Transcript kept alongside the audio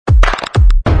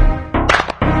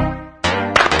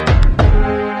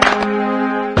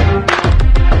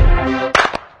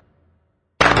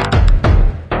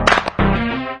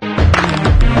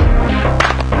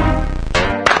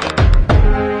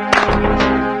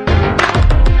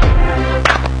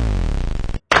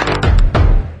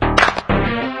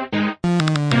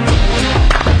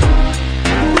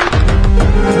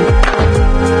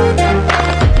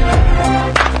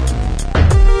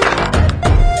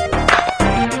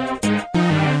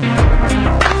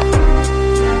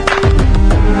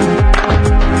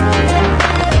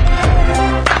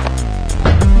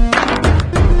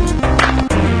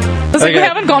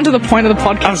on to the point of the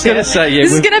podcast. I was going to say, yeah.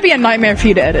 This is going to be a nightmare for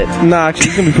you to edit. Nah, actually,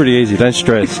 it's going to be pretty easy. Don't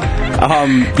stress.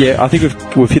 Yeah, I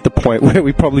think we've hit the point where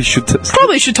we probably should...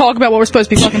 Probably should talk about what we're supposed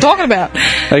to be fucking talking about.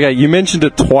 Okay, you mentioned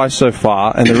it twice so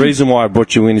far, and the reason why I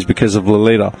brought you in is because of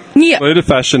Lolita. Yeah. Lolita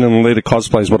fashion and Lolita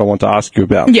cosplay is what I want to ask you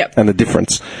about. Yep. And the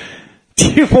difference.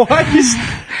 Why is...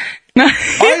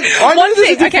 I know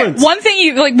there's a difference. One thing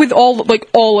you like with all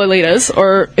Lolitas,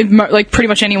 or like pretty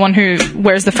much anyone who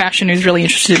wears the fashion who's really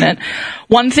interested in it.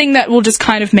 One thing that will just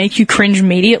kind of make you cringe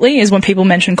immediately is when people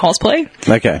mention cosplay.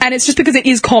 Okay. And it's just because it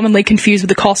is commonly confused with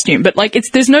the costume. But like,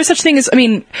 there's no such thing as. I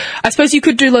mean, I suppose you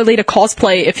could do Lolita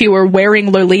cosplay if you were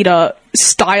wearing Lolita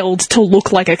styled to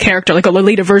look like a character, like a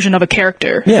Lolita version of a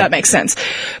character. Yeah. If that makes sense.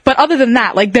 But other than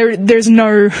that, like there's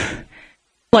no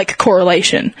like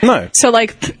correlation. No. So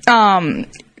like, because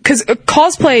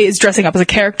cosplay is dressing up as a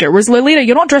character, whereas Lolita,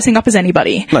 you're not dressing up as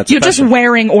anybody. No, you're just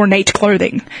wearing ornate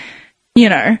clothing. You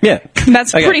know? Yeah.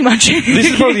 That's pretty much it.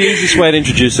 This is probably the easiest way to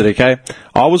introduce it, okay?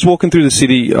 I was walking through the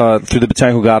city, through the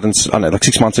Botanical Gardens, I don't know, like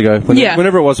 6 months ago.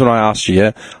 Whenever it was when I asked you,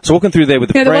 yeah? I was walking through there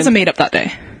with a friend. Yeah, there was a meet-up that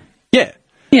day. Yeah.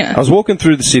 Yeah. I was walking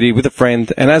through the city with a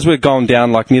friend, and as we're going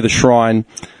down, like, near the shrine,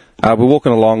 we're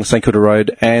walking along St. Kilda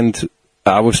Road, and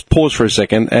we've paused for a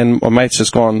second, and my mate's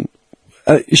just gone,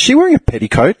 is she wearing a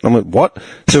petticoat? I'm like, what?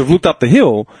 So we've looked up the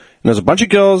hill, and there's a bunch of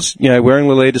girls, you know, wearing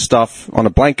Lolita stuff on a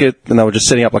blanket, and they were just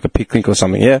setting up like a picnic or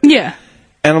something, yeah? Yeah.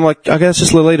 And I'm like, okay, it's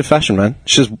just Lolita fashion, man.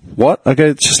 She says, what? I go,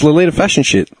 it's just Lolita fashion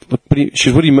shit. Look,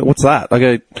 she goes, what's that? I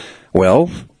go, well,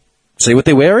 see what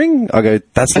they're wearing? I go,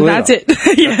 that's Lolita. And that's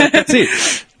it. Yeah. That's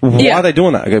it. Why are they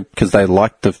doing that? I go, because they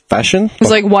like the fashion.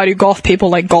 It's like, why do goth people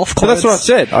like golf clothes? Well, that's what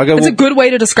I said. I go, it's a good way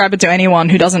to describe it to anyone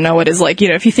who doesn't know it is like, you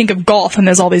know, if you think of goth and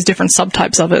there's all these different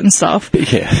subtypes of it and stuff.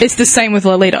 Yeah. It's the same with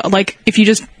Lolita. Like, if you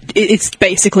just, it's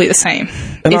basically the same.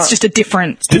 And it's just a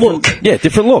different look. Yeah,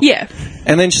 different look. Yeah.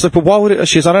 And then she's like, but why would it?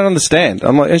 She goes, I don't understand.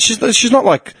 I'm like, and she's not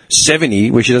like 70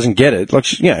 where she doesn't get it. Like,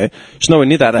 she's nowhere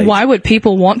near that age. Why would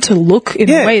people want to look in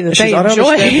a way that they I don't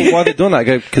enjoy? understand why they're doing that. I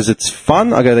go, because it's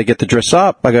fun. I go, they get to dress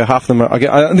up. I go, half of them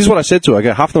this is what I said to her. I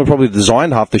go, half of them are probably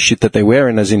designed half the shit that they're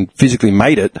wearing, as in physically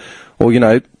made it, or, you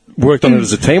know, worked on it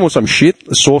as a team or some shit,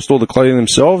 sourced all the clothing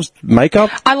themselves, makeup.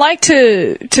 I like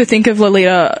to think of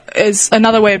Lolita as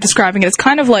another way of describing it. It's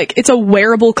kind of like, it's a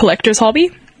wearable collector's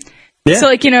hobby. Yeah. So,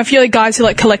 like, you know, if you're like guys who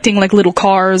like collecting like little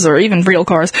cars or even real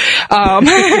cars,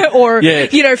 or,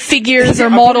 you know, figures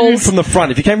or models. From the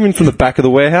front. If you came in from the back of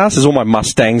the warehouse, there's all my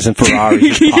Mustangs and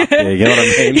Ferraris just parked there, you know what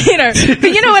I mean? You know,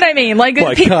 but you know what I mean? Like,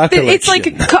 it's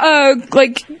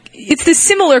like, it's this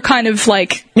similar kind of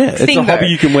like thing. It's a hobby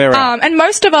you can wear out. And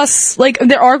most of us, like,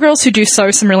 there are girls who do sew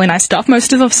some really nice stuff.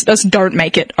 Most of us don't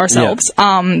make it ourselves.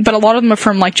 Yeah. But a lot of them are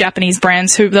from like Japanese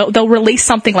brands who they'll release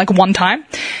something like one time.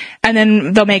 And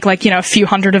then they'll make like, you know, a few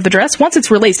hundred of the dress. Once it's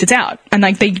released, it's out. And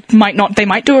like they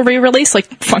might do a re-release like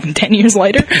fucking 10 years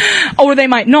later. Or they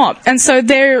might not. And so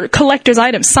they're collector's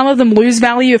items. Some of them lose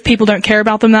value if people don't care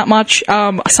about them that much.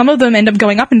 Some of them end up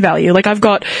going up in value. Like I've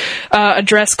got a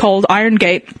dress called Iron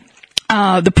Gate.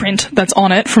 The print that's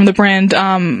on it from the brand,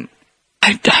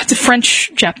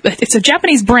 it's a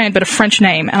Japanese brand, but a French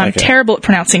name, and I'm terrible at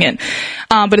pronouncing it.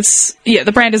 But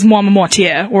the brand is Moi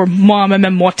Mortier, or Moi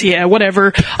Mortier,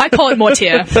 whatever. I call it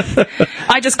Mortier.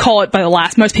 I just call it by the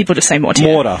last. Most people just say Mortier.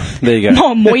 Mortar. There you go.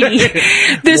 Oh, moiety.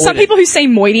 There's some people who say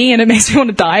moiety, and it makes me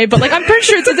want to die, but like, I'm pretty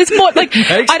sure it's more, like,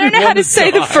 I don't know how to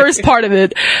say the first part of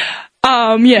it.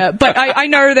 But I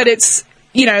know that it's,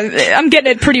 you know, I'm getting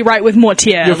it pretty right with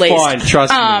Mortier, at least. You're fine,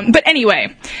 trust me. But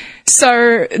anyway,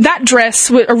 so that dress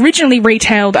was originally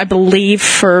retailed, I believe,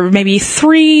 for maybe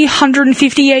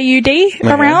 350 AUD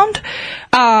around,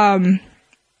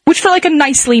 which for like a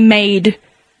nicely made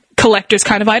collector's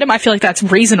kind of item, I feel like that's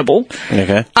reasonable.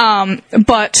 Okay.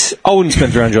 But I wouldn't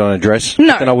spend $300 on a dress.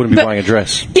 No. Then I wouldn't be buying a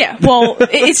dress. Yeah, well,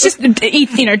 it's just,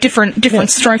 you know, different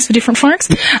strokes for different folks.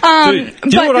 Dude,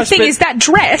 but the thing is, that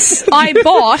dress I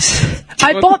bought.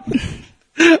 Sorry.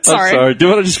 I'm sorry. Do you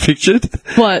know what I just pictured?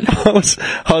 What?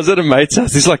 I was at a mate's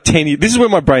house. This is like 10 years. This is where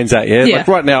my brain's at, yeah? Like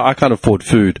right now, I can't afford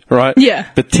food, right?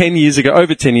 Yeah. But over 10 years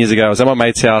ago, I was at my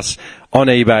mate's house on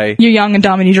eBay. You're young and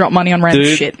dumb and you drop money on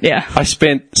random shit. Yeah. I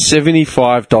spent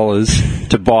 $75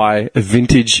 to buy a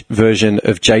vintage version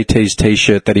of JT's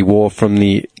t-shirt that he wore from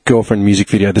the Girlfriend music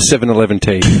video, the 7-Eleven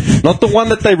tee. Not the one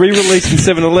that they re-released in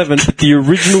 7-Eleven, but the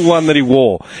original one that he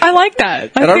wore. I like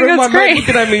that. I think that's great. Mate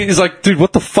looking at me, he's like, dude,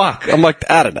 what the fuck? I'm like,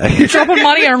 I don't know. You're dropping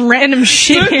money on random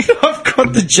shit. Dude, I've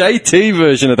got the JT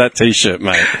version of that t-shirt,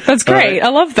 mate. That's great. I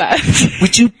love that.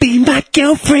 Would you be my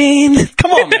girlfriend?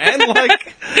 Come on, man.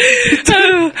 Like,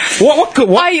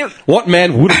 What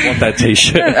man wouldn't want that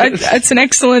T-shirt? It's an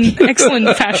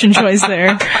excellent fashion choice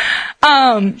there.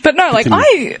 But no, like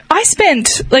I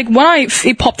spent like when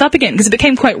it popped up again because it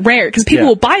became quite rare because people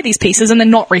will buy these pieces and then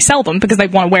not resell them because they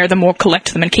want to wear them or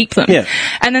collect them and keep them. Yeah.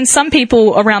 And then some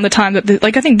people around the time that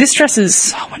like I think this dress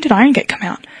is when did Iron Gate come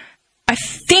out? I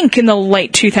think in the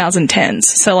late 2010s.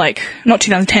 So like not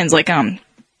 2010s, like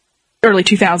early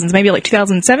 2000s, maybe like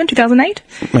 2007, 2008.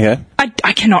 Okay.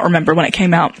 I cannot remember when it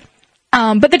came out.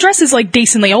 But the dress is like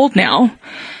decently old now.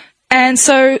 And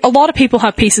so a lot of people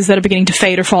have pieces that are beginning to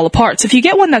fade or fall apart. So if you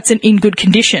get one that's in good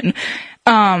condition,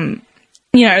 that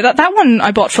one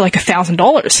I bought for like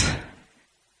 $1,000.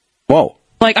 Whoa.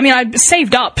 Like, I mean, I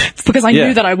saved up because I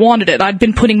knew that I wanted it. I'd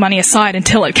been putting money aside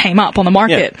until it came up on the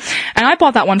market. Yeah. And I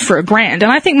bought that one for $1,000. And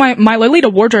I think my Lolita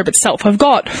wardrobe itself, I've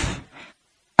got,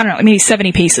 I don't know, maybe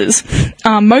 70 pieces.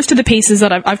 Most of the pieces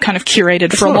that I've kind of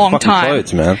curated for a long time.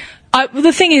 Clothes, man.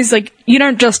 The thing is, like, you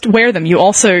don't just wear them. You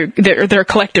also, they're a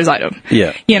collector's item.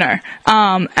 Yeah.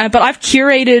 But I've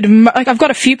curated, like, I've got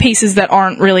a few pieces that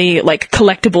aren't really, like,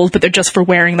 collectibles, but they're just for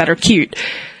wearing that are cute.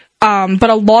 But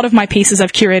a lot of my pieces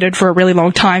I've curated for a really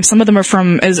long time. Some of them are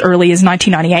from as early as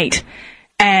 1998.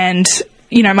 And,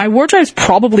 my wardrobe's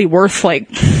probably worth, like,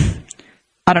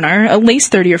 I don't know, at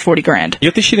least 30 or 40 grand. You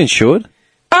got this shit insured?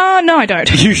 No, I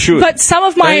don't. You should. But some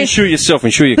of my... Insure yourself,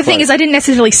 insure your The thing is, I didn't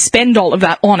necessarily spend all of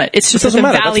that on it. It's just that the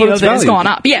value of it has gone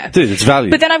up. Yeah. Dude, it's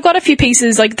value. But then I've got a few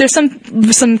pieces, like, there's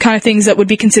some kind of things that would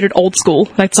be considered old school,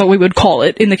 that's what we would call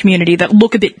it in the community, that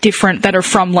look a bit different, that are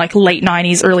from, like, late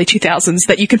 90s, early 2000s,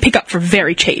 that you can pick up for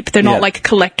very cheap. They're not, like,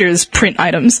 collector's print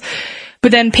items.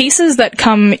 But then pieces that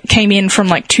came in from,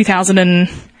 like,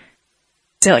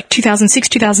 2006,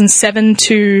 2007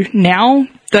 to now,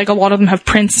 like a lot of them have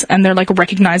prints and they're like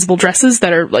recognizable dresses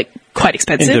that are like quite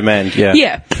expensive. In demand, yeah.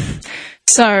 Yeah.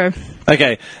 So.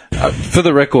 Okay. For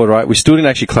the record, right, we still didn't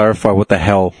actually clarify what the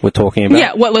hell we're talking about.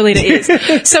 Yeah, what Lolita is.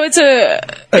 So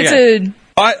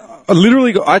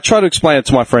I tried to explain it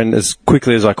to my friend as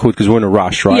quickly as I could because we're in a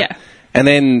rush, right? Yeah. And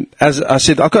then, as I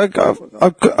said, I've got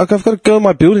a girl in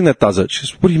my building that does it. She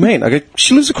goes, what do you mean? I go,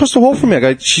 she lives across the hall from me. I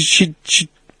go, she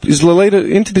is Lolita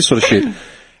into this sort of shit? And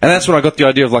that's when I got the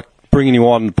idea of, like, bringing you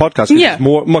on the podcast. Yeah.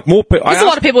 More people. There's a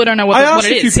lot of people who don't know what it is. I asked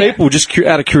a few people just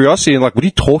out of curiosity and like, what are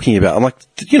you talking about? I'm like,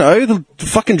 the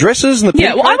fucking dresses and the...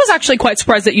 Yeah, well, I was actually quite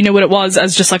surprised that you knew what it was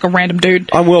as just like a random dude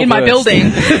in my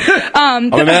building.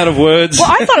 I'm out of words.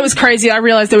 Well, I thought it was crazy. I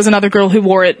realized there was another girl who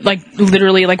wore it like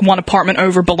literally like one apartment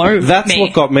over below That's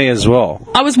what got me as well.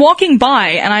 I was walking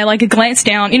by and I like glanced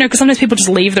down, because sometimes people just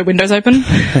leave their windows open.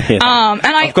 Yeah. And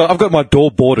I've got my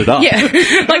door boarded up. Yeah.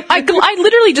 Like I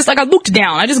literally just like I looked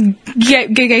down. I just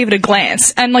gave it a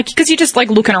glance and like because you're just like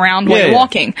looking around while you're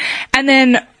walking, and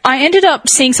then I ended up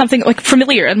seeing something like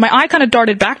familiar, and my eye kind of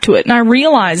darted back to it, and I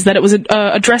realized that it was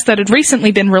a dress that had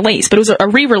recently been released, but it was a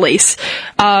re-release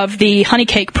of the honey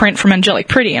cake print from Angelic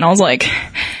Pretty, and I was like,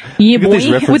 yeah,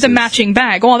 boy, with the matching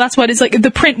bag. Oh, that's what it's like. The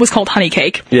print was called honey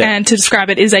cake, and to describe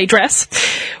it is a dress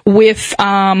with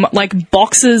like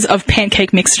boxes of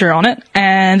pancake mixture on it,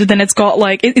 and then it's got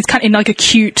like it's kind of in like a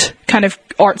cute kind of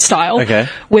art style,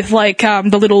 with like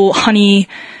the little honey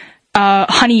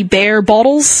bear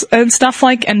bottles and stuff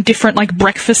and different like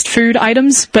breakfast food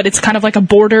items, but it's kind of like a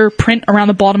border print around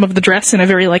the bottom of the dress in a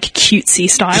very like cutesy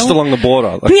style. Just along the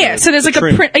border. Like so there's like a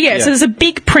print. So there's a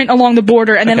big print along the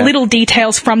border and then little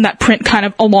details from that print kind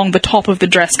of along the top of the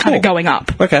dress kind of going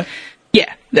up. Okay.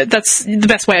 Yeah, that's the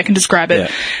best way I can describe it.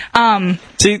 Yeah.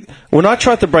 See, when I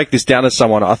tried to break this down to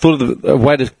someone, I thought the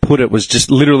way to put it was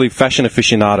just literally fashion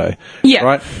aficionado. Yeah.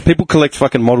 Right? People collect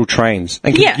fucking model trains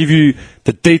and can give you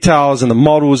the details and the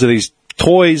models of these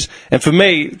toys. And for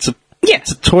me, it's a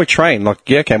toy train. Like,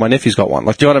 my nephew's got one.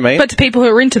 Like, do you know what I mean? But to people who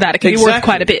are into that, it can be worth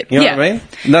quite a bit. You know what I mean?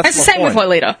 And that's the same with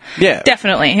Lolita. Yeah.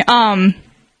 Definitely.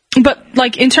 But,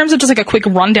 like, in terms of just, like, a quick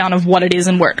rundown of what it is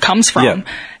and where it comes from,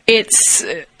 it's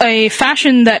a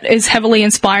fashion that is heavily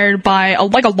inspired by,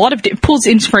 pulls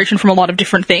inspiration from a lot of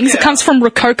different things. Yeah. It comes from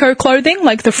Rococo clothing,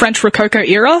 like the French Rococo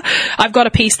era. I've got a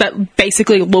piece that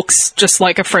basically looks just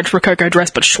like a French Rococo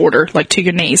dress, but shorter, like to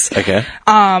your knees. Okay.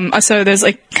 So there's,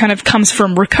 like, kind of comes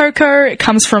from Rococo. It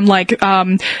comes from, like,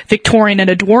 Victorian and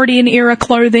Edwardian era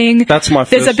clothing. That's my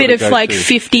first. There's a bit of, like,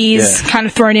 50s kind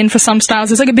of thrown in for some styles.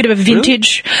 There's, like, a bit of a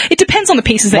vintage. Really? It depends on the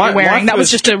pieces that you're wearing. That was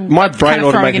just a my brain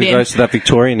automatically goes to that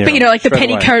Victorian Victorian era. But, you know, like the straight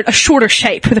away. petticoat, a shorter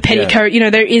shape with a petticoat, you know,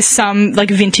 there is some, like,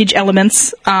 vintage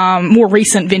elements, more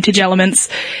recent vintage elements.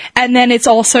 And then it's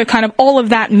also kind of all of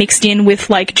that mixed in with,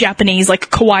 like, Japanese, like,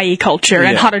 kawaii culture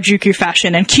and Harajuku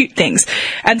fashion and cute things.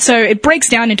 And so it breaks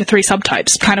down into 3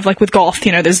 subtypes, kind of like with goth,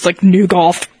 you know, there's, like, new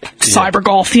goth, cyber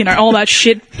goth, you know, all that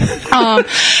shit.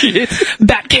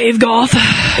 Batcave goth,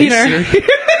 you know,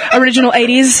 original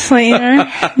 80s,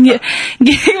 like,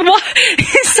 you know.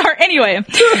 Sorry, anyway.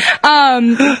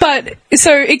 But,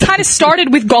 so it kind of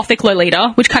started with Gothic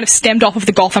Lolita, which kind of stemmed off of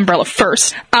the goth umbrella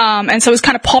first. And so it was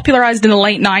kind of popularized in the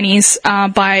late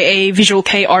 90s, by a visual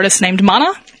kei artist named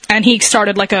Mana. And he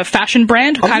started like a fashion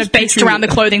brand, kind of based around the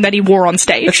clothing that he wore on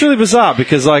stage. It's really bizarre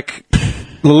because, like,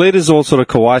 Lolita's all sort of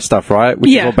kawaii stuff, right?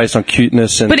 Which is all based on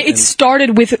cuteness and... But it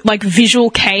started with, like, visual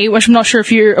kei, which I'm not sure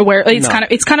if you're aware. It's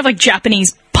kind of like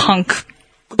Japanese punk,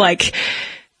 like...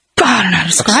 God, I don't know how to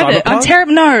describe like it. I'm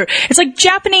terrible. No. It's like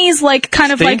Japanese, like,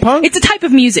 kind of Steampunk? like... It's a type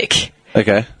of music.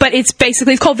 Okay. But it's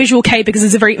basically, it's called visual kei because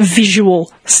it's a very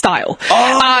visual style.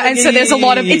 And so there's a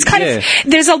lot of, it's kind of,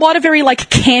 there's a lot of very, like,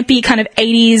 campy kind of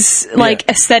 80s, like,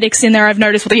 aesthetics in there, I've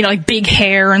noticed, with, you know, like, big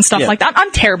hair and stuff like that. I'm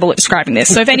terrible at describing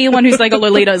this. So if anyone who's, like, a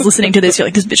Lolita is listening to this, you're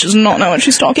like, this bitch does not know what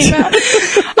she's talking about.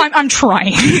 I'm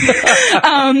trying.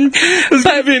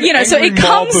 But, you know, so it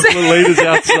comes, Lolitas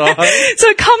outside. so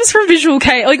it comes from visual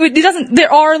kei. Like, it doesn't,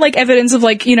 there are, like, evidence of,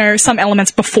 like, you know, some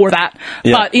elements before that.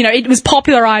 But, you know, it was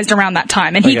popularized around that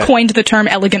time, and he coined the term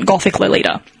elegant Gothic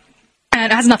Lolita.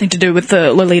 And it has nothing to do with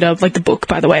the Lolita, like the book,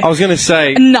 by the way. I was going to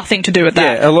say... Nothing to do with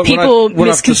that. Yeah, people when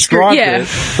I've described it,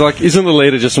 like, isn't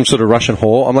Lolita just some sort of Russian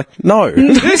whore? I'm like, no.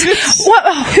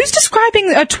 Who's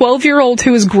describing a 12-year-old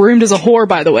who was groomed as a whore,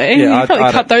 by the way? Yeah, you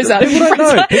probably cut those out. People don't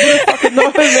know. People don't fucking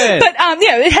know, man. But,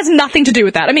 yeah, it has nothing to do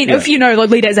with that. I mean, if you know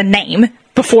Lolita as a name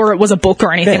before it was a book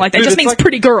or anything like that, it just means like,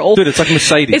 pretty girl. Dude, it's like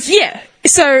Mercedes.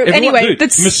 So, anyway,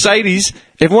 that's... Mercedes,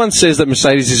 everyone says that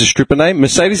Mercedes is a stripper name.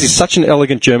 Mercedes is such an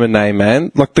elegant German name,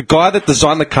 man. Like, the guy that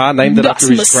designed the car named it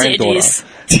after his granddaughter.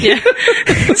 Yeah.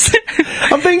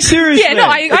 I'm being serious, man. No,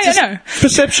 I know.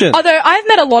 Perception. Although, I've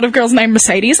met a lot of girls named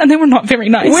Mercedes, and they were not very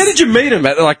nice. Where did you meet them?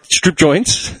 At, like, strip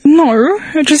joints? No,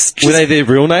 just... Were they their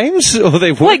real names? Or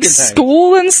they were like,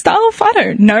 school and stuff? I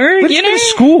don't know, Where did you go to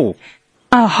school?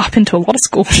 I've been to a lot of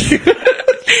schools.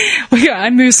 I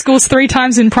moved schools 3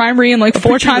 times in primary and like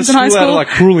 4 times in high school. Out of, like,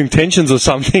 Cruel Intentions or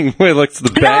something, where like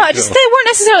the bad No, just they weren't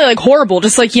necessarily like horrible.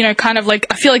 Just like, you know, kind of like,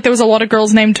 I feel like there was a lot of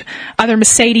girls named either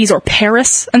Mercedes or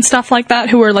Paris and stuff like that,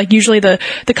 who were like usually the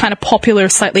kind of popular,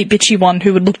 slightly bitchy one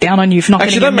who would look down on you for not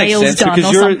getting your nails done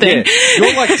or something. Yeah,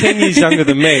 you're like 10 years younger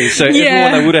than me, so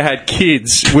everyone that would have had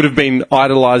kids would have been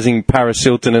idolizing Paris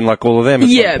Hilton and like all of them at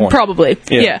some point. Probably.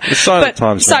 Yeah. But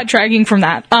sidetracking from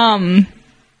that,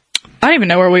 I don't even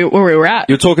know where we were at.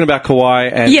 You're talking about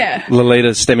kawaii and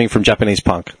Lolita stemming from Japanese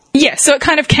punk. Yeah, so it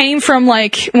kind of came from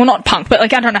like, well, not punk, but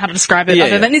like I don't know how to describe it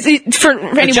other than for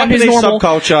anyone who's normal.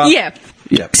 Subculture. Yeah.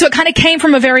 So it kind of came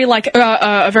from a very like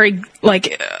a very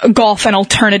like goth and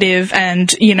alternative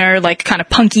and, you know, like kind of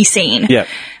punky scene. Yeah.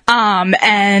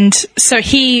 And so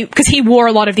because he wore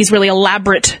a lot of these really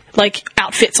elaborate like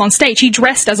outfits on stage, he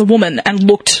dressed as a woman and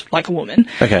looked like a woman.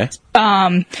 Okay.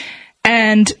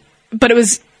 But it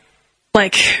was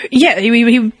like,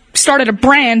 he started a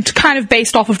brand kind of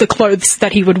based off of the clothes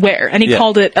that he would wear, and he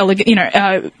called it elegant. You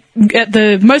know,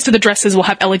 most of the dresses will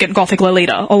have elegant Gothic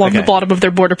Lolita along the bottom of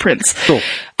their border prints. Cool.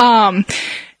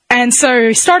 And so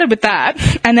he started with that,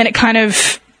 and then it kind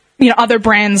of, you know, other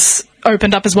brands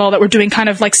opened up as well that were doing kind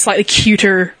of like slightly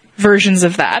cuter versions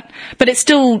of that. But it's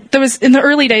still, in the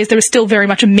early days, there was still very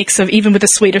much a mix of, even with the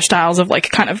sweeter styles, of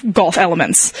like kind of goth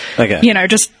elements. Okay. You know,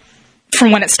 just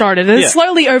from when it started. And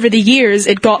slowly over the years,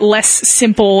 it got less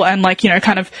simple and like, you know,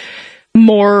 kind of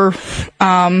more,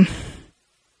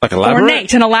 like elaborate?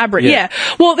 Ornate and elaborate, yeah.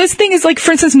 Well, this thing is like,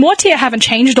 for instance, Mortier haven't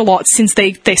changed a lot since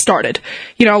they started.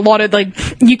 You know, a lot of like,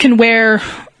 you can wear,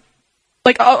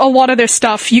 like a lot of their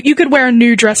stuff, you could wear a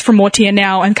new dress from Mortier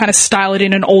now and kind of style it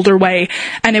in an older way,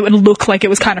 and it would look like it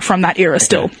was kind of from that era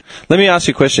still. Let me ask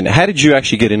you a question. How did you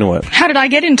actually get into it? How did I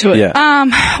get into it?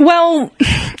 Yeah. Well,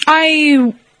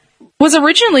 I was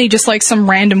originally just like some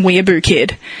random weeaboo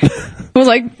kid. I was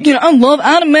like, you know, I love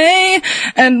anime,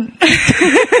 and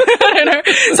I don't know.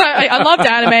 So I loved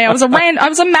anime. I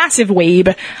was a massive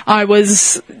weeb.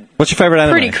 What's your favorite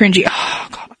anime? Pretty cringy. Oh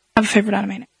god, I have a favorite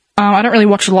anime now. I don't really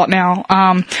watch a lot now.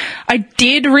 I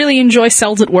did really enjoy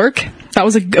Cells at Work. That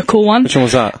was a cool one. Which one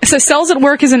was that? So Cells at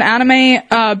Work is an anime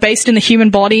based in the human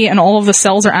body, and all of the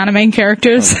cells are anime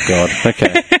characters. Oh, God.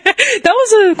 Okay. That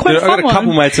was quite a I've fun got a couple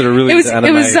one. mates that are really into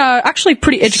anime. It was actually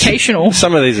pretty educational.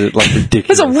 Some of these are like It ridiculous.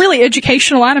 was a really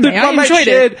educational anime. Dude, I enjoyed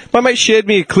it. My mate shared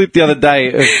me a clip the other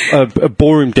day of a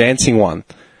ballroom dancing one.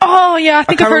 Oh, yeah, I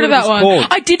think I've can't heard of that remember what one. it's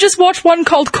called. I did just watch one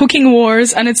called Cooking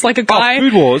Wars, and it's like a guy...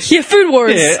 Food Wars? Yeah, Food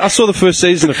Wars. Yeah, I saw the first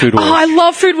season of Food Wars. Oh, I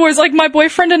love Food Wars. Like, my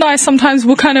boyfriend and I sometimes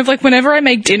will kind of, like, whenever I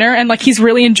make dinner and, like, he's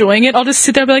really enjoying it, I'll just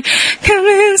sit there and be like, come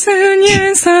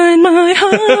inside my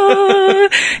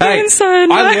heart, inside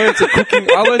my I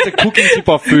learned a cooking tip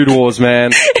off Food Wars,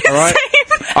 man. All right?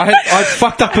 I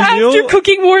fucked up a meal. After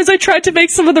Cooking Wars, I tried to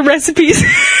make some of the recipes.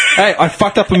 Hey, I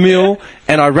fucked up a meal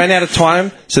and I ran out of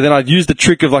time, so then I'd use the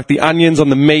trick of like the onions on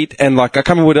the meat and like I can't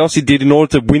remember what else he did in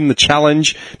order to win the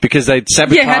challenge because they'd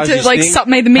sabotaged Yeah, had to his like thing.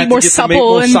 make the meat Had to more get the supple meat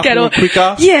more and supple get and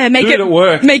quicker. Yeah, Dude, it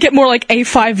worked. Make it more like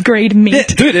A5 grade meat. Yeah,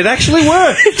 dude, it actually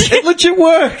worked. It legit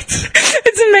worked.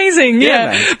 It's amazing, Yeah,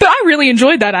 yeah. man. But I really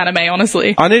enjoyed that anime,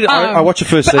 honestly. I watched the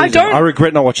first but season. I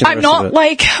regret not watching the I'm rest not of it.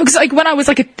 like, because like when I was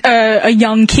like a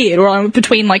young kid, or I'm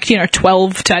between like,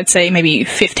 12 to I'd say maybe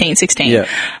 15, 16, Yeah.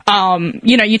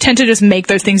 you tend to just make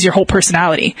those things your whole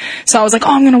personality. So I was like,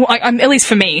 at least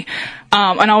for me,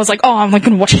 and I was like, I'm like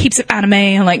gonna watch heaps of anime,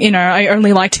 and like, I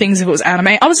only liked things if it was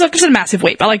anime. I was like just a massive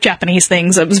weep. I like Japanese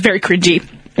things. It was very cringy.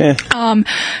 Yeah.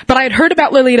 But I had heard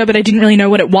about Lolita, but I didn't really know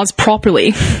what it was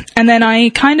properly. And then I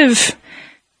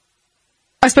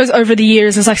suppose over the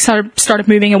years, as I started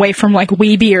moving away from like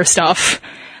weebier stuff,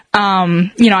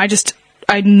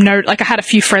 I know, like I had a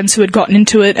few friends who had gotten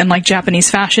into it and like Japanese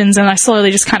fashions, and I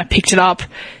slowly just kind of picked it up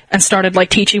and started like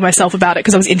teaching myself about it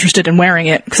because I was interested in wearing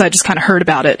it because I just kind of heard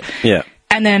about it. Yeah.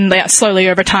 And then slowly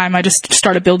over time, I just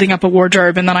started building up a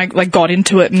wardrobe, and then I like got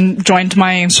into it and joined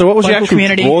my So what was your local actual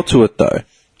community. draw to it though?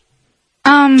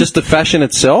 Just the fashion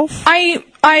itself?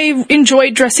 I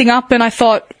enjoyed dressing up, and I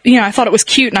thought it was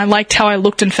cute, and I liked how I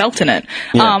looked and felt in it.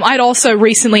 Yeah. I'd also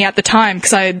recently at the time,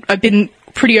 because I'd been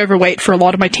pretty overweight for a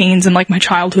lot of my teens and like my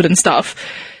childhood and stuff.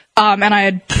 And I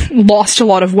had lost a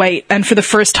lot of weight, and for the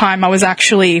first time I was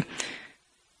actually,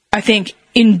 I think,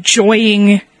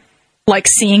 enjoying like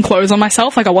seeing clothes on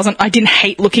myself. Like I didn't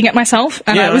hate looking at myself,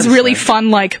 and it was really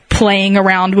fun like playing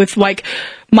around with like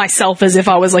myself as if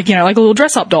I was like, like a little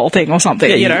dress up doll thing or something,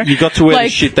 Yeah, you got to wear the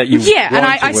shit that you and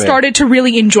I wear. started to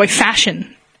really enjoy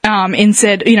fashion.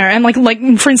 Instead, and like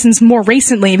for instance, more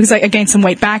recently, because I gained some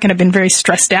weight back and I've been very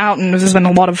stressed out, and there's been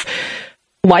a lot of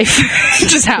life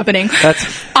just happening.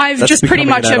 I've just pretty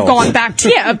much have gone back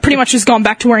to, pretty much just gone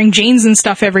back to wearing jeans and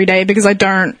stuff every day because I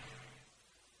don't,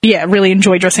 really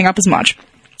enjoy dressing up as much.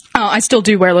 I still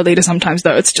do wear Lolita sometimes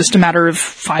though. It's just a matter of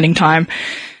finding time.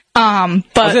 But I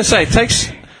was going to say, it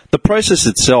takes the process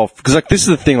itself, because like this is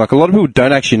the thing, like a lot of people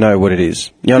don't actually know what it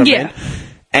is. You know what I mean?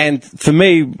 And for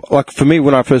me,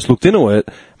 when I first looked into it,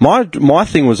 my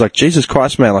thing was like, Jesus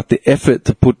Christ, man, like the effort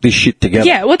to put this shit together.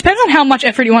 Yeah, well, it depends on how much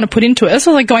effort you want to put into it. This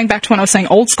was like going back to when I was saying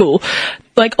old school.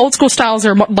 Like, old school styles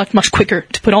are much quicker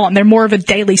to put on. They're more of a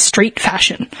daily street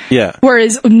fashion. Yeah.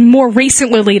 Whereas more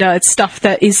recent Lolita, it's stuff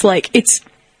that is like, it's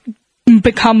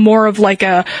become more of like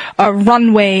a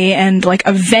runway and like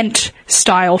event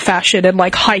style fashion and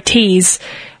like high tees,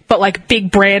 but like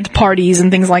big brand parties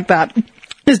and things like that.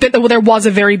 There was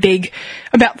a very big,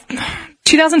 about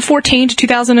 2014 to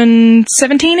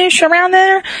 2017-ish, around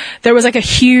there was like a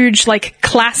huge, like,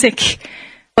 classic,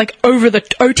 like, over the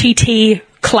OTT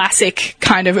classic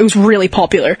kind of, it was really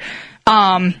popular.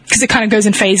 Because it kind of goes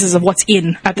in phases of what's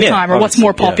in at the time, or what's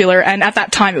more popular. Yeah. And at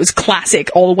that time, it was classic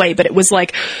all the way, but it was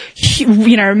like,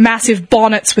 massive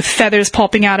bonnets with feathers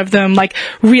popping out of them, like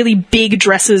really big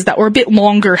dresses that were a bit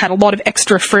longer, had a lot of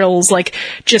extra frills, like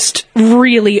just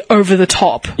really over the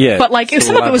top. Yeah. But like,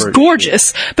 some of it was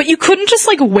gorgeous, but you couldn't just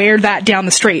like wear that down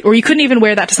the street, or you couldn't even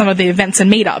wear that to some of the events and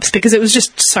meetups because it was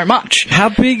just so much. How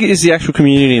big is the actual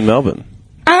community in Melbourne?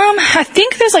 I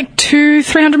think there's like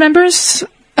 200-300 members.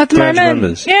 At the moment,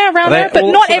 members. Yeah, around there. But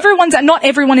not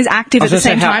everyone is active at the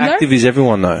same time, though. How active is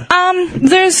everyone, though?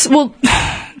 There's some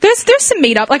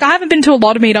meetup. Like, I haven't been to a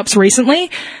lot of meetups recently,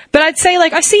 but I'd say,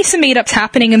 like, I see some meetups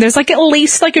happening, and there's, like, at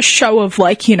least, like, a show of,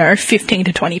 like, 15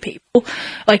 to 20 people.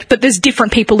 Like, but there's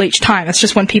different people each time. It's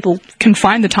just when people can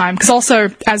find the time. Because also,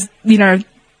 as, the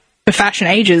fashion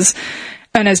ages,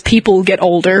 and as people get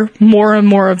older, more and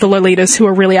more of the Lolitas who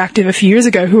were really active a few years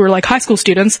ago, who were, like, high school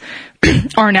students,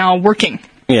 are now working.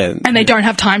 Yeah. And they don't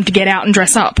have time to get out and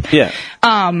dress up. Yeah.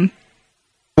 What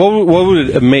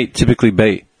would a meet typically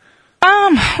be?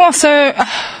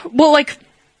 Like,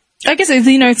 I guess, it's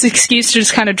an excuse to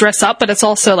just kind of dress up, but it's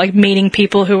also, like, meeting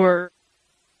people who are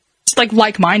like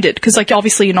like-minded, because like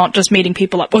obviously you're not just meeting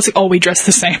people like, we dress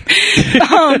the same.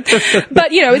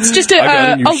 But you know, it's just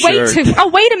a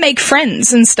way to make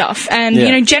friends and stuff. And you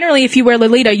know, generally if you wear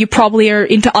Lolita, you probably are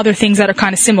into other things that are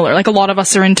kind of similar. Like a lot of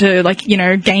us are into like, you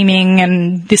know, gaming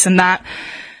and this and that.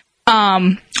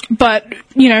 But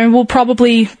you know, we'll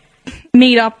probably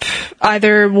meet up,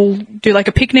 either we'll do like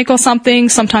a picnic or something.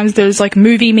 Sometimes there's like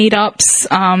movie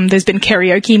meetups. There's been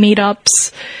karaoke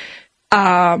meetups.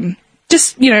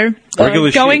 Just, you know,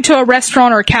 going to a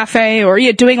restaurant or a cafe, or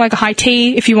doing like a high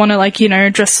tea if you want to, like, you know,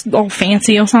 dress all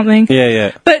fancy or something.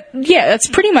 Yeah. But yeah, that's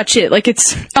pretty much it. Like,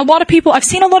 it's a lot of people. I've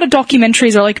seen a lot of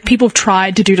documentaries, or like people have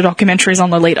tried to do the documentaries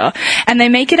on Lolita, and they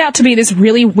make it out to be this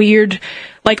really weird,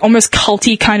 like almost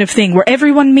culty kind of thing where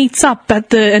everyone meets up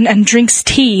at and drinks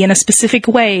tea in a specific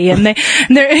way, and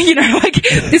they're you know, like,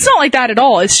 it's not like that at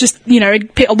all. It's just, you know,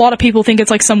 a lot of people think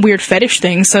it's like some weird fetish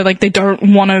thing, so like they don't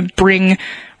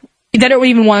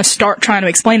even want to start trying to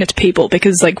explain it to people,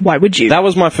 because, like, why would you? That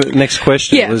was my next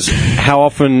question, was how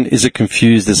often is it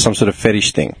confused as some sort of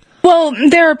fetish thing? Well,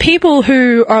 there are people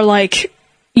who are, like,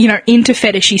 you know, into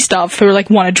fetishy stuff, who, like,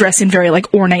 want to dress in very,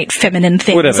 like, ornate feminine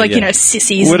things. Whatever, like, you know,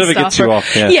 sissies whatever and stuff. Gets you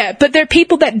off, yeah, but there are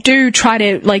people that do try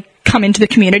to, like, come into the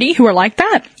community who are like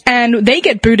that, and they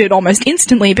get booted almost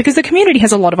instantly because the community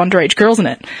has a lot of underage girls in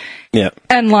it. Yeah.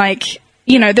 And, like,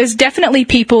 you know, there's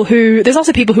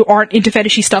also people who aren't into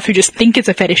fetishy stuff who just think it's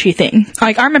a fetishy thing.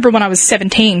 Like, I remember when I was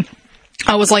 17,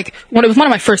 I was like, it was one of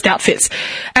my first outfits,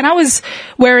 and I was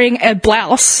wearing a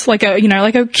blouse, like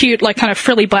a cute, like, kind of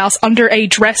frilly blouse under a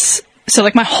dress. So,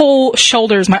 like, my whole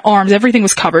shoulders, my arms, everything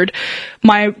was covered.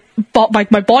 My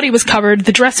body was covered.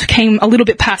 The dress came a little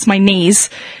bit past my knees.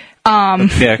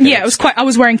 It was I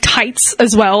was wearing tights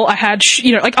as well. I had,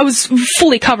 I was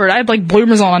fully covered. I had, like,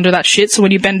 bloomers on under that shit, so when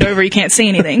you bend over, you can't see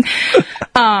anything.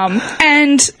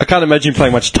 And I can't imagine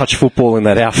playing much touch football in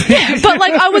that outfit. Yeah, but,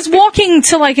 like, I was walking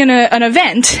to, like, an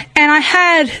event, and I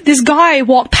had this guy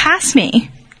walk past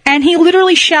me, and he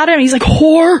literally shouted at me, he's like,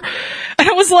 whore! And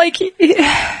I was like...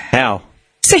 How?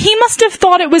 So he must have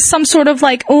thought it was some sort of,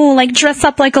 like, dress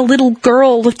up like a little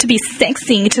girl to be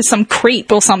sexy to some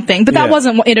creep or something. But that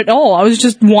wasn't it at all. I was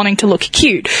just wanting to look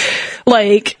cute.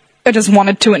 Like, I just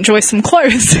wanted to enjoy some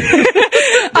clothes.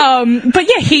 But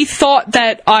yeah, he thought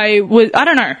that I was, I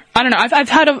don't know. I've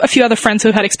had a few other friends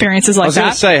who've had experiences like that. I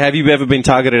was going to say, have you ever been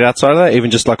targeted outside of that,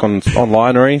 even just like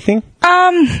online or anything?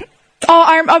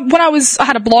 When I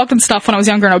had a blog and stuff when I was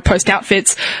younger, and I would post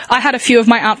outfits. I had a few of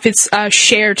my outfits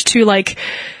shared to, like,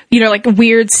 you know, like,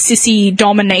 weird sissy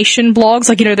domination blogs.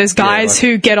 Like, you know, there's guys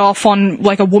who get off on,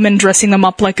 like, a woman dressing them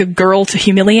up like a girl to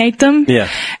humiliate them. Yeah.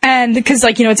 And because,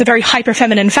 like, you know, it's a very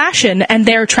hyper-feminine fashion, and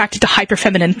they're attracted to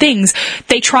hyper-feminine things,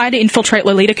 they try to infiltrate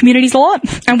Lolita communities a lot.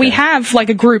 And we have, like,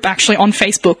 a group actually on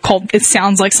Facebook called It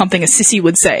Sounds Like Something a Sissy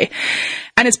Would Say.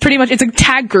 And it's pretty much, it's a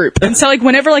tag group. And so, like,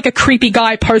 whenever, like, a creepy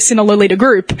guy posts in a Lolita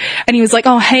group, and he was like,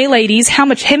 oh, hey, ladies, how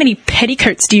many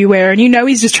petticoats do you wear? And you know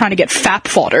he's just trying to get fap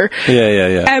fodder.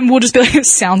 Yeah. And we'll just be like, it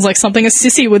sounds like something a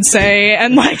sissy would say.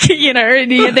 And, like, you know,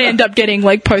 they end up getting,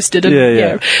 like, posted. And,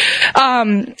 you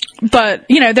know. But,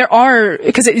 you know, there are,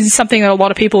 because it's something that a lot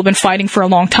of people have been fighting for a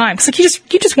long time. It's like,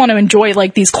 you just want to enjoy,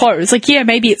 like, these clothes. Like, yeah,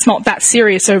 maybe it's not that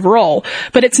serious overall,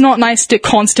 but it's not nice to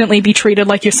constantly be treated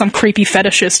like you're some creepy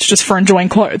fetishist just for enjoying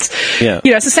clothes. Yeah.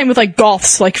 You know, it's the same with, like,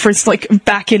 goths. Like, for like,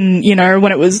 back in, you know,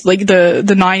 when it was, like, the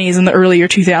 90s and the earlier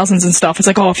 2000s and stuff. It's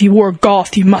like, oh, if you wore a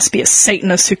goth, you must be a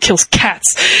Satanist who kills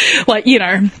cats. Like, you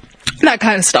know, that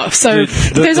kind of stuff. So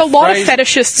there's a lot of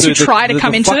fetishists who try to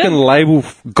come into it. The fucking label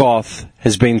goth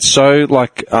has been so,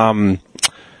 like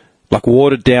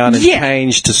watered down and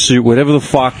changed to suit whatever the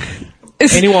fuck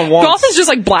anyone wants. Goth is just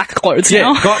like black clothes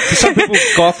now. Yeah, to some people,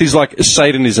 goth is like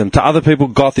Satanism. To other people,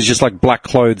 goth is just like black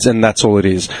clothes, and that's all it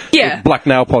is. Yeah. Like black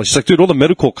nail polish. It's like, dude, all the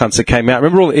metalcore cunts that came out.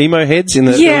 Remember all the emo heads in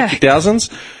the early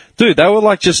 2000s? Dude, they were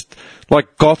like just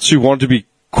like goths who wanted to be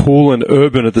cool and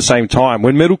urban at the same time.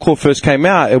 When metalcore first came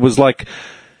out, it was like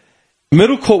when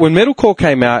metalcore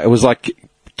came out, it was like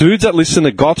dudes that listened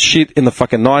to goth shit in the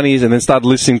fucking 90s and then started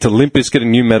listening to Limp Bizkit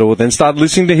and new metal, then started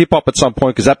listening to hip hop at some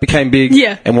point because that became big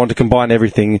and wanted to combine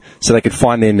everything so they could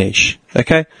find their niche.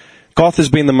 Okay? Goth has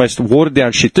been the most watered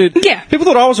down shit. Dude, people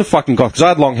thought I was a fucking goth because I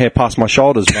had long hair past my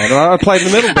shoulders, man, and I played in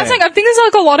the metal band. I think there's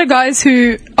like a lot of guys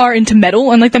who are into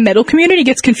metal, and like the metal community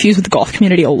gets confused with the goth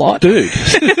community a lot. Dude.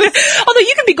 Although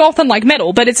you can be goth and like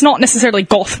metal, but it's not necessarily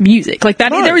goth music. Like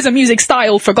that, there is a music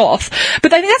style for goth.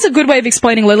 But I think that's a good way of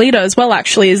explaining Lolita as well,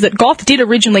 actually, is that goth did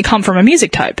originally come from a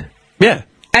music type. Yeah.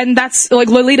 And that's, like,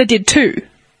 Lolita did too.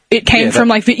 it came from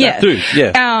like that dude,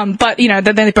 yeah. But you know,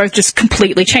 then they both just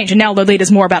completely changed, and now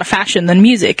Lolita's more about a fashion than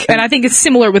music, and I think it's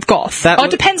similar with goth.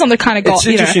 It depends on the kind of goth. It's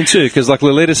interesting too, because like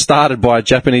Lolita started by a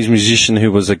Japanese musician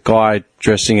who was a guy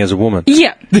dressing as a woman.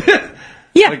 Yeah.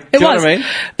 Yeah, Like, it do you know was. what I mean?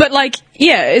 But like,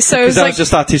 yeah, so it was that like, was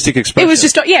just artistic expression. it was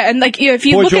just, yeah, and like, if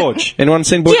you Boy look George. at, Anyone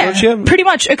seen Boy George yet? pretty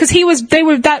much, because they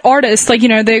were that artist, like, you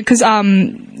know, because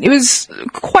it was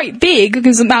quite big,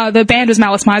 because the band was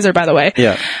Malice Miser, by the way.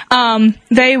 Yeah.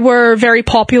 They were very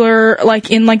popular, like,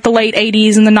 in like the late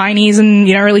 80s and the 90s and,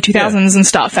 you know, early 2000s and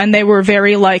stuff, and they were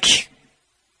very like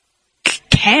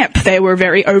camp. They were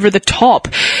very over the top.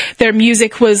 Their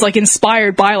music was like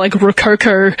inspired by like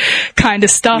Rococo kind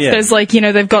of stuff. Yeah. There's like, you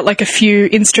know, they've got like a few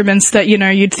instruments that, you know,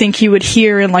 you'd think you would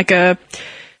hear in like a,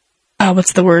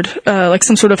 what's the word? Like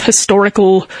some sort of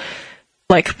historical,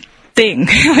 like, thing,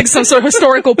 like some sort of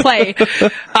historical play,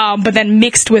 but then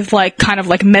mixed with like kind of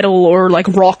like metal or like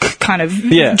rock kind of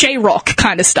J-rock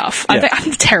kind of stuff. Yeah.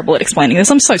 I'm terrible at explaining this.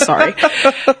 I'm so sorry.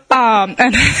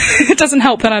 And it doesn't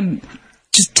help that I'm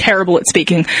just terrible at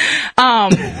speaking.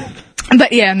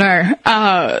 But yeah,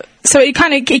 no. So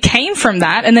it came from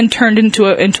that and then turned into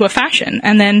a fashion.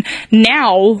 And then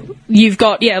now you've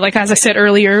got, like as I said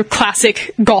earlier,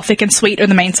 classic, gothic and sweet are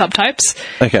the main subtypes.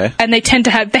 Okay. And they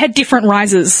had different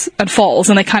rises and falls,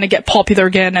 and they kind of get popular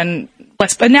again and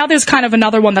less. But now there's kind of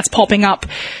another one that's popping up,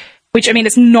 which, I mean,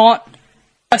 it's not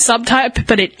a subtype,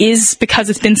 but it is because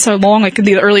it's been so long, like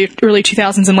the early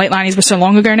 2000s and late 90s were so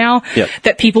long ago now,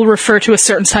 that people refer to a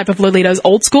certain type of Lolita as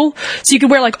old school. So you could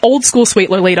wear like old school sweet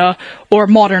Lolita or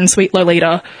modern sweet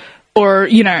Lolita, or,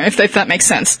 you know, if that makes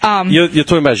sense. You're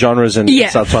talking about genres and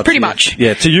subtypes. Pretty much.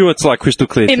 Yeah, to you it's like crystal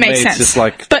clear. It makes me, sense. It's just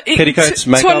like but petticoats,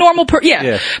 makeup. To a normal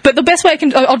But the best way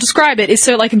I'll describe it is,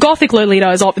 so like a gothic Lolita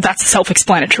is that's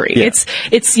self-explanatory. Yeah.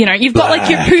 It's you know, you've got like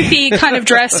your poofy kind of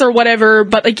dress or whatever,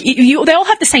 but like they all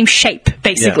have the same shape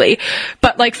basically. Yeah.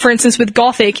 But like for instance with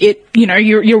gothic,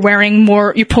 you're wearing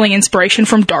more, you're pulling inspiration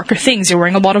from darker things. You're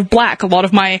wearing a lot of black. A lot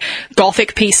of my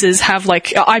gothic pieces have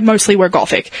like, I mostly wear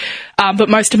gothic. But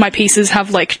most of my pieces have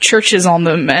like churches on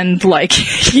them and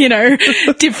like, you know,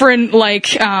 different like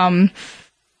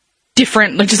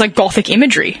just like gothic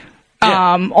imagery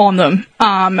on them.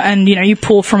 And you know, you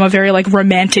pull from a very like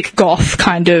romantic goth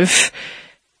kind of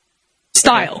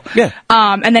style. Yeah.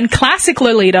 And then classic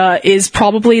Lolita is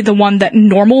probably the one that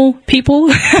normal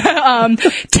people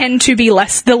tend to be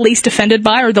the least offended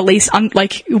by, or the least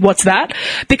like, what's that?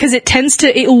 Because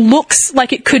it looks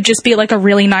like it could just be like a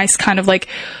really nice kind of like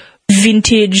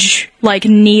vintage, like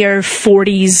near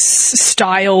 40s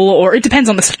style, or it depends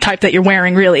on the type that you're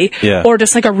wearing really, or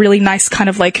just like a really nice kind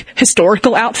of like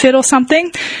historical outfit or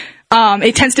something.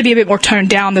 It tends to be a bit more toned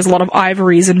down. There's a lot of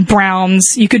ivories and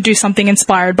browns. You could do something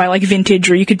inspired by like vintage,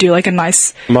 or you could do like a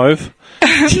nice mauve.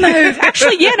 Mauve,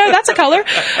 actually, that's a color.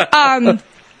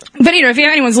 But you know, if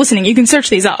anyone's listening, you can search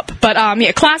these up. But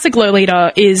classic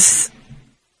Lolita is,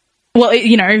 well,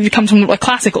 it comes from like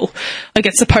classical, like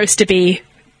it's supposed to be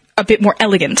a bit more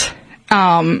elegant,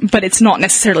 but it's not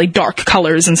necessarily dark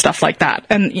colors and stuff like that.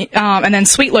 And then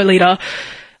sweet Lolita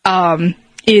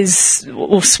is,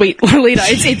 well, sweet Lolita.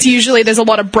 It's usually, there's a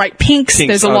lot of bright pinks.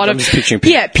 There's a lot of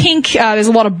pink. There's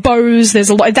a lot of bows.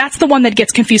 That's the one that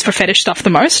gets confused for fetish stuff the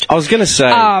most. I was gonna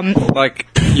say, like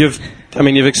you've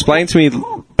explained to me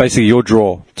basically your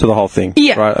draw to the whole thing.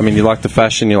 Yeah. Right. I mean, you like the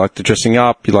fashion, you like the dressing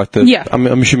up, you like the. Yeah. I'm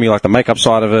assuming you like the makeup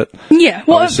side of it. Yeah.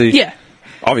 Well. Obviously. Yeah.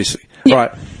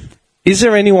 Right. Is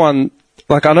there anyone,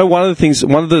 like, I know one of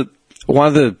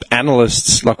the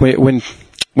analysts, like when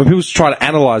people try to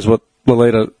analyze what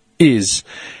Lolita is,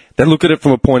 they look at it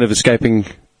from a point of escaping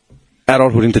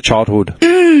adulthood into childhood.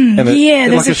 People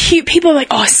are like,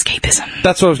 oh, escapism.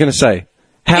 That's what I was going to say.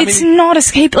 It's not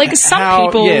escape. Like, some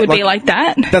people would be like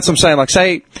that. That's what I'm saying. Like,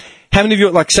 say, how many of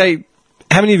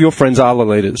your friends are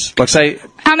Lolitas? Like, say,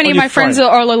 how many of my friends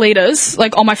are Lolitas?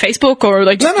 Like on my Facebook, or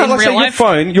like just in real life?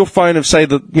 Your phone of say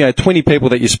 20 people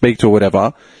that you speak to or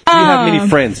whatever. Do you have many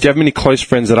friends? Do you have many close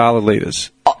friends that are Lolitas?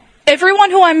 Everyone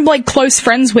who I'm like close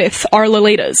friends with are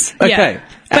Lolitas. Okay. Yeah.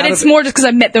 But it's more just because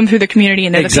I met them through the community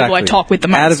and they're the people I talk with the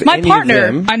most. My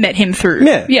partner, I met him through.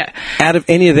 Yeah. Out of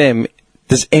any of them,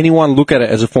 does anyone look at it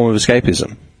as a form of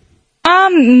escapism?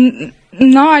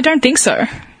 No, I don't think so.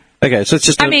 Okay, so it's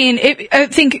just. I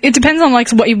think it depends on like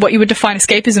what you would define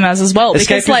escapism as well.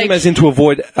 Escapism, because, as in to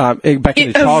avoid back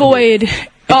into childhood.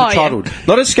 Childhood. Yeah.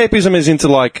 Not escapism as into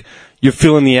like you're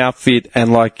filling the outfit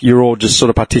and like you're all just sort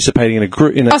of participating in a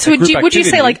group. Would you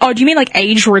say like? Oh, do you mean like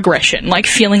age regression, like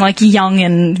feeling like young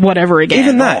and whatever again?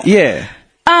 Even that, yeah.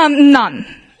 None.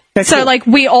 So, cool. like,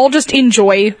 we all just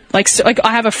enjoy, like,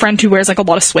 I have a friend who wears, like, a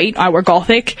lot of sweet. I wear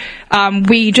gothic.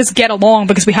 We just get along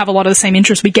because we have a lot of the same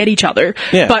interests. We get each other.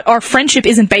 Yeah. But our friendship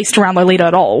isn't based around Lolita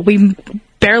at all. We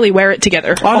barely wear it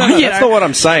together. Oh, no, that's not what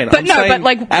I'm saying. But I'm no, saying but,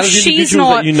 like, out of the she's individuals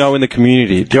not... that you know in the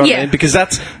community. Do you know what I Yeah. mean? Because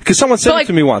someone said But, it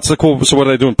to me once. Like, well, so what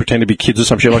are they doing? Pretend to be kids or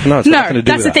some shit? Like, no, it's got nothing to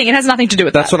do that's with the that. thing. It has nothing to do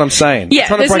with That's that. what I'm saying. Yeah,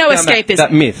 Trying to there's break no down escapism.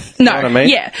 That myth. No, You know what I mean?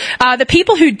 yeah. The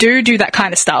people who do that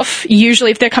kind of stuff, usually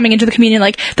if they're coming into the community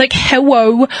like,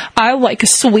 hello, I like a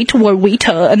sweet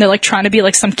Wowita, and they're like trying to be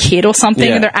like some kid or something,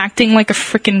 Yeah. and they're acting like a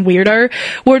freaking weirdo,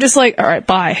 we're just like, alright,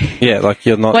 bye. Yeah, like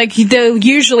you're not... Like,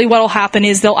 usually what'll happen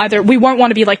is we won't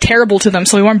want to be like terrible to them,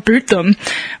 so we won't boot them,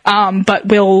 but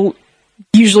we'll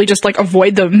usually just like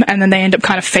avoid them, and then they end up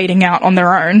kind of fading out on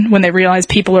their own when they realize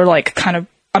people are like kind of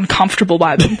uncomfortable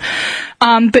by them.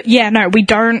 But yeah, no,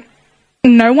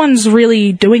 no one's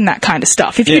really doing that kind of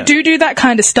stuff. If you do that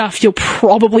kind of stuff, you'll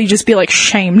probably just be like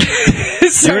shamed.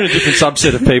 You're in a different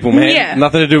subset of people, man. Yeah.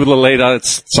 Nothing to do with Lolita.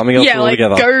 It's something else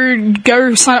altogether.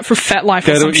 Go sign up for FetLife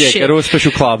or some shit. Go to a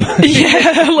special club.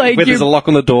 Yeah, like where there's a lock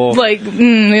on the door. Like,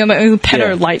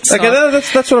 pedo lights. Okay,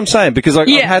 that's what I'm saying, because I've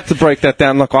had to break that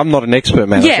down. Like, I'm not an expert,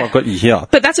 man. That's why I've got you here.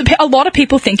 But that's what a lot of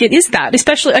people think it is that.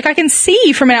 Especially, like, I can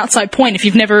see from an outside point, if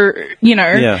you've never,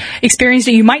 experienced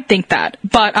it, you might think that.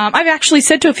 But I've actually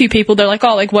said to a few people, they're like,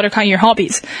 oh, like, what are kind of your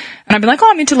hobbies? And I've been like,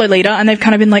 oh, I'm into Lolita. And they've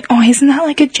kind of been like, oh, isn't that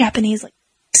like a Japanese, like,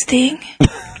 thing? And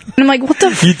I'm like, what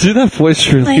the You do that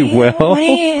voice really well.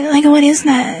 What is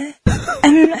that?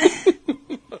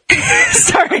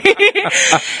 Sorry.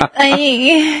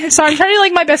 So I'm trying to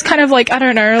like my best kind of like, I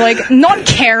don't know, like not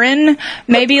Karen,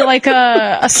 maybe like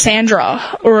a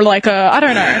Sandra or like I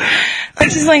don't know. But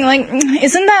she's like,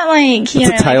 isn't that like, you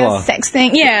know, like a sex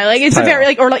thing? Yeah, like it's Taylor. A very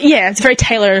like, or like, yeah, it's very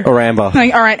Taylor. Or Amber.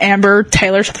 Like, all right, Amber,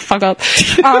 Taylor, shut the fuck up.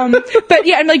 But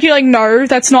yeah, and like you're like, no,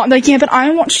 that's not like, yeah, but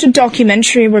I watched a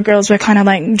documentary where girls were kind of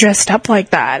like dressed up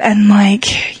like that, and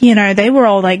like, you know, they were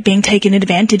all like being taken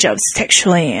advantage of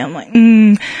sexually. I'm like,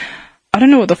 I don't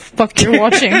know what the fuck you're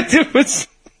watching. I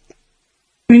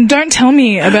mean, don't tell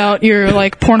me about your,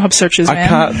 like, Pornhub searches, man. I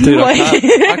can't, dude.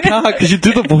 I can't, because you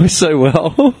do the voice so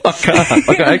well. I can't.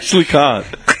 Like, I actually can't.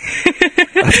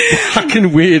 That's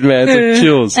fucking weird, man. It's like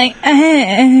chills. Like,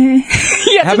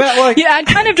 yeah, how about, like... Yeah,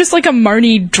 kind of just, like, a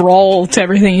moany drawl to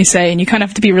everything you say, and you kind of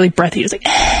have to be really breathy. Just like...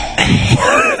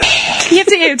 you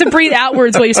have to breathe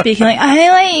outwards while you're speaking. Like,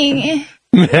 I, like...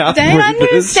 don't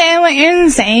understand what you're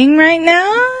saying right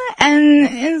now, and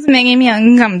it's making me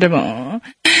uncomfortable.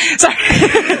 Sorry.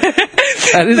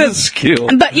 That is a skill.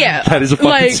 But yeah. That is a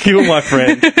fucking skill, my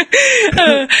friend.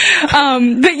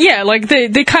 But yeah, like,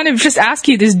 they kind of just ask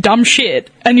you this dumb shit,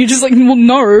 and you're just like, well,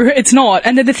 no, it's not.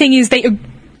 And then the thing is,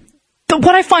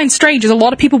 what I find strange is a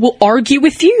lot of people will argue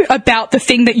with you about the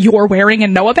thing that you're wearing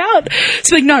and know about.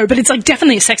 So like, no, but it's like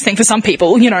definitely a sex thing for some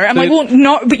people, you know. I'm like, well,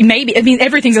 no, but maybe. I mean,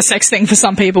 everything's a sex thing for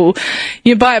some people.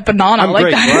 You buy a banana I'm like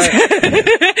Greek,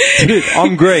 that. Right? Dude,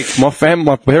 I'm Greek. My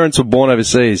parents were born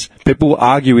overseas. People will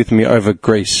argue with me over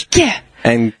Greece. Yeah.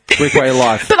 And Greek way of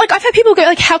life. But like, I've had people go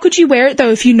like, how could you wear it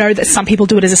though if you know that some people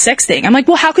do it as a sex thing? I'm like,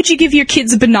 well, how could you give your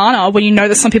kids a banana when you know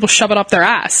that some people shove it up their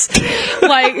ass?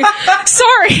 Like,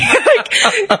 sorry.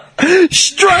 Like,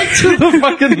 straight to the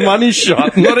fucking money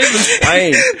shot. Not even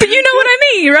saying. But you know what I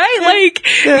mean, right? Like,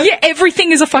 yeah,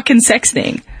 everything is a fucking sex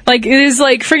thing. Like, there's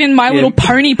like friggin' My Little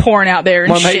Pony porn out there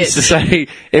and shit. My mate used to say,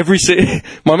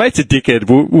 my mate's a dickhead.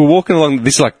 We're walking along,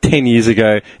 this like 10 years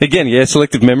ago. Again,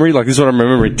 selective memory, like this is what I'm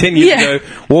remembering. 10 years ago,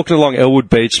 walking along Elwood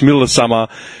Beach, middle of summer,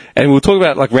 and we were talking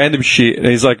about like random shit, and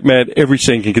he's like, man, every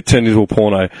scene can get turned into a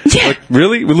porno. Yeah. Like,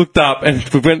 really? We looked up, and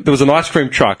there was an ice cream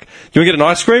truck. Do you want to get an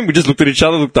ice cream? We just looked at each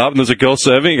other, looked up, and there was a girl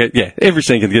serving. Yeah, every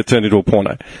scene can get turned into a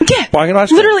porno. Yeah. Buying an ice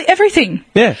cream. Literally everything.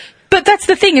 Yeah. But that's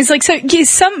the thing, is like, so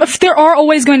there are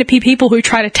always going to be people who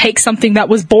try to take something that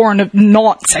was born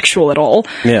not sexual at all,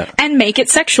 and make it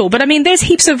sexual. But I mean, there's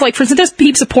heaps of, like, for instance, there's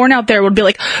heaps of porn out there would be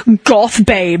like, goth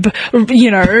babe,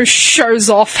 you know, shows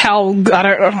off how, I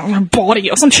don't know, her body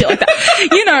or some shit like that,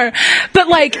 you know. But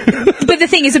like, but the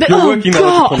thing is a bit,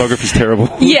 God. Pornography's terrible.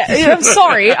 Yeah, I'm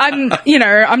sorry. I'm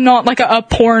not like a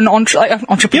porn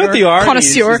entrepreneur, you know what the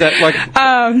connoisseur. Is that, like,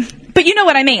 but you know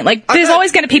what I mean. Like, there's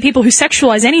always going to be people who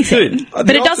sexualize anything. Dude,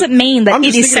 but it doesn't mean that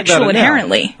it is sexual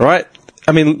inherently. Now, right?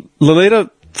 I mean, Lolita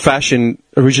fashion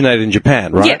originated in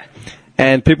Japan, right? Yeah.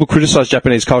 And people criticize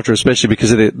Japanese culture, especially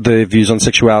because of their views on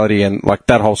sexuality and, like,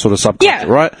 that whole sort of subculture,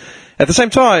 right? At the same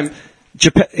time,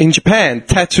 in Japan,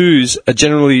 tattoos are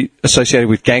generally associated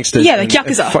with gangsters. Yeah, like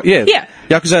Yakuza.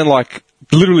 Yakuza and, like,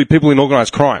 literally people in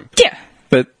organised crime. Yeah.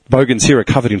 But bogans here are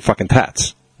covered in fucking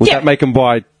tats. Would that make them,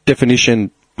 by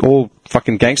definition, all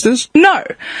fucking gangsters. No,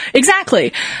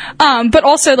 exactly. But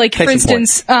also, like, for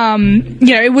instance,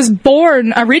 it was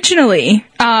born originally,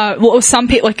 some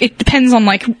people, like, it depends on,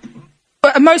 like,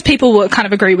 most people will kind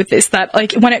of agree with this, that,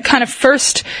 like, when it kind of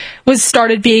first was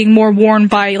started being more worn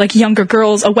by, like, younger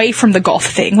girls away from the goth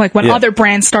thing, like, when other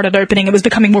brands started opening, it was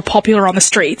becoming more popular on the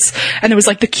streets, and there was,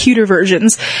 like, the cuter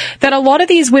versions, that a lot of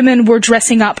these women were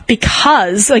dressing up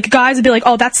because, like, guys would be like,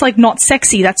 oh, that's, like, not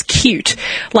sexy, that's cute,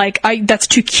 like, that's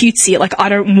too cutesy, like, I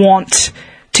don't want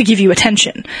to give you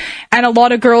attention. And a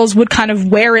lot of girls would kind of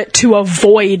wear it to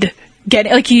avoid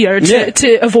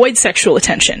to avoid sexual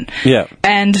attention. Yeah.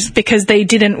 And because they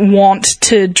didn't want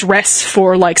to dress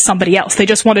for, like, somebody else. They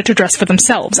just wanted to dress for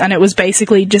themselves. And it was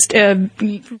basically just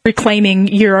reclaiming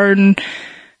your own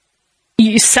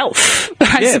self,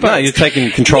 I suppose. No, you're taking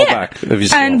control back of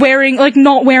yourself. And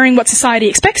not wearing what society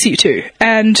expects you to.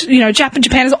 And, Japan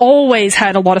has always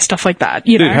had a lot of stuff like that,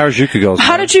 Dude, Harajuku girls.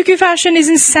 Harajuku fashion is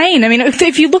insane. I mean,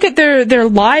 if you look at their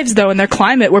lives, though, and their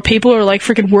climate, where people are, like,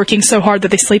 freaking working so hard that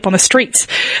they sleep on the streets,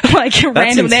 like,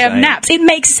 random, they have naps. It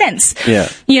makes sense. Yeah.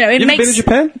 You ever been to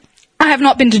Japan? I have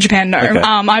not been to Japan, no. Okay.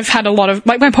 I've had a lot of,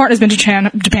 like, my partner's been to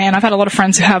Japan. I've had a lot of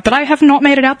friends who have, but I have not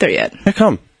made it out there yet. How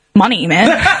come? Money, man.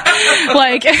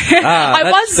 Like, I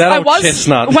was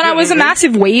chestnut. when I was a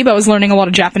massive weeb, I was learning a lot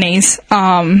of Japanese.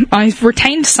 I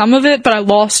retained some of it, but I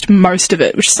lost most of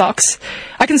it, which sucks.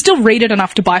 I can still read it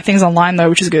enough to buy things online, though,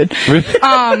 which is good.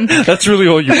 That's really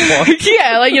all you want.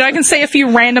 Yeah, like, I can say a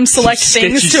few random select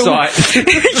things to site.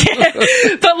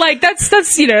 Yeah, but, like, that's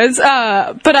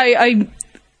but I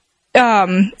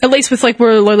at least with, like,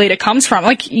 where Lolita comes from,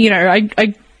 like,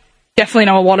 I definitely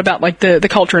know a lot about, like, the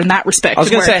culture in that respect. I was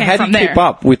going to say, how do you keep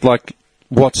up with, like,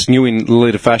 what's new in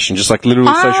Lolita fashion? Just, like,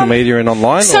 literally social media and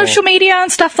online? Social media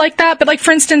and stuff like that. But, like,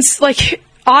 for instance, like,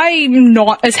 I'm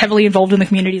not as heavily involved in the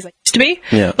community as I used to be.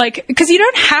 Yeah. Like, because you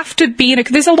don't have to be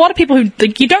there's a lot of people who,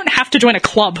 like, you don't have to join a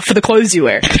club for the clothes you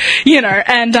wear,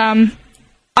 and,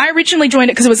 I originally joined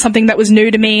it because it was something that was new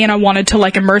to me, and I wanted to,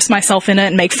 like, immerse myself in it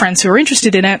and make friends who were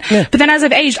interested in it. Yeah. But then as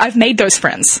I've aged, I've made those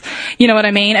friends. You know what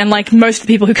I mean? And, like, most of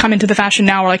the people who come into the fashion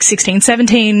now are, like, 16,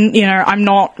 17. I'm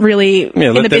not really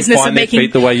in the business of making...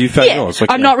 feet the way you found yours.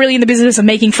 I'm not really in the business of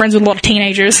making friends with a lot of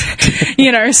teenagers.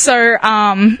 So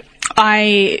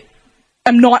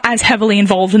I'm not as heavily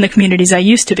involved in the community as I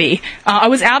used to be. I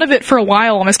was out of it for a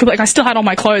while, almost. Like, I still had all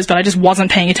my clothes, but I just wasn't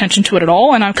paying attention to it at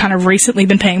all, and I've kind of recently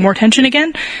been paying more attention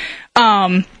again.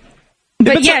 But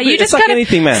yeah, you just like kind of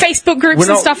anything, man. Facebook groups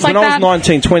and stuff like that. When I was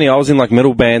 19, 20, I was in, like,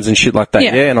 metal bands and shit like that,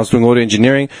 and I was doing audio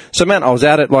engineering. So, man, I was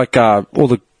out at, like, all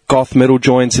the goth metal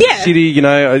joints in the city,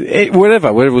 whatever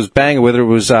it was Bang or whether it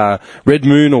was Red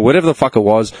Moon or whatever the fuck it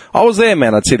was. I was there,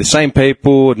 man. I'd see the same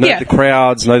people, know the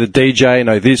crowds, know the DJ,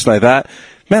 know this, know that.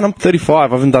 Man, I'm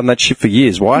 35. I haven't done that shit for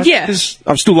years. Why? Yeah. Because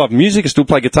I still love music. I still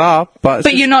play guitar.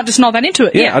 But you're not that into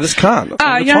it. Yeah, I just can't. You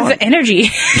don't have the energy.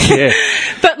 Yeah.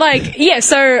 But, like,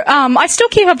 so I still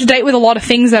keep up to date with a lot of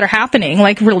things that are happening,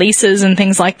 like releases and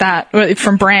things like that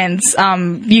from brands.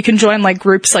 You can join, like,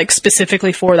 groups, like,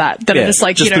 specifically for that are just,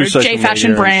 like, J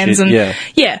fashion brands and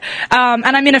and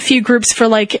I'm in a few groups for,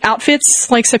 like, outfits,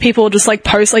 like, so people just, like,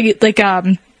 post like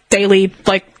daily,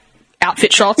 like,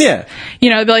 outfit shots. Yeah. Be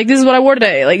like, this is what I wore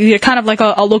today. Like, kind of like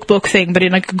a lookbook thing, but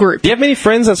in, like, a group. Do you have many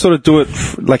friends that sort of do it,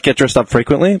 like, get dressed up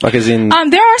frequently? Like, as in...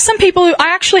 there are some people who...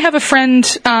 I actually have a friend,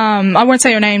 I won't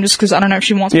say her name just because I don't know if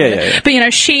she wants me to. Yeah.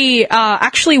 But, she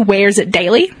actually wears it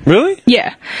daily. Really?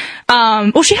 Yeah.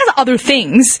 Well, she has other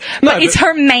things, but it's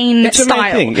her main style. Her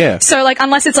main thing, yeah. So, like,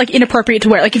 unless it's, like, inappropriate to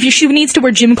wear. Like, if she needs to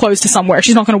wear gym clothes to somewhere,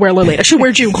 she's not going to wear Lolita. She'll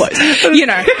wear gym clothes, But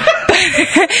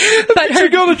she'll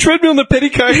go on a treadmill in the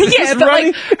petticoat. Yeah, but,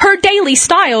 like, her daily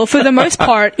style, for the most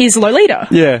part, is Lolita.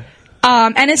 Yeah.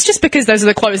 And it's just because those are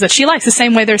the clothes that she likes. The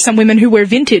same way there's some women who wear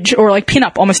vintage or, like,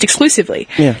 pin-up almost exclusively.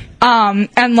 Yeah.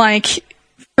 And, like...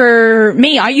 For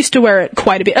me, I used to wear it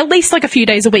quite a bit, at least, like, a few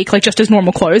days a week, like, just as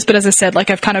normal clothes. But as I said,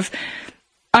 like,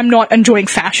 I'm not enjoying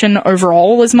fashion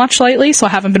overall as much lately, so I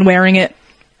haven't been wearing it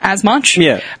as much.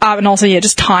 Yeah. And also,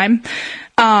 just time.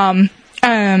 But,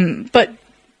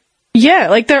 yeah,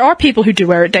 like, there are people who do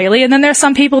wear it daily, and then there are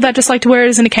some people that just like to wear it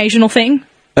as an occasional thing.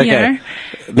 Okay.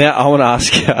 Now, I want to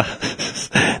ask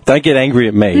you, don't get angry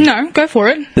at me. No, go for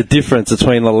it. The difference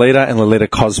between Lolita and Lolita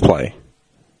cosplay.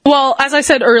 Well, as I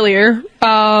said earlier,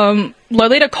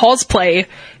 Lolita cosplay,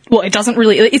 well,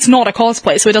 it's not a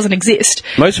cosplay, so it doesn't exist.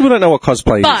 Most people don't know what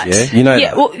cosplay is, yeah? You know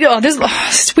that. Well,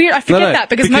 it's weird, I forget that,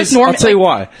 because most normal... I'll tell you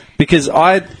why. Because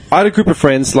I had a group of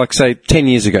friends, like, say, 10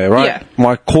 years ago, right? Yeah.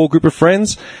 My core group of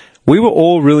friends, we were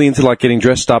all really into like getting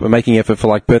dressed up and making effort for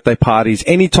like birthday parties.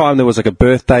 Anytime there was like a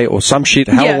birthday or some shit,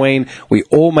 Halloween, we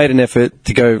all made an effort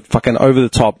to go fucking over the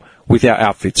top with our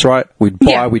outfits, right? We'd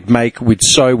buy, we'd make, we'd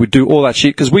sew, we'd do all that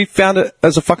shit because we found it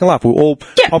as a fucking laugh. We were all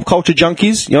pop culture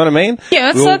junkies, you know what I mean?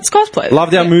 Yeah, that's cosplay.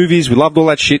 Loved our movies, we loved all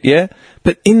that shit, yeah?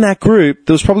 But in that group,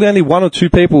 there was probably only 1 or 2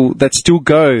 people that still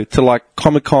go to like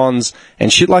Comic-Cons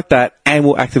and shit like that and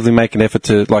will actively make an effort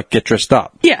to like get dressed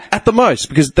up. Yeah. At the most,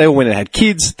 because they all went and had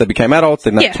kids, they became adults,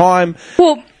 they didn't have time.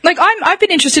 Well, like I've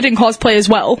been interested in cosplay as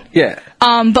well. Yeah.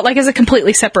 But like as a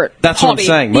completely separate That's hobby. what I'm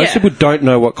saying. Most people don't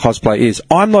know what cosplay is.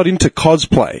 I'm not into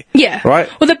cosplay. Yeah. Right?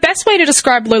 Well, the best way to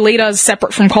describe Lolita as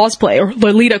separate from cosplay, or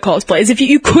Lolita cosplay, is if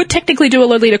you could technically do a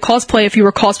Lolita cosplay if you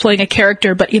were cosplaying a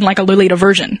character, but in like a Lolita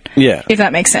version. Yeah. If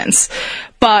that makes sense.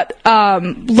 But,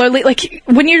 Lolita, like,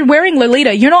 when you're wearing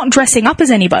Lolita, you're not dressing up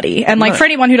as anybody. And like, for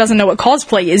anyone who doesn't know what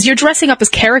cosplay is, you're dressing up as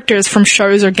characters from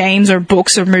shows or games or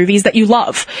books or movies that you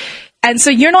love. And so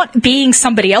you're not being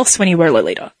somebody else when you wear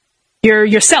Lolita. You're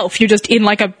yourself. You're just in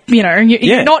like a,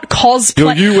 you're not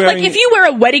cosplaying. Like if you wear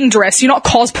a wedding dress, you're not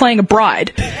cosplaying a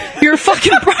bride. You're a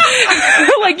fucking bride.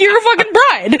 Like you're a fucking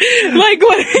bride. Like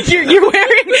what you're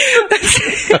wearing.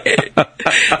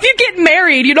 If you get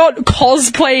married, you're not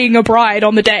cosplaying a bride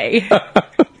on the day.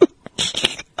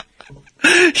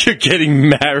 You're getting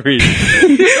married.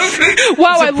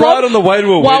 Wow, I love on the way to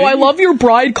a wow, wedding? I love your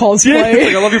bride cosplay. Yeah, it's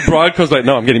like, I love your bride cosplay.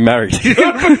 No, I'm getting married.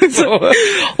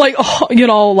 Like,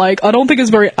 like, I don't think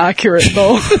it's very accurate,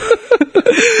 though.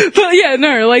 But yeah,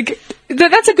 no, like,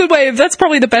 that's a good way of, that's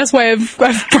probably the best way I've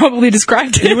probably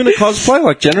described it. Are you into cosplay,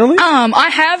 like, generally? I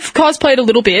have cosplayed a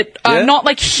little bit. I'm not,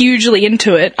 like, hugely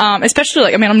into it. Especially,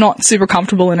 like, I'm not super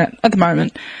comfortable in it at the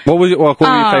moment. What were your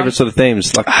favorite sort of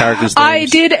themes, like characters' themes? I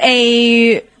did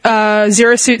a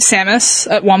Zero Suit Samus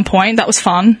at one point. That was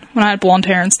fun when I had blonde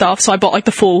hair and stuff. So I bought like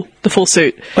the full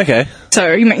suit. Okay.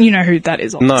 So you know who that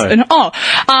is? Obviously. No.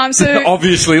 So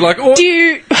obviously, like, do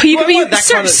you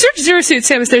search Zero Suit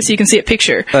Samus there so you can see a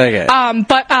picture. Okay.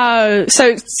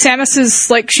 So Samus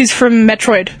is like, she's from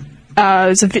Metroid.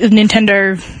 It's a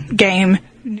Nintendo game.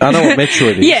 I know what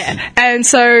Metroid is. Yeah, and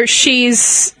so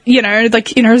she's,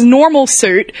 like in her normal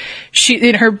suit, she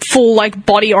in her full like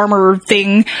body armor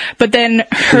thing, but then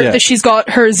she's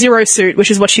got her Zero suit, which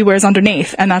is what she wears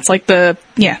underneath, and that's like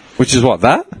Which is what,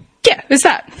 that? Yeah, it's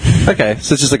that. Okay,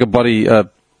 so it's just like a body.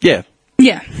 Yeah.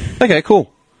 Yeah. Okay,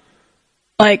 cool.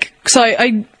 Like, so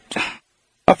I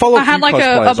had like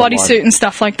a bodysuit and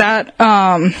stuff like that.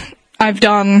 I've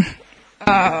done.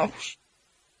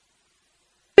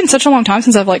 Been such a long time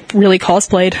since I've like really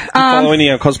cosplayed. Follow any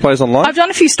cosplays online? I've done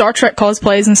a few Star Trek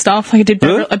cosplays and stuff. Like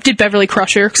I did Beverly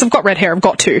Crusher because I've got red hair. I've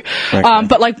got to. Okay.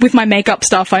 But like with my makeup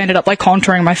stuff, I ended up like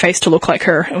contouring my face to look like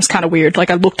her. It was kind of weird.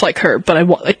 Like I looked like her, but I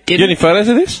didn't. You got any photos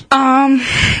of this? On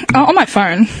my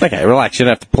phone. Okay, relax. You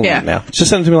don't have to pull them now. Just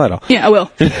send them to me later. Yeah, I will.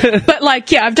 But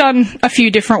like, I've done a few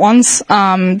different ones.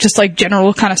 Just like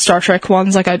general kind of Star Trek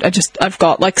ones. Like I've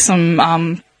got like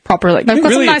some proper like I've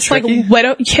got some nice like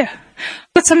Leto. Yeah.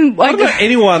 But some like. What about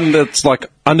anyone that's like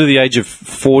under the age of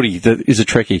 40 that is a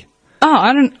Trekkie?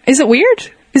 Oh, is it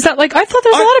weird? Is that like, I thought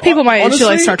there was a lot of people my age who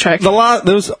like Star Trek. There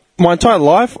was my entire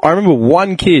life. I remember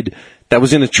one kid that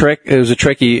was in it was a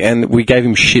Trekkie, and we gave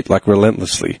him shit like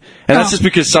relentlessly, and that's just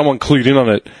because someone clued in on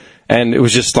it. And it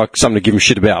was just like something to give him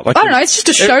shit about. Like, I don't know. It's just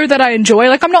a show that I enjoy.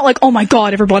 Like, I'm not like, oh my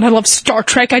god, everyone, I love Star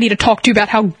Trek. I need to talk to you about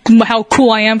how cool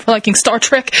I am for liking Star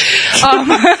Trek.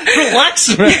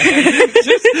 Relax, man.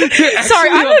 Sorry,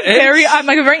 I'm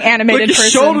like a very animated like your person.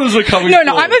 Shoulders are coming. No,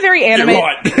 I'm a very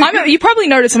animated. Right. You probably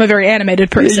notice I'm a very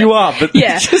animated person. Yeah, you are, but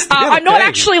I'm not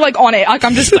actually like on it. Like,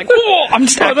 I'm just like, whoa, I'm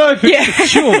just. I know. Yeah,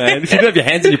 sure, man. If you don't have your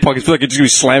hands in your pockets, feel like you're just gonna be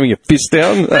slamming your fist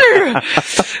down.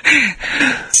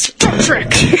 Star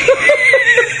Trek.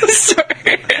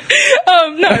 Sorry.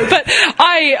 No, but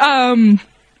I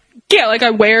like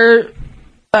I wear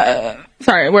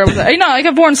sorry, where was I? Like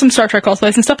I've worn some Star Trek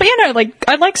cosplays and stuff, but like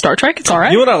I like Star Trek, it's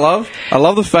alright. You know what I love? I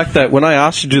love the fact that when I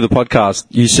asked you to do the podcast,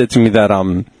 you said to me that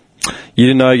you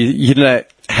didn't know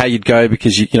how you'd go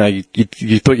because you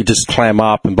thought you'd just clam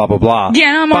up and blah blah blah.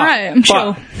 Yeah, no, I'm alright. I'm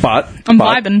chill. But I'm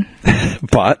vibing.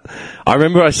 But I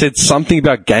remember I said something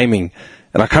about gaming.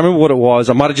 And I can't remember what it was.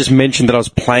 I might have just mentioned that I was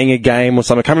playing a game or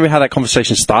something. I can't remember how that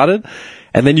conversation started.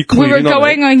 And then you clued in on it. We were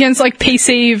going against like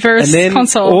PC versus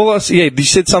console. You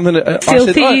said something.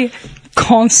 Filthy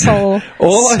console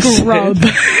scrub.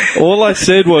 All I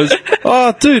said was,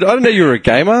 oh, dude, I didn't know you were a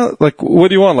gamer. Like, what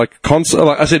do you want? Like, console?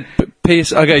 Like, I said,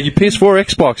 I go, you PS4 or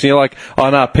Xbox? And you're like, oh,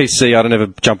 no, PC, I don't ever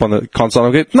jump on the console.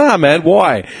 I go, nah, man,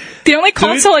 why? The only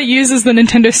console I use is the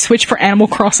Nintendo Switch for Animal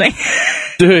Crossing.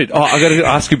 Dude, I got to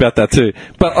ask you about that too.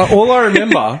 But all I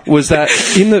remember was that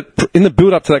in the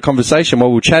build-up to that conversation while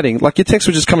we were chatting, like, your texts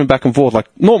were just coming back and forth like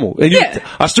normal. And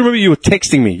I still remember you were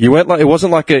texting me. You weren't like, it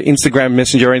wasn't like an Instagram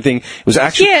messenger or anything. It was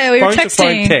actually we were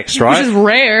phone-to-phone text, right? Which is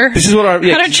rare. This is what I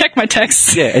don't check my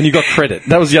texts. Yeah, and you got credit.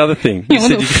 That was the other thing.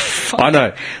 I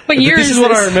know. What year this is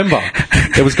what I remember.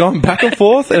 It was going back and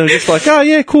forth, and it was just like, oh,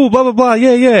 yeah, cool, blah, blah, blah,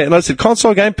 yeah. And I said,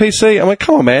 console game, PC. I'm like,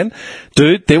 come on, man.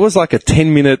 Dude, there was like a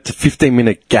 10-minute to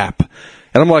 15-minute gap.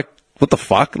 And I'm like, what the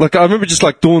fuck? Like, I remember just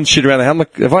like doing shit around the house. I'm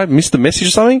like, have I missed a message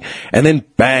or something? And then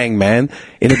bang, man.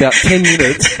 In about 10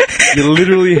 minutes, you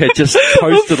literally had just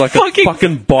posted like a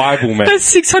fucking Bible, man. A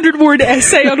 600-word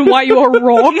essay on why you are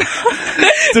wrong.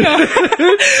 No,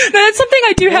 that's something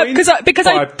I do have because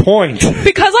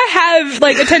I have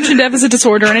like attention deficit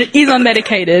disorder and it is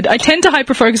unmedicated. I tend to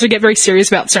hyperfocus or get very serious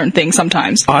about certain things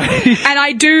sometimes. And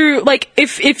I do like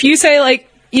if you say like.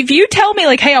 If you tell me,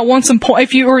 like, hey, I want some I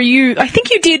think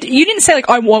you didn't say, like,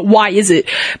 why is it?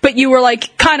 But you were,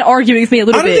 like, kind of arguing with me a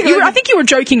little bit. I think you were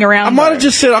joking around. I might have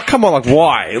just said, oh, come on, like,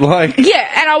 why? Like. Yeah,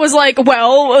 and I was like,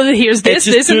 well, here's this,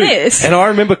 and this. And I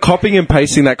remember copying and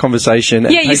pasting that conversation.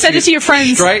 And you said it to your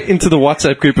friends. Straight into the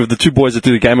WhatsApp group of the two boys that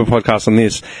do the Gamer podcast on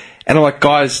this. And I'm like,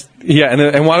 guys, yeah,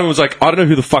 and one of them was like, I don't know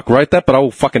who the fuck wrote that, but I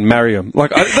will fucking marry him. Like,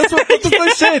 that's what they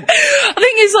said. The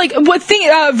thing is, like,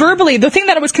 verbally, the thing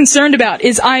that I was concerned about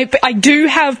is I do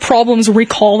have problems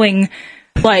recalling,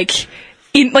 like,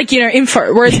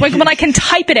 info. Whereas, like, when I can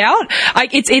type it out,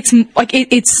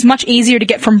 it's much easier to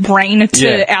get from brain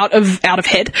to out of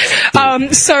head.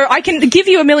 So I can give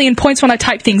you a million points when I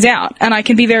type things out, and I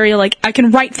can be very, like, I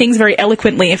can write things very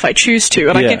eloquently if I choose to,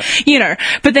 and I can,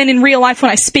 but then in real life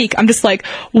when I speak, I'm just like,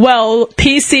 well,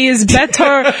 PC is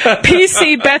better,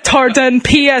 PC better than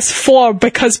PS4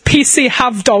 because PC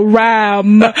have the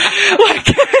RAM.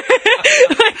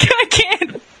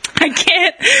 I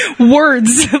can't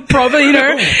words, probably,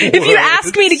 if you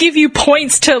ask me to give you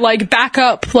points to, like, back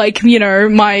up, like,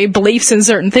 my beliefs in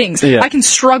certain things, I can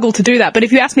struggle to do that. But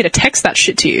if you ask me to text that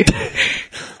shit to you.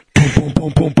 Boom,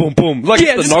 boom, boom, boom, boom. Like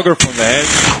the stenographer, man.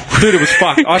 Dude, it was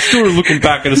fucked. I still looking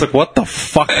back and it's like, what the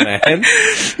fuck, man?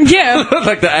 Yeah.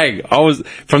 Like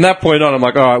from that point on, I'm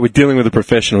like, alright, we're dealing with a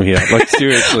professional here. Like,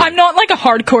 seriously. I'm not, like, a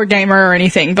hardcore gamer or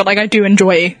anything, but, like, I do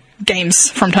enjoy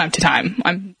games from time to time.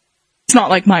 It's not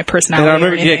like my personality. And I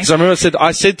remember, because I remember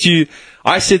I said to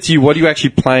you, what are you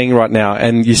actually playing right now?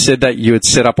 And you said that you had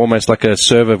set up almost like a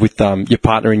server with your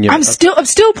partner in your. I'm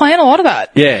still playing a lot of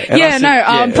that. Yeah.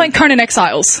 I'm playing Conan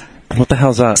Exiles. What the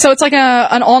hell's that? So it's like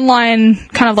an online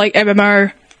kind of like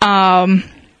MMO.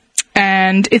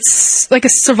 And it's like a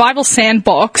survival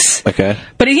sandbox. Okay.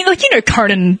 But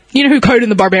Conan, you know who Conan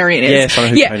the Barbarian is? Yes, I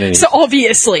know who Conan is. So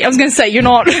obviously, I was going to say, you're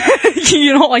not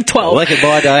like 12. Well, in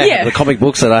my day, I had the comic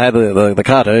books and I had the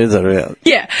cartoons.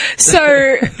 Yeah.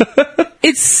 So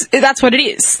that's what it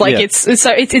is. Like, it's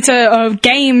a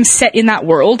game set in that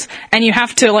world, and you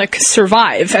have to, like,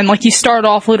 survive. And, like, you start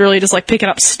off literally just, like, picking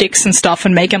up sticks and stuff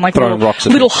and making, like,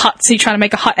 little huts. So you're trying to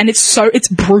make a hut, and it's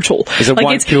brutal. Is it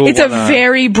like, it's a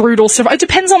very brutal survival. It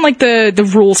depends on, like,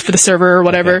 the rules for the server or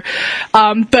whatever.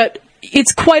 Okay. But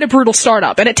it's quite a brutal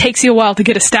startup, and it takes you a while to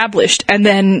get established, and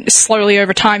then slowly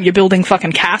over time you're building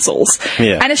fucking castles.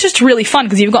 Yeah. And it's just really fun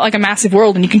because you've got, like, a massive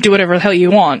world and you can do whatever the hell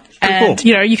you want. And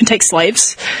cool. You can take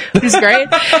slaves, which is great.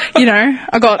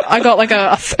 I got like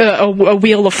a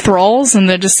wheel of thralls, and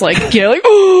they're just like, like,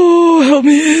 oh, help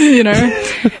me,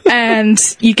 and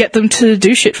you get them to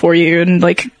do shit for you, and,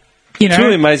 like, it's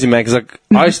really amazing, man, because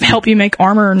I used to help you make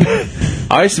armor. And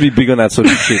I used to be big on that sort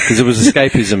of shit because it was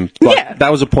escapism. Like,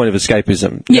 that was a point of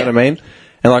escapism. You know what I mean?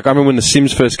 And, like, I remember when The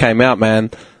Sims first came out,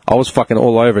 man, I was fucking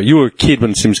all over it. You were a kid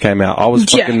when The Sims came out. I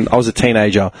was a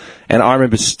teenager, and I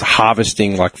remember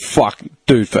harvesting, like, for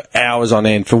hours on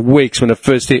end, for weeks when it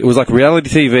first hit. It was like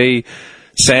reality TV.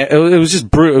 It was just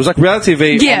brutal. It was like reality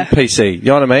TV on PC. You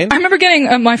know what I mean? I remember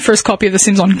getting my first copy of The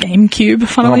Sims on GameCube,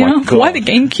 funnily enough. God. Why the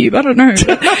GameCube? I don't know.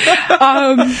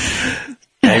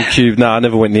 GameCube? No, I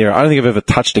never went near it. I don't think I've ever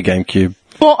touched a GameCube.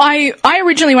 Well, I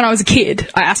originally, when I was a kid,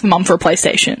 I asked my mum for a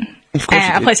PlayStation. Of course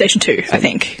a PlayStation 2, I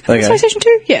think. Okay. PlayStation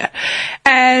 2? Yeah.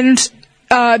 And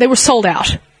they were sold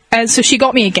out. And so she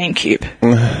got me a GameCube.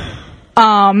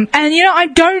 And,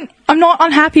 I'm not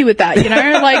unhappy with that,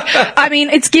 Like, I mean,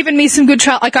 it's given me some good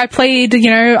like, I played,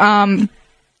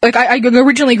 like, I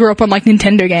originally grew up on, like,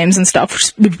 Nintendo games and stuff,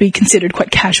 which would be considered quite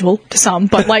casual to some,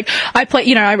 but, like, I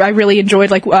really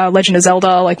enjoyed, like, Legend of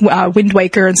Zelda, like, Wind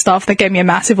Waker and stuff. That gave me a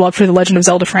massive love for the Legend of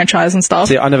Zelda franchise and stuff.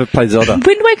 See, I never played Zelda.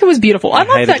 Wind Waker was beautiful. I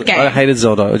loved that game. I hated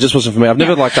Zelda. It just wasn't for me. I've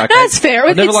never liked arcade. That's fair.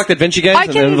 I've never liked adventure games.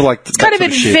 I've never liked it's kind of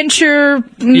adventure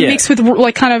mixed with,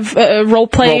 like, kind of role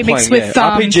play mixed with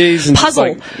RPGs and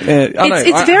puzzle. Like,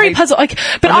 it's very puzzle. Like,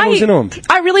 but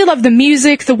I really love the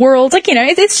music, the world. Like,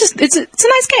 it's a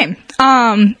nice game.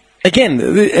 Again,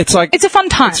 it's like it's a fun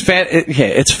time.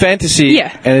 It's fantasy.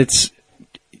 Yeah. And it's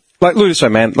like, look this way,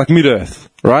 man. Like Mid-Earth,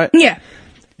 right? Yeah.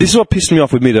 This is what pissed me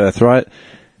off with Mid-Earth, right?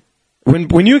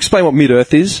 When you explain what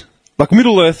Mid-Earth is, like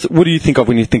Middle-Earth, what do you think of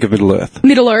when you think of Middle-Earth?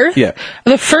 Middle-Earth? Yeah.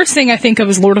 The first thing I think of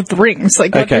is Lord of the Rings.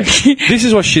 Like, okay. This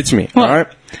is what shits me, alright?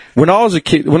 When I was a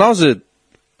kid, when I was a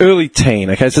early teen,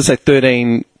 okay, so let's say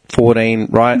 13, 14,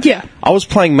 right? Yeah. I was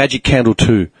playing Magic Candle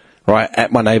 2, right,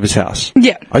 at my neighbour's house.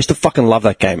 Yeah. I used to fucking love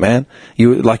that game, man.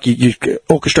 You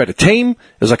orchestrate a team.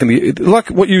 It was like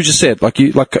what you just said, like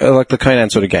the Conan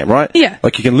sort of game, right? Yeah.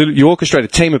 Like you orchestrate a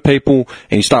team of people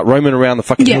and you start roaming around the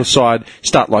fucking hillside,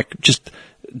 start like just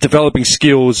developing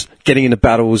skills, getting into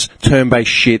battles,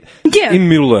 turn-based shit. Yeah. In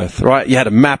Middle-Earth, right? You had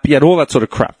a map, you had all that sort of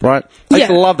crap, right? I used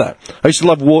to love that. I used to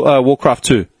love Warcraft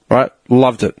 2, right?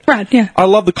 Loved it. Right, yeah. I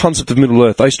love the concept of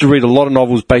Middle-Earth. I used to read a lot of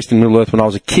novels based in Middle-Earth when I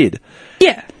was a kid.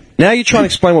 Yeah. Now you try and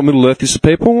explain what Middle-Earth is to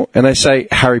people, and they say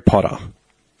Harry Potter.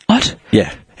 What?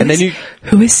 Yeah. And then you...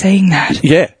 Who is saying that?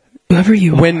 Yeah. Whoever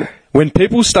you are. When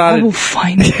people started... I will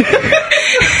find you.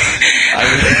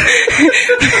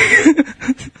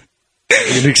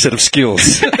 Unique set of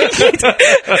skills.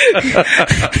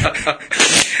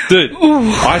 Dude,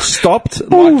 I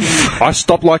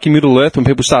stopped liking Middle-Earth when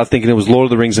people started thinking it was Lord of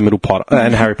the Rings and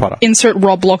Harry Potter. Insert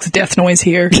Roblox death noise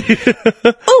here.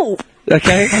 Oh!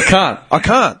 Okay? I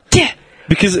can't. Yeah.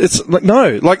 Because it's like,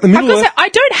 no, like the Middle-Earth... I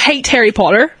don't hate Harry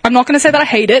Potter. I'm not going to say that I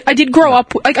hate it. I did grow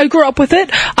up... I grew up with it.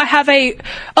 I have a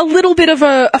little bit of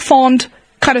a fond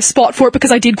kind of spot for it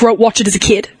because I did watch it as a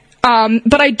kid.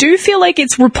 But I do feel like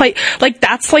it's like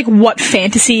that's like what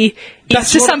fantasy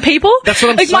is to some people. That's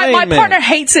what I'm saying, my partner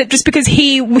hates it just because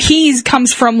he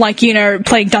comes from like,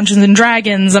 playing Dungeons and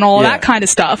Dragons and all that kind of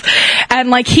stuff. And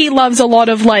like he loves a lot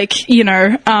of like,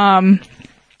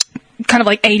 kind of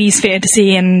like 80s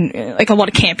fantasy and like a lot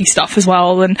of campy stuff as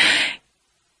well. And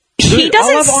he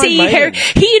doesn't see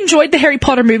he enjoyed the Harry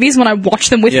Potter movies when I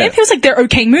watched them with him. He was like, they're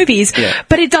okay movies,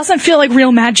 but it doesn't feel like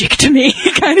real magic to me,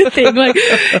 kind of thing. Like,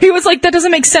 he was like, that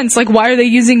doesn't make sense. Like, why are they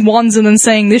using wands and then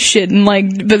saying this shit? And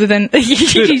like, but then he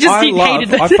hated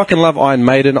it. I fucking love Iron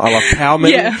Maiden. I love power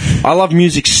metal. Yeah. I love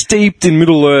music steeped in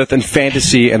Middle-Earth and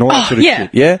fantasy and all that sort of shit.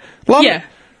 Yeah? Love it.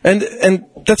 And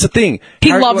that's the thing.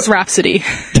 He loves Rhapsody.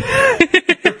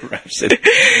 Rhapsody.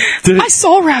 I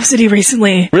saw Rhapsody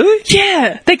recently. Really?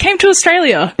 Yeah. They came to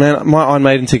Australia. Man, my Iron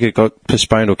Maiden ticket got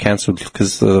postponed or cancelled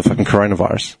because of the fucking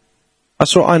coronavirus. I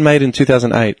saw Iron Maiden in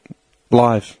 2008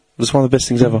 live. It was one of the best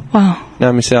things ever. Wow. Now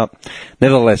I miss out.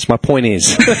 Nevertheless, my point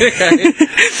is...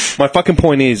 my fucking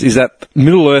point is that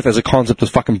Middle-Earth as a concept is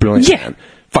fucking brilliant, man.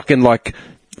 Fucking like...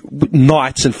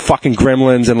 knights and fucking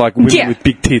gremlins and like women with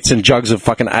big tits and jugs of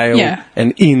fucking ale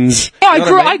and inns. Yeah,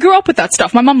 I grew up with that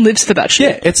stuff. My mum lives for that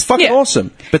shit. Yeah, it's fucking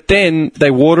awesome. But then they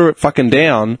water it fucking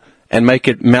down and make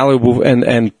it malleable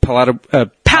and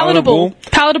palatable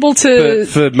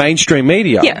for mainstream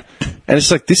media. Yeah. And it's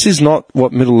like, this is not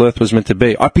what Middle-Earth was meant to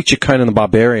be. I picture Conan the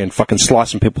Barbarian fucking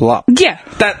slicing people up. Yeah.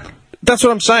 That's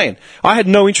what I'm saying. I had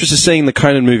no interest in seeing the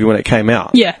Conan movie when it came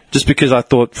out. Yeah. Just because I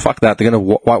thought, fuck that, they're going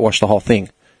to whitewash the whole thing.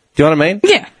 Do you know what I mean?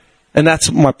 Yeah. And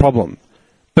that's my problem.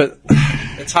 But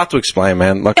it's hard to explain,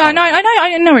 man. Like, I know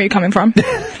where you're coming from.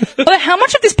 But how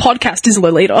much of this podcast is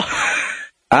Lolita?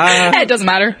 It doesn't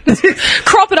matter.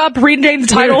 Crop it up, rename the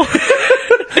title.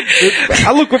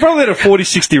 Look, we're probably at a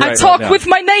 40-60 rate. I talk with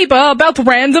my neighbor about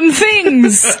random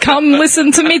things. Come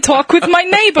listen to me talk with my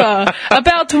neighbor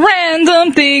about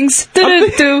random things.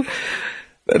 Do-do-do.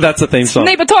 That's a theme song.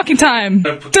 Neighbor talking time.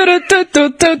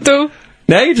 Do-do-do-do-do-do.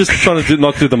 Now you're just trying to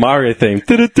not do the Mario theme.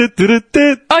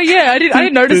 Oh yeah, I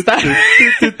didn't notice that.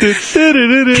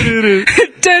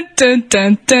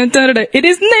 It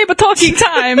is neighbor talking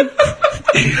time.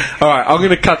 Alright, I'm going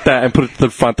to cut that and put it to the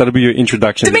front. That'll be your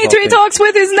introduction. Dimitri talks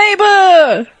with his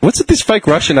neighbor. What's with this fake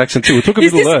Russian accent too? We're talking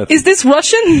Middle-Earth. Is this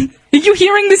Russian? Are you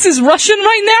hearing this is Russian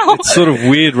right now? It's sort of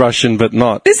weird Russian, but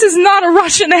not. This is not a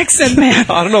Russian accent, man.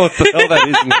 I don't know what the hell that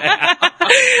is now.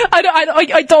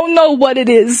 I don't know what it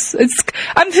is.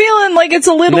 I'm feeling like it's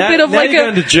a little bit of like you're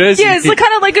going to Jersey. Yeah, it's like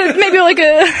kind of like maybe like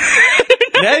a...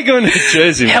 Now you're going to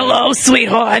Jersey. Hello,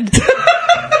 sweetheart.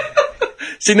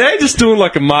 See, now you're just doing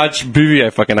like a Marge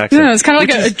Bouvier fucking accent. No, it's kind of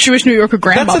like a Jewish New Yorker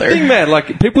grandmother. That's the thing, man.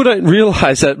 Like, people don't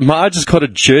realise that Marge has got a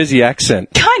Jersey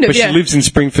accent. Kind of, but yeah. she lives in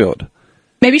Springfield.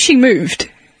 Maybe she moved.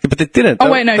 Yeah, but they didn't.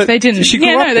 Oh, wait, no, they didn't. She grew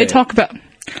yeah, up no, there. they talk about...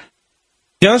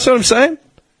 You understand what I'm saying?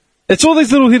 It's all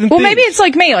these little hidden Well, things. maybe it's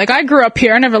like me. Like, I grew up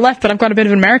here. I never left, but I've got a bit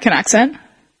of an American accent.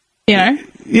 You know?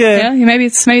 Yeah. Maybe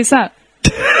it's that.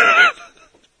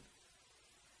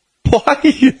 Why are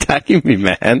you attacking me,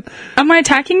 man? Am I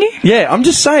attacking you? Yeah, I'm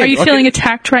just saying. Are you feeling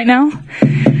attacked right now?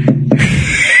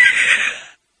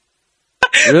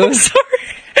 Really? I'm sorry.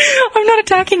 I'm not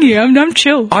attacking you. I'm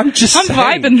chill. I'm saying.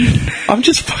 Vibing. I'm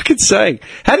just fucking saying.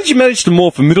 How did you manage to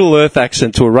morph a Middle Earth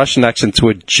accent to a Russian accent to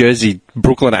a Jersey,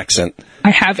 Brooklyn accent?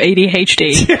 I have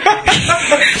ADHD.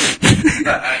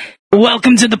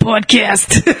 Welcome to the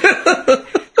podcast.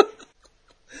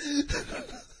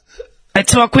 I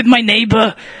talk with my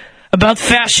neighbor about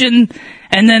fashion,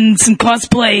 and then some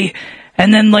cosplay,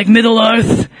 and then like Middle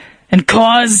Earth, and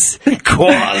cars.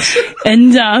 Cause.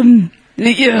 And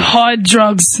hard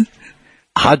drugs.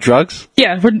 Hard drugs?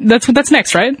 Yeah, that's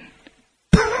next, right?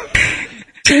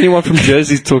 Anyone from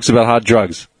Jersey talks about hard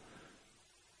drugs?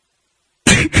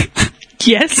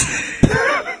 Yes.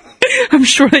 I'm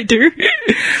sure they do.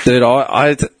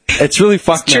 Dude, it's really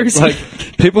fucked. Jersey. Like,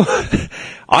 people,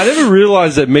 I never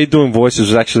realised that me doing voices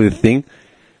was actually a thing.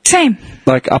 Same.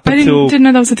 Like, up I until... didn't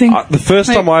know that was a thing. The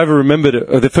first time I ever remembered it,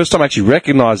 or the first time I actually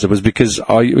recognised it, was because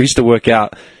I used to work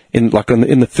out in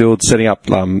the field setting up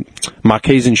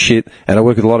marquees and shit, and I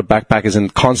worked with a lot of backpackers,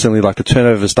 and constantly, like, the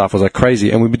turnover stuff was like crazy,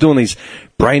 and we'd be doing these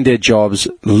brain dead jobs,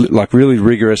 like really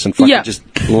rigorous and fucking just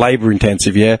labour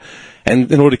intensive, yeah.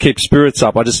 And in order to keep spirits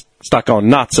up, I just start going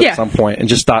nuts at some point and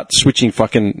just start switching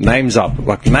fucking names up,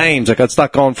 like names. Like, I'd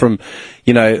start going from,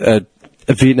 you know,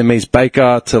 a Vietnamese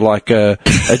baker to like an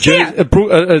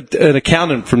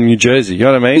accountant from New Jersey. You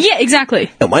know what I mean? Yeah,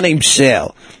 exactly. My name's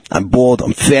Sal. I'm bald.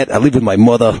 I'm fat. I live with my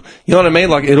mother. You know what I mean?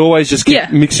 Like, it always just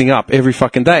kept mixing up every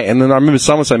fucking day. And then I remember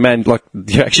someone saying, "Man, like,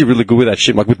 you're actually really good with that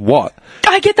shit." I'm like, with what?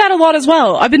 I get that a lot as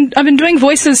well. I've been doing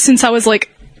voices since I was like,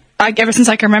 ever since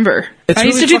I can remember. I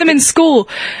used to do them in school,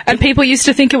 and people used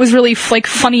to think it was really like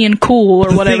funny and cool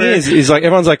or whatever. The thing is like,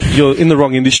 everyone's like, "You're in the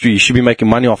wrong industry. You should be making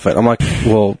money off it." I'm like,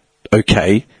 well,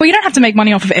 okay. Well, you don't have to make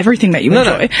money off of everything that you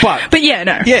enjoy. But yeah,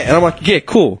 no. Yeah, and I'm like, yeah,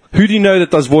 cool. Who do you know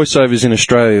that does voiceovers in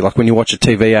Australia, like when you watch a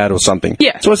TV ad or something?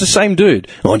 Yeah. So it's the same dude.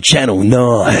 On Channel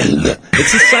 9.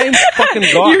 It's the same fucking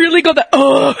guy. You really got that.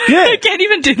 Oh, yeah. I can't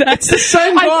even do that. It's the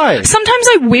same guy. Sometimes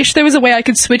I wish there was a way I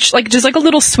could switch, like just like a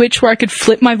little switch where I could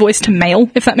flip my voice to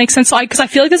male, if that makes sense. Because I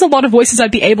feel like there's a lot of voices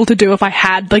I'd be able to do if I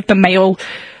had like the male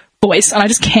voice, and I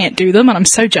just can't do them, and I'm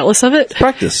so jealous of it.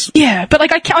 Practice. Yeah, but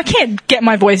like I can't get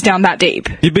my voice down that deep.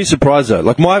 You'd be surprised though.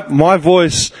 Like my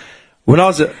voice, when I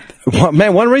was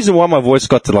one reason why my voice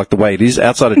got to like the way it is,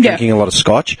 outside of drinking a lot of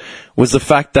scotch, was the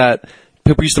fact that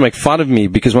people used to make fun of me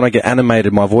because when I get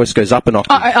animated, my voice goes up an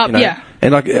octave. You know? Yeah.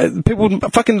 And like people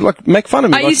would fucking like make fun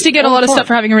of me. I used to get a lot of stuff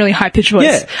for having a really high pitched voice.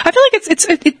 Yeah. I feel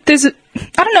like there's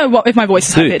I don't know if my voice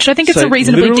is high pitched. I think it's a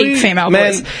reasonably deep female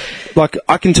voice. Like,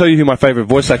 I can tell you who my favourite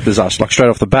voice actors are, like straight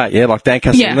off the bat, yeah? Like Dan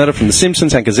Castellaneta from The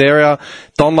Simpsons, Hank Azaria,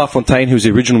 Don LaFontaine, who's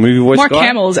the original movie voice Mark guy.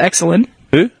 Hamill is excellent.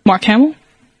 Who? Mark Hamill.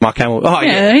 Mark Hamill. Oh,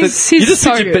 yeah. He's you just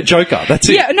so pictured good. Joker, that's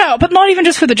it. Yeah, no, but not even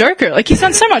just for the Joker. Like, he's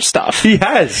done so much stuff. He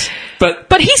has.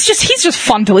 But he's just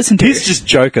fun to listen to. He's just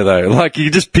Joker, though. Like, you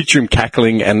just picture him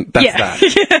cackling, and that's that.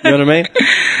 You know what I mean?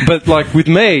 But, like, with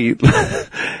me,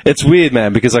 it's weird,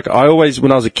 man, because, like,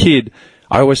 when I was a kid,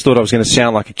 I always thought I was going to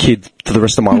sound like a kid for the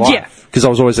rest of my life. Yeah. Because I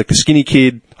was always, like, the skinny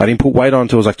kid. I didn't put weight on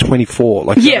until I was, like, 24.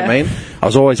 Like, you know what I mean? I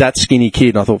was always that skinny kid,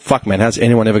 and I thought, fuck, man, how's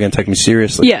anyone ever going to take me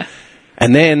seriously? Yeah.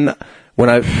 And then, when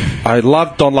I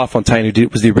loved Don LaFontaine, who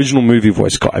was the original movie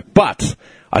voice guy, but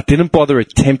I didn't bother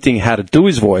attempting how to do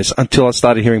his voice until I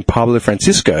started hearing Pablo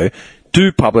Francisco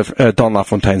do Don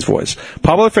LaFontaine's voice.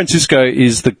 Pablo Francisco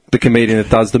is the comedian that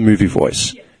does the movie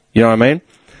voice. You know what I mean?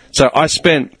 So I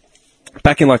spent,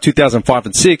 back in like 2005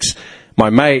 and 6, my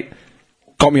mate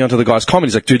got me onto the guy's comedy.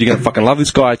 He's like, dude, you're going to fucking love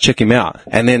this guy, check him out.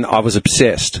 And then I was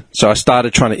obsessed. So I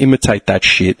started trying to imitate that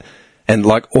shit. And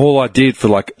like all I did for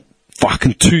like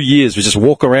fucking 2 years was just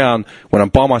walk around when I'm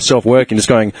by myself working, just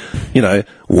going, you know,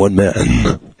 one man,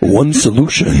 one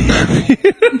solution.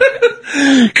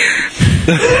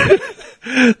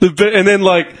 And then,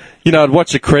 like, you know, I'd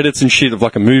watch the credits and shit of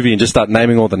like a movie and just start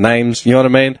naming all the names. You know what I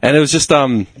mean? And it was just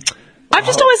I've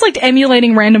just always liked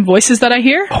emulating random voices that I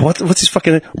hear. Oh, what's his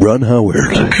fucking name? Ron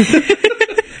Howard.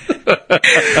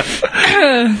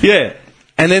 Yeah.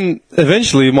 And then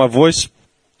eventually my voice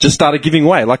just started giving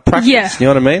way, like practice. Yeah. You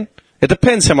know what I mean? It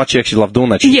depends how much you actually love doing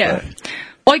that shit. Yeah. Though.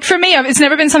 Like, for me, it's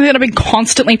never been something that I've been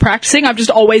constantly practicing. I've just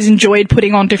always enjoyed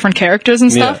putting on different characters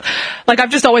and stuff. Yeah. Like,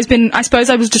 I've just always been, I suppose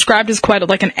I was described as quite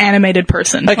like an animated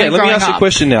person. Okay, like, let me growing ask you a up.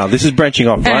 question now. This is branching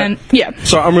off, right? And, yeah.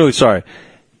 So I'm really sorry.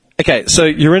 Okay, so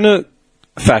you're in a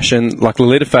fashion, like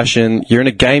Lolita fashion, you're in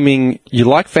a gaming, you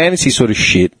like fantasy sort of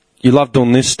shit, you love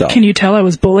doing this stuff. Can you tell I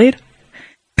was bullied?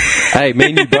 Hey, me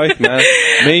and you both, man.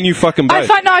 Me and you fucking both.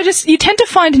 You tend to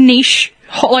find niche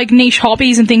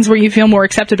hobbies and things where you feel more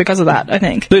accepted because of that, I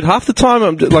think. Dude, half the time,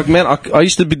 I'm like, man, I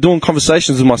used to be doing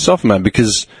conversations with myself, man,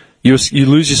 because you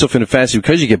lose yourself in a fantasy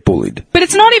because you get bullied. But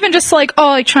it's not even just like,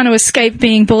 like trying to escape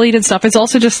being bullied and stuff. It's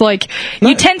also just like,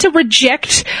 you tend to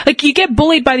reject, like, you get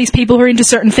bullied by these people who are into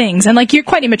certain things, and like, you're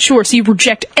quite immature, so you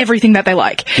reject everything that they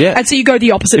like. Yeah. And so you go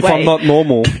the opposite way. If I'm not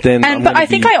normal, then But I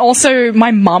think my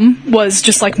mum was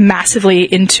just like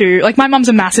massively into, like, my mum's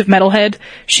a massive metalhead.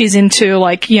 She's into,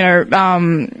 like, she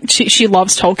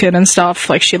loves Tolkien and stuff.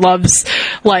 Like, she loves,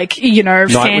 like,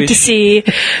 fantasy.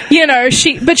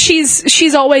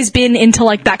 She's always been into,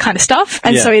 like, that kind of stuff.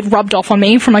 And so it rubbed off on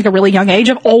me from, like, a really young age.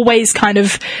 I've always kind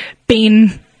of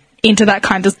been into that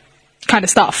kind of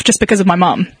stuff just because of my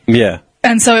mum. Yeah.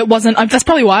 And so it wasn't, that's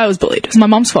probably why I was bullied. It was my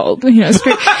mum's fault.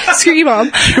 Screw you,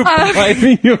 mum. You're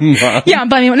blaming your mum. Yeah, I'm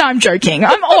blaming, no, I'm joking.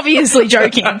 I'm obviously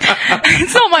joking.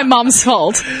 It's not my mum's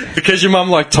fault. Because your mum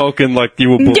liked Tolkien, like, you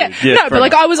were bullied. Yeah, but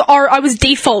like, I was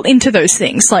default into those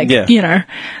things, like,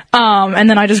 and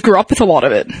then I just grew up with a lot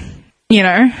of it,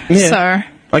 so.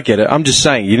 I get it. I'm just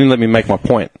saying, you didn't let me make my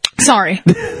point. Sorry.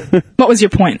 What was your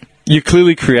point? You're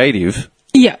clearly creative.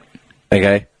 Yeah.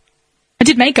 Okay? I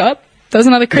did makeup. That was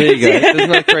another creative thing. There you go. There's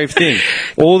another creative thing.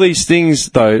 All these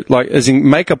things, though, like, as in,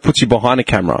 makeup puts you behind a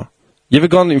camera. You ever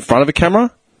gone in front of a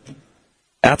camera?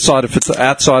 Outside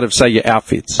of, say, your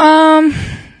outfits?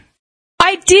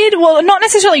 I did, well, not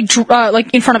necessarily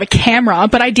like in front of a camera,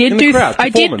 but I did I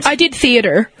did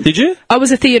theatre. Did you? I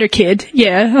was a theatre kid.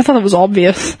 Yeah, I thought that was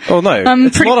obvious. Oh no,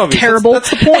 it's pretty not obvious. Terrible. That's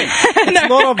the point. It's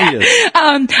not obvious.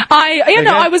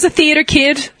 I was a theatre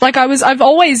kid. Like, I've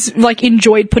always, like,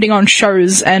 enjoyed putting on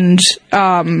shows and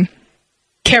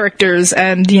characters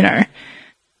and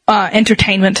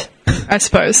entertainment, I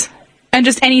suppose, and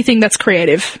just anything that's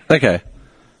creative. Okay.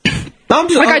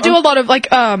 I do a lot of,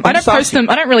 like, I don't post them.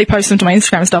 I don't really post them to my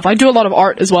Instagram and stuff. I do a lot of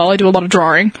art as well. I do a lot of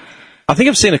drawing. I think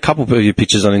I've seen a couple of your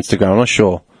pictures on Instagram. I'm not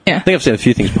sure. Yeah. I think I've seen a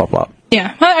few things pop up.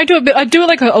 Yeah, I do a bit. I do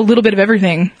like a little bit of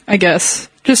everything, I guess.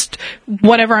 Just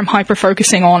whatever I'm hyper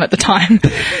focusing on at the time.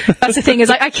 That's the thing, is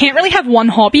I can't really have one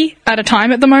hobby at a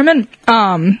time at the moment.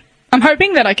 I'm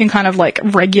hoping that I can kind of, like,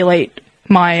 regulate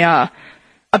my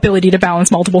ability to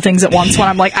balance multiple things at once when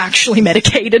I'm, like, actually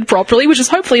medicated properly, which is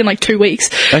hopefully in, like, 2 weeks.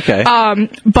 Okay.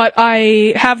 But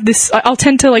I have this, I'll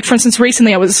tend to, like, for instance,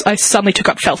 recently I suddenly took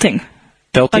up felting.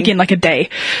 Felting? Like, in, like, a day.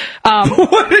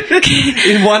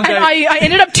 In one day? And I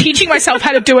ended up teaching myself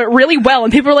how to do it really well,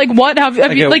 and people were like, what? Have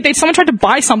you, like, someone tried to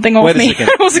buy something off me.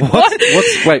 I was like, what?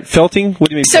 Wait, felting? What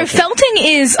do you mean So felting? felting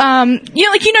is,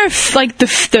 like,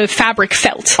 the fabric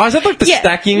felt. Oh, is that like the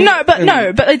stacking? No,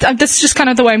 but that's just kind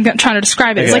of the way I'm trying to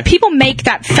describe it. It's like, people make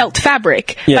that felt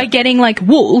fabric by getting, like,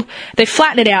 wool, they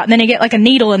flatten it out, and then they get, like, a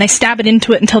needle, and they stab it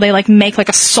into it until they, like, make, like,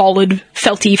 a solid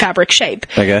felty fabric shape.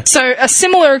 Okay. So a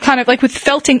similar kind of, like, with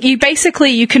felting, you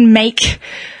can make,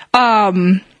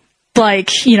 like,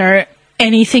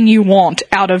 anything you want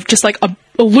out of just, like, a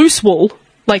loose wool,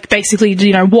 like, basically,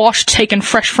 washed, taken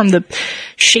fresh from the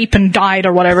sheep and dyed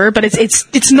or whatever, but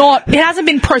it's not, it hasn't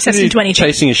been processed into anything.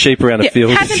 Chasing a sheep around a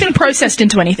field. It hasn't been processed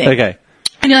into anything. Okay.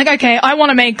 And you're like, okay, I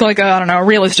want to make, like, a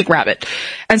realistic rabbit.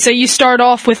 And so you start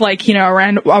off with, like, a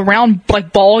round,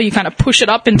 like, ball, you kind of push it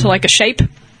up into, like, a shape.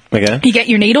 Okay. You get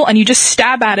your needle and you just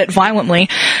stab at it violently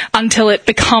until it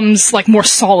becomes, like, more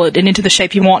solid and into the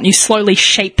shape you want. And you slowly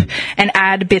shape and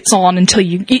add bits on until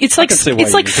it's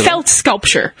like felt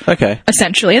sculpture. Okay.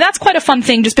 Essentially. And that's quite a fun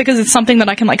thing, just because it's something that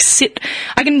I can sit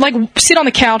on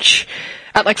the couch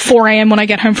at, like, 4 a.m. when I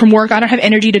get home from work. I don't have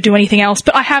energy to do anything else,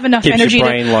 but I have enough energy your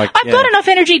brain, I've got enough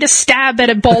energy to stab at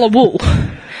a ball of wool.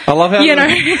 I love how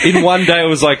in one day it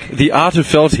was like the art of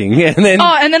felting, and then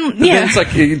it's like,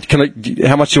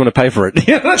 how much do you want to pay for it?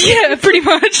 Yeah, pretty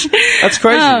much. That's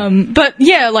crazy. But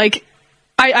yeah, like,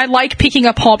 I like picking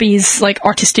up hobbies, like,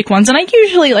 artistic ones, and I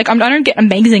usually, like, I don't get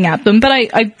amazing at them, but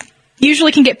I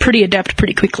usually can get pretty adept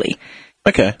pretty quickly.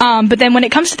 Okay. But then when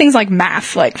it comes to things like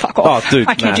math, like, fuck off. Oh, dude,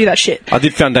 I can't do that shit. I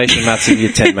did foundation maths in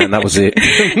year 10, man. That was it.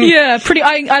 Yeah,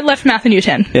 I left math in year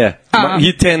 10. Yeah.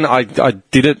 Year 10, I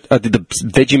did it. I did the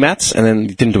veggie maths, and then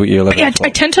didn't do it year 11. Yeah, I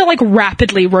tend to, like,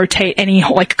 rapidly rotate any,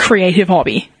 like, creative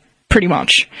hobby, pretty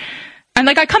much. And,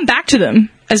 like, I come back to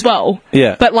them, as well.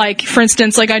 Yeah. But like, for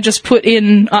instance, like I just built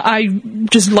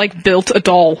a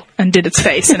doll and did its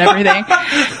face and everything.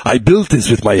 I built this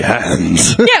with my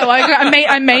hands. Yeah, like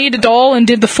I made a doll and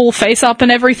did the full face up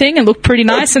and everything and looked pretty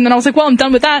nice. And then I was like, well, I'm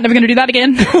done with that. Never going to do that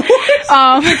again.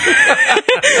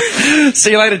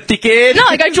 See you later, dickhead. No,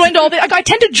 like I joined I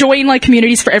tend to join like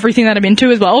communities for everything that I'm into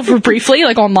as well, for briefly,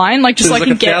 like online, like just There's so I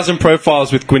like can 1,000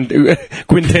 profiles with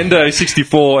Gwintendo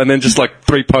 64 and then just like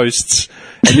 3 posts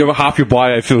and you have half your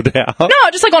bio filled out. No,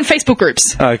 just like on Facebook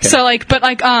groups. Okay. So like, but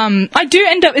like, I do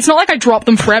end up, it's not like I drop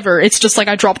them forever. It's just like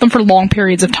I drop them for long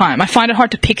periods of time. I find it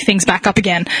hard to pick things back up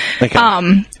again. Okay.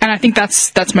 And I think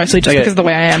that's mostly just because of the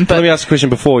way I am. But let me ask a question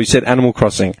before. You said Animal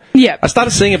Crossing. Yeah. I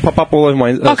started seeing it pop up all over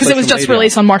my because it was just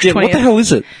released on March 20th. What the hell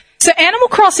is it? So Animal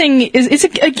Crossing is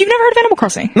you've never heard of Animal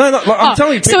Crossing? No, like, I'm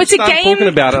telling you, people started talking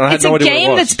about it and I had no idea what it was. It's a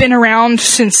game that's been around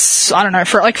since, I don't know,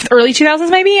 for like early 2000s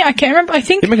maybe? I can't remember, I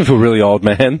think. You're making me feel really old,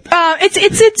 man.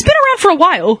 It's been around for a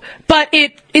while, but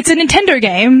it's a Nintendo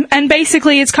game, and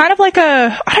basically it's kind of like I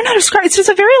don't know how to describe it, it's just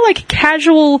a very like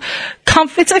casual,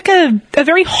 it's like a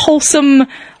very wholesome,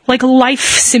 like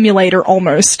life simulator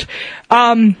almost.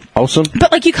 Wholesome?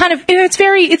 But like you kind of,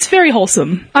 it's very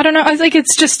wholesome. I don't know, I think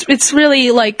it's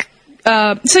really like,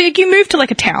 so you move to like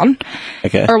a town,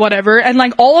 okay, or whatever, and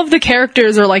like all of the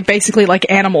characters are like basically like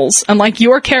animals, and like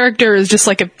your character is just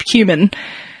like a human.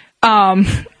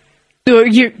 I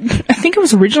think it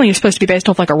was originally supposed to be based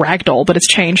off like a ragdoll, but it's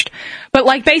changed. But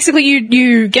like basically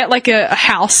you get like a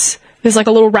house. There's like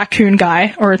a little raccoon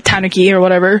guy or a tanuki or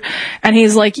whatever, and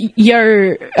he's like,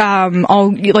 "Yo,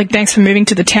 thanks for moving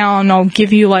to the town. I'll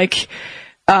give you like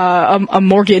a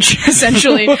mortgage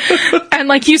essentially." And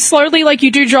like you slowly like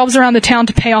you do jobs around the town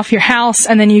to pay off your house,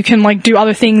 and then you can like do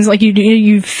other things, like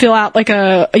you fill out like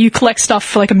you collect stuff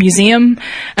for like a museum,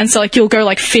 and so like you'll go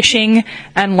like fishing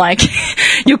and like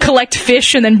you collect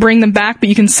fish and then bring them back, but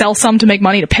you can sell some to make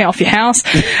money to pay off your house.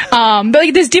 But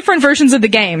like there's different versions of the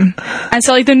game, and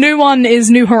so like the new one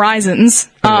is New Horizons,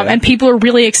 and people are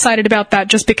really excited about that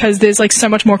just because there's like so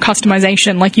much more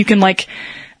customization. Like you can like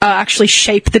actually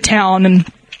shape the town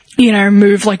and, you know,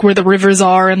 move like where the rivers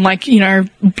are and like, you know,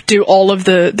 do all of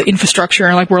the infrastructure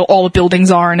and like where all the buildings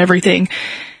are and everything.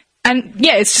 And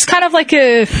yeah, it's just kind of like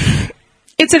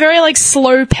it's a very like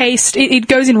slow paced, it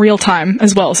goes in real time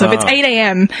as well. So if it's 8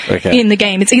 a.m. in the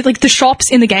game, it's like the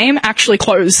shops in the game actually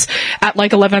close at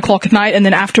like 11 o'clock at night, and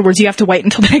then afterwards you have to wait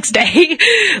until the next day.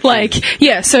 Like,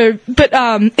 yeah, so, but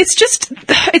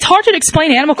it's hard to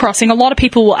explain Animal Crossing. A lot of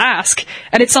people will ask,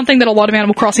 and it's something that a lot of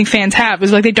Animal Crossing fans have,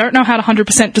 is like they don't know how to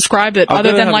 100% describe it,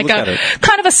 other than like a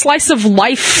kind of a slice of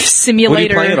life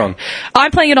simulator. What are you playing it on? I'm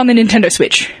playing it on the Nintendo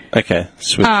Switch. Okay,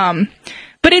 Switch.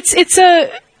 But it's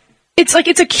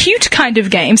a cute kind of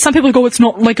game. Some people go, it's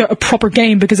not like a proper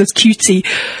game because it's cutesy,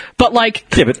 but like,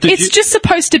 it's just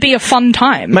supposed to be a fun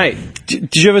time. Mate,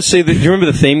 did you ever see do you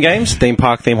remember the theme games? Theme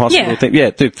Park, Theme Hospital? Yeah.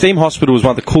 Dude, Theme Hospital was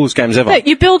one of the coolest games ever. Yeah,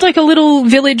 you build like a little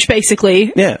village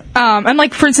basically. Yeah. And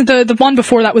like, for instance, the one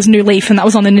before that was New Leaf, and that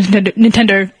was on the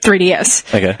Nintendo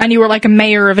 3DS. Okay. And you were like a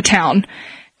mayor of a town.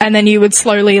 And then you would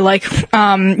slowly, like,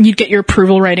 you'd get your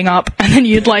approval rating up, and then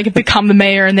you'd, like, become the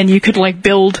mayor, and then you could, like,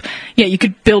 build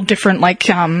different, like,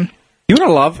 you know what I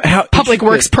love? How public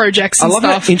works projects and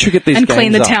stuff. How intricate these and games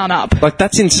clean the are. town up. Like,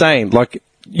 that's insane. Like,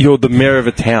 you're the mayor of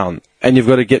a town, and you've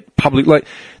got to get public, like,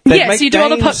 yeah, so you do all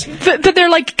the but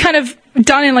they're, like, kind of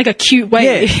done in, like, a cute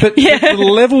way. Yeah, but the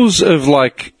levels of,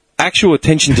 like, actual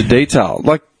attention to detail,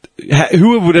 like,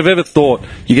 who would have ever thought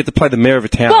you get to play the mayor of a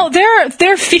town? Well,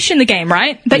 there are fish in the game,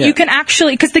 right? That you can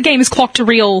actually, because the game is clocked to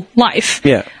real life.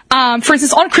 Yeah. For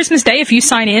instance, on Christmas Day, if you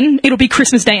sign in, it'll be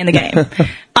Christmas Day in the game.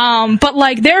 But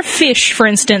like, there are fish, for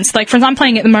instance, like, for instance, I'm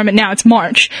playing at the moment now, it's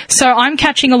March, so I'm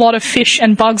catching a lot of fish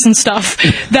and bugs and stuff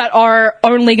that are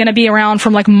only going to be around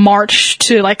from like March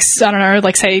to like, I don't know,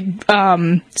 like say,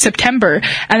 September,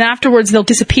 and afterwards they'll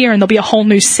disappear and there'll be a whole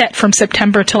new set from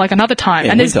September to like another time.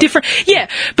 Yeah, and there's different,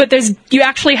 but you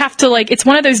actually have to like, it's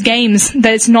one of those games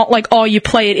that it's not like, oh, you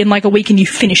play it in like a week and you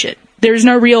finish it. There's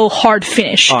no real hard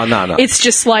finish. Oh, no. It's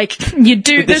just like, you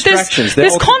do, there's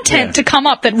content to come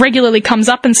up that regularly comes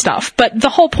up and stuff, but the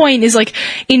whole point is like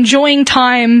enjoying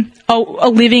time,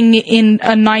 living in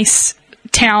a nice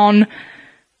town,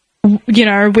 you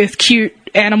know, with cute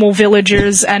animal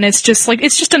villagers, and it's just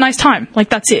a nice time. Like,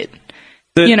 that's it.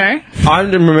 You know?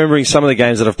 I'm remembering some of the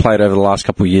games that I've played over the last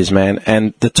couple of years, man,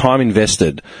 and the time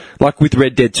invested. Like with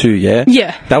Red Dead 2, yeah?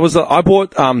 Yeah. I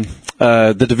bought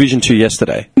the Division 2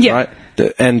 yesterday, right?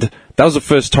 And that was the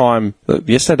first time,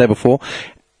 yesterday, day before,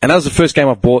 and that was the first game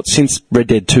I've bought since Red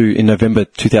Dead 2 in November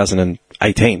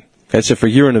 2018. Okay, so for a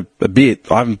year and a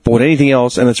bit, I haven't bought anything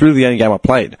else, and it's really the only game I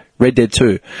played, Red Dead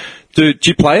 2. Dude, did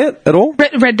you play it at all?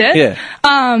 Red Dead? Yeah.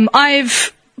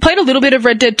 I've played a little bit of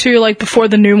Red Dead 2, like, before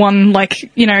the new one,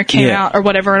 like, you know, came Yeah. out or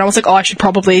whatever, and I was like, oh, I should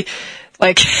probably,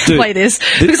 like, play this.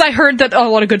 Because I heard that a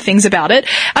lot of good things about it.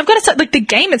 I've got to say, like, the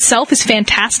game itself is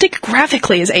fantastic.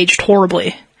 Graphically, it's aged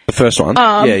horribly. The first one?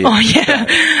 Oh,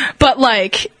 yeah. But,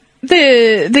 like,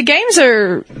 the games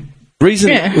are... The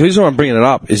reason why I'm bringing it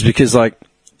up is because, like,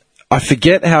 I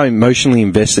forget how emotionally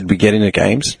invested we get into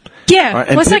games. Yeah. Right?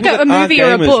 Well, it's like a movie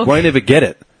or a book. Won't ever get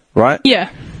it, right? Yeah.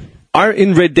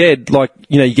 In Red Dead, like,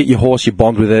 you know, you get your horse, you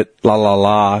bond with it, la la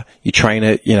la, you train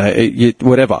it, you know,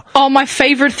 whatever. Oh, my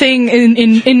favourite thing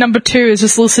in number 2 is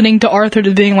just listening to Arthur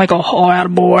to being like, oh,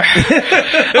 attaboy.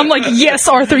 I'm like, yes,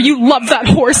 Arthur, you love that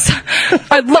horse.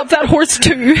 I love that horse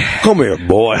too. Come here,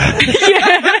 boy.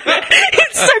 Yeah.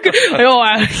 It's so good. Oh,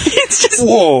 it's just...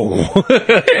 Whoa.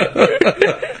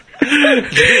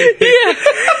 Yeah.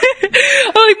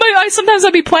 Sometimes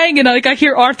I'd be playing and like I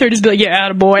hear Arthur just be like, yeah,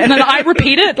 attaboy. And then I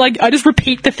repeat it, like I just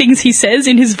repeat the things he says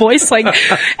in his voice, like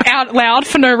out loud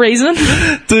for no reason.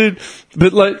 Dude,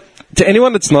 but like, to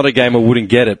anyone that's not a gamer wouldn't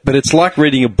get it, but it's like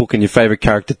reading a book and your favourite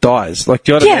character dies. Like,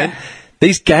 do you know what I mean?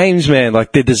 These games, man,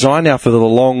 like, they're designed now for the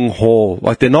long haul.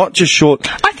 Like, they're not just short.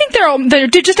 I think they're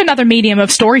just another medium of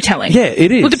storytelling. Yeah,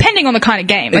 it is. Well, depending on the kind of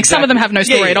game. Like, some of them have no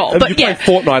story at all. But you play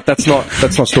Fortnite, that's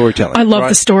not storytelling. I love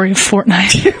the story of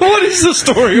Fortnite. What is the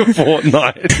story of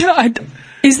Fortnite?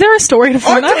 Is there a story to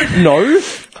Fortnite? I don't know.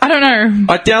 I don't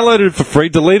know. I downloaded it for free,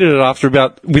 deleted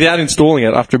it without installing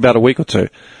it after about a week or two.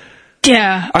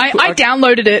 Yeah, I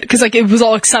downloaded it because like it was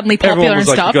all suddenly popular and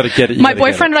stuff. You gotta get it, My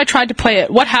boyfriend and I tried to play it.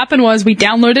 What happened was we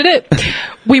downloaded it.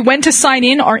 We went to sign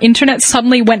in. Our internet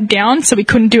suddenly went down, so we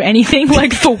couldn't do anything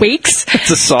like for weeks.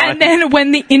 It's a sign. And then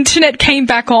when the internet came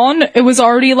back on, it was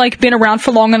already like been around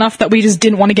for long enough that we just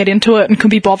didn't want to get into it and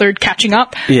couldn't be bothered catching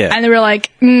up. Yeah. And they were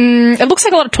like, it looks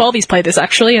like a lot of 12s play this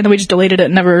actually, and then we just deleted it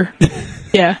and never.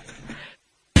 Yeah.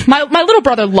 My little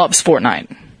brother loves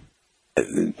Fortnite.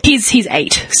 He's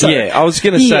 8. So. Yeah, I was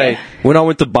going to say, when I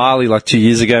went to Bali like 2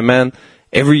 years ago, man,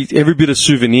 every bit of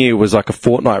souvenir was like a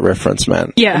Fortnite reference,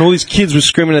 man. Yeah. And all these kids were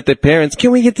screaming at their parents,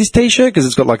 can we get this t-shirt? Because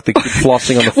it's got like the kid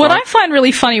flossing on the front. What I find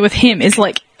really funny with him is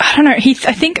like, I don't know, I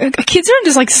think kids are in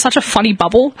just like such a funny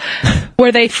bubble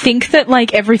where they think that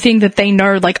like everything that they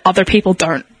know, like other people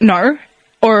don't know.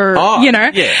 Or, you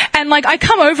know, and like I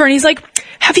come over and he's like,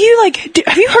 have you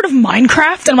heard of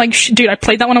Minecraft? And I'm like, dude, I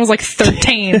played that when I was like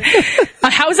 13.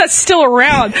 How is that still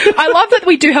around? I love that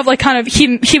we do have like kind of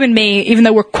him and me, even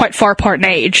though we're quite far apart in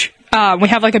age. We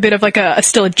have like a bit of like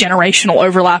still a generational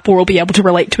overlap where we'll be able to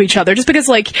relate to each other. Just because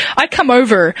like I come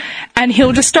over and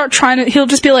he'll just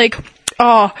be like,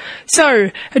 oh,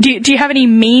 so do you have any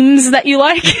memes that you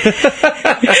like?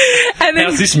 And then,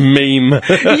 how's this meme?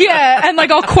 Yeah, and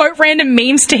like I'll quote random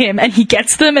memes to him, and he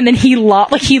gets them, and then he loves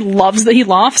that he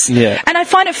laughs. Yeah. And I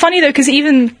find it funny though because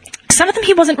even some of them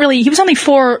he was only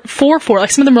four.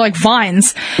 Like some of them were like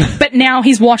vines, but now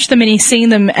he's watched them and he's seen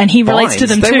them and he relates to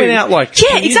them they too. Went out like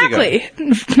 10 years ago.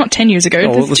 Not 10 years ago. Oh,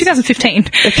 well, 2015.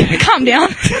 Okay. Calm down.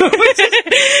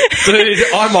 Dude,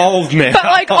 I'm old now. But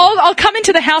like I'll come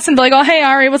into the house and be like, oh hey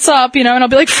Ari, what's up? You know, and I'll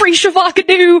be like, free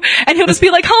Shavakadoo, and he'll just be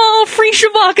like, oh, free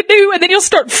Shavakadoo, and then he'll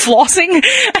start flossing,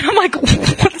 and I'm like,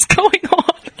 what's going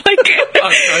on?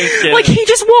 Like he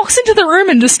just walks into the room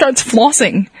and just starts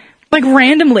flossing. Like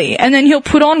randomly, and then he'll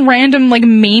put on random like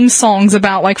meme songs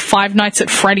about like Five Nights at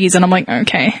Freddy's, and I'm like,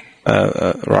 okay,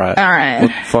 right, all right.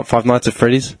 What, Five Nights at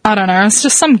Freddy's? I don't know. It's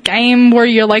just some game where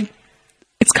you're like,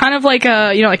 it's kind of like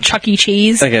like Chuck E.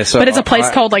 Cheese. Okay, so but it's a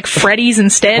place called like Freddy's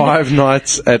instead. Five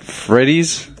Nights at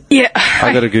Freddy's. Yeah.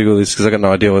 I gotta Google this because I got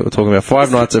no idea what we're talking about. Five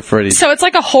Nights at Freddy's. So it's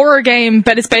like a horror game,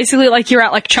 but it's basically like you're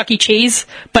at like Chuck E. Cheese,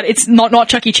 but it's not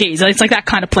Chuck E. Cheese. It's like that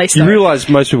kind of place. You realise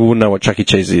most people wouldn't know what Chuck E.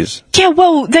 Cheese is. Yeah,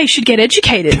 well, they should get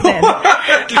educated then.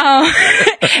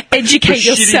 Educate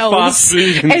yourselves.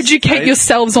 Educate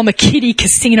yourselves on the kiddie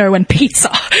casino and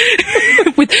pizza.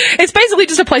 It's basically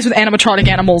just a place with animatronic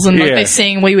animals and like they're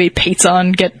seeing we eat pizza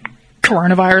and get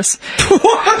coronavirus.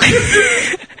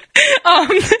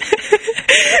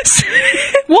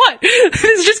 What?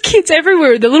 There's just kids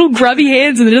everywhere. The little grubby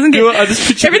hands, and it doesn't get. I just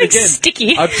picture everything's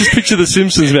sticky. I just picture The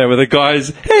Simpsons, man, where the guys,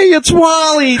 hey, it's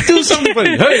Wally, do something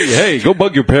funny. Hey, go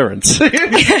bug your parents.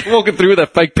 Walking through with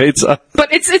that fake pizza. But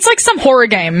it's like some horror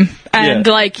game, and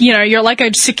like you're like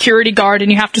a security guard,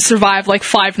 and you have to survive like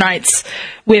 5 nights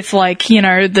with like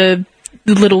the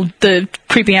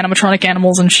creepy animatronic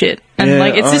animals and shit. And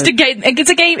it's just a game. It's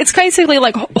a game. It's basically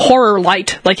like horror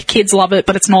light. Like kids love it,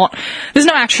 but it's not. There's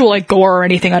no actual like gore or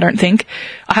anything. I don't think.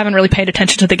 I haven't really paid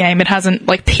attention to the game. It hasn't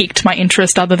like piqued my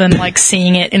interest other than like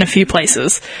seeing it in a few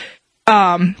places.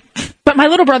 But But my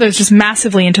little brother is just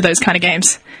massively into those kind of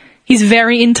games. He's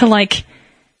very into, like,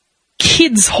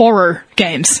 kids' horror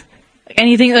games.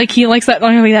 Anything, like, he likes that,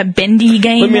 like, that bendy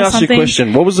game. Let me or ask something. you a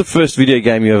question. What was the first video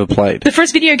game you ever played? The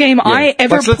first video game I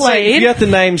ever Like, so let's say, played. if you had to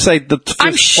name, say, the first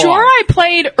I'm sure five. I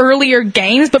played earlier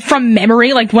games, but from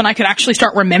memory, like when I could actually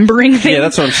start remembering things. Yeah,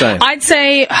 that's what I'm saying. I'd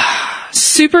say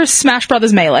Super Smash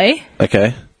Brothers Melee,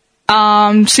 Okay.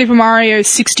 Super Mario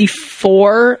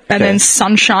 64, and Okay. then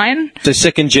Sunshine. So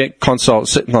second gen console,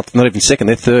 not even second,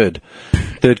 they're third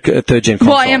gen consoles.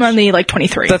 Well, I am only like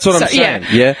 23. That's what I'm saying.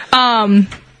 Yeah.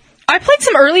 I played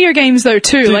some earlier games though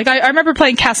too. Like I remember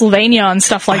playing Castlevania and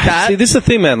stuff like that. See, this is the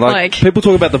thing, man. Like, people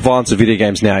talk about the violence of video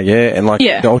games now, yeah, and like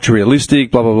the ultra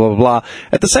realistic, blah blah blah blah blah.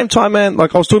 At the same time, man,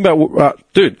 like I was talking about,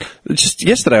 dude, just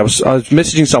yesterday I was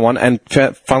messaging someone, and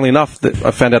funnily enough, that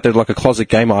I found out they're like a closet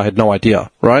gamer. I had no idea,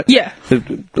 right? Yeah.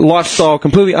 The lifestyle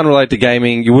completely unrelated to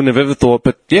gaming. You wouldn't have ever thought,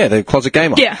 but yeah, they're a closet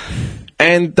gamer. Yeah.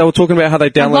 And they were talking about how they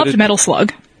downloaded. I loved Metal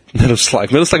Slug. Metal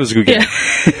Slug was a good game.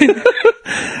 Yeah.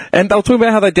 And they were talking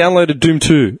about how they downloaded Doom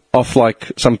 2 off,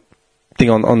 like, some thing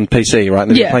on PC, right?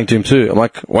 And they were playing Doom 2. I'm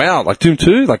like, wow, like Doom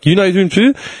 2? Like, you know Doom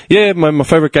 2? Yeah, my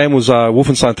favorite game was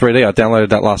Wolfenstein 3D. I downloaded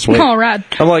that last week. Oh, rad.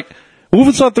 I'm like,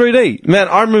 Wolfenstein 3D? Man,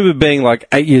 I remember being, like,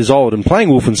 8 years old and playing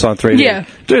Wolfenstein 3D. Yeah.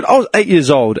 Dude, I was 8 years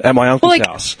old at my uncle's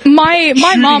house. My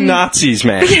shooting mom... Nazis,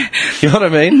 man. You know what I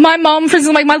mean? My mom, for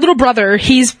instance, like my little brother,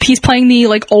 he's playing the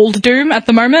like old Doom at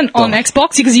the moment on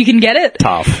Xbox because you can get it.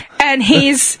 Tough. And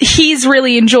he's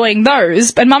really enjoying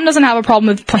those. But Mum doesn't have a problem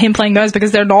with him playing those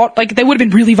because they're not like they would have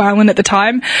been really violent at the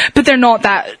time, but they're not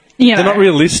that. You know, they're not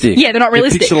realistic. Yeah, they're not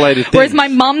realistic. Pixelated things. Whereas my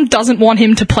mum doesn't want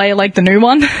him to play like the new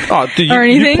one. Oh, dude, or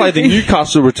you anything. play the new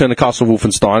Return to Castle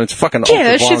Wolfenstein. It's fucking Yeah,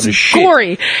 that ultra-violent shit's as shit.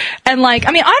 gory. And like,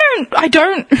 I mean, I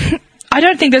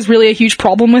don't think there's really a huge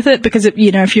problem with it because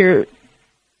if you're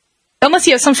unless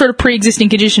you have some sort of pre-existing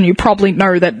condition, you probably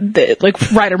know that like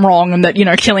right and wrong, and that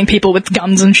killing people with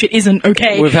guns and shit isn't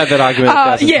okay. We've had that argument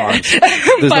 1,000 times.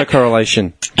 There's no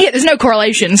correlation. Yeah, there's no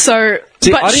correlation. So,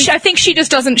 I think she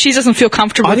doesn't feel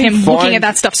comfortable with him looking at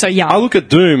that stuff so young. I look at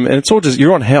Doom, and it's all just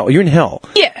you're in hell.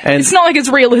 Yeah, and it's not like it's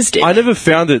realistic. I never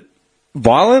found it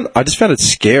violent. I just found it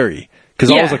scary.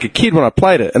 Because I was like a kid when I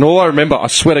played it, and all I remember, I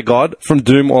swear to God, from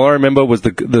Doom, all I remember was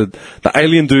the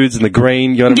alien dudes in the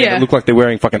green, you know what I mean? They look like they're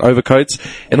wearing fucking overcoats,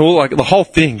 and all like the whole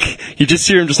thing, you just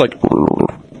hear them just like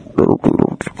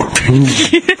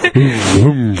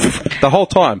the whole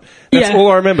time. That's all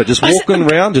I remember, just walking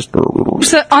around, just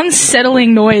an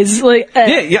unsettling noise, like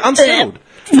you're unsettled.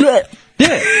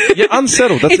 Yeah, you're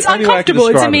unsettled. That's it's the only way I can uncomfortable.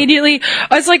 It's describe immediately.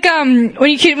 It's like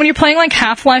when you're playing like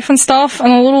Half-Life and stuff,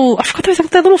 and I forgot there's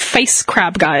like the little face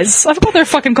crab guys. I forgot what they're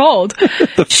fucking called.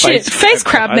 Face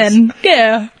crab men.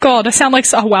 Yeah. God, I sound like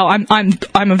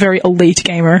I'm a very elite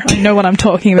gamer. I know what I'm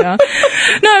talking about.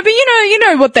 No, but you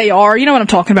know what they are. You know what I'm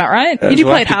talking about, right? Did you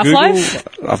play Half-Life?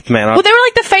 Oh, man, well, they were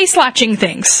like the face latching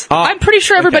things. I'm pretty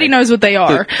sure everybody knows what they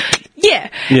are. Yeah.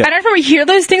 And I remember you hear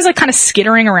those things like kind of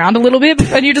skittering around a little bit,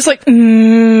 and you're just like,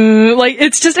 like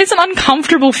it's an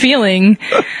uncomfortable feeling.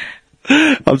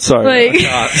 I'm sorry. Like,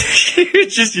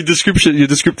 it's just your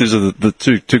descriptors are the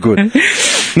too good.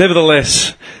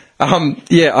 Nevertheless, I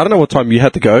don't know what time you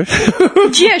had to go.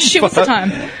 Yeah, shit, what's the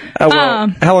time?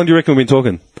 How long do you reckon we've been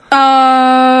talking?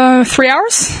 3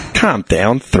 hours? Calm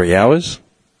down, 3 hours.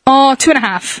 Oh,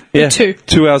 2.5. Yeah, 2.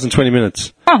 2 hours and 20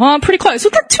 minutes. Oh, pretty close.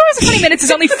 Well, 2 hours and 20 minutes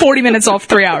is only 40 minutes off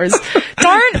 3 hours.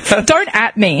 Don't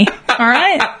at me,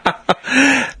 alright?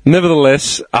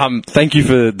 Nevertheless, thank you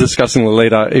for discussing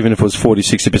Lolita, even if it was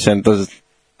 40-60%.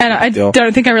 And I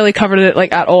don't think I really covered it,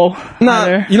 like, at all.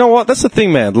 Nah, you know what? That's the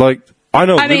thing, man. Like,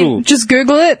 I mean, just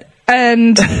Google it.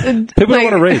 And people don't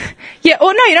want to read. Yeah,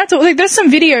 well, no, you don't have to. Like, there's some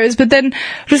videos, but then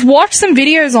just watch some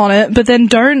videos on it. But then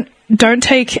don't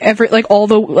take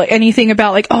anything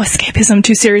about escapism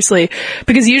too seriously,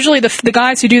 because usually the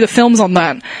guys who do the films on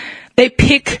that, they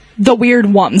pick the weird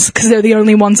ones because they're the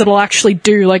only ones that'll actually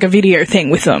do like a video thing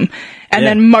with them. And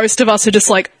then most of us are just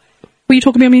like, what are you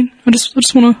talking about? I mean, I just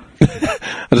want to.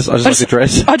 I just like the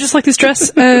dress. I just like this dress,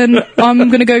 and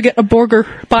I'm gonna go get a burger.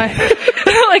 Bye.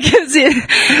 Like,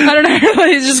 I don't know.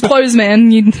 It's just clothes,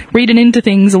 man. You're reading into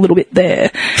things a little bit there.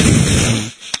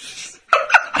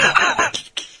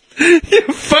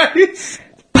 Your face.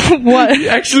 What? You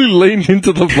actually leaned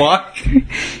into the mic.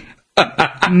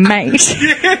 Mate.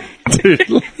 Yeah. Dude,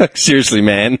 like, seriously,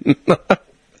 man.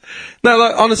 No,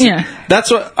 like, honestly, that's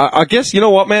what, I guess, you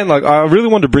know what, man, like, I really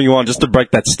wanted to bring you on just to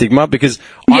break that stigma, because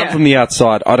I'm from the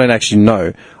outside, I don't actually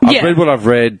know. I've read what I've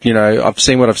read, I've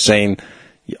seen what I've seen.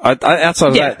 Outside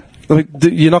of that, like,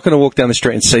 you're not going to walk down the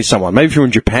street and see someone. Maybe if you're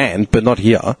in Japan, but not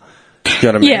here. You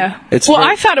know what I mean? Yeah. It's well,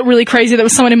 I found it really crazy there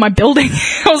was someone in my building.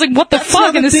 I was like, what the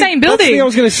fuck, in the same That's the building? thing I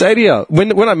was going to say to you.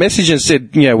 When I messaged you and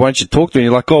said, why don't you talk to me?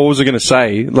 You're like, oh, what was I going to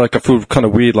say? Like, I feel kind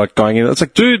of weird, like, going in. It's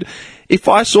like, dude, if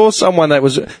I saw someone that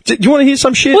was... Do you want to hear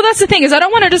some shit? Well, that's the thing, is I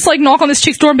don't want to just, like, knock on this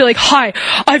chick's door and be like, hi,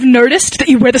 I've noticed that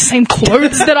you wear the same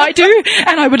clothes that I do,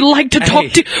 and I would like to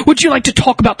talk to... Would you like to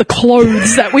talk about the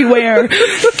clothes that we wear?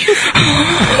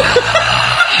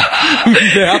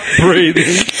 Mouth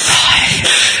breathing.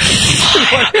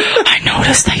 I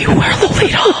noticed that you wear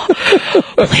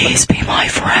Lolita. Please be my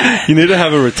friend. You need to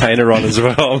have a retainer on as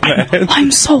well, man.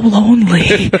 I'm so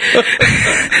lonely.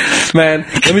 Man,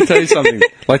 let me tell you something.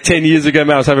 Like 10 years ago,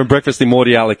 man, I was having breakfast in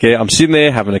Morty Alec. I'm sitting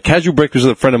there having a casual breakfast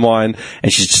with a friend of mine,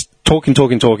 and she's just talking,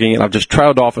 and I've just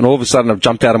trailed off, and all of a sudden I've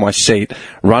jumped out of my seat,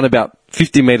 run about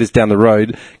 50 metres down the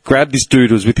road, grabbed this dude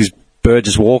who was with his bird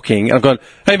just walking, and I've gone,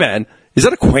 hey, man, is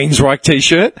that a Queensryche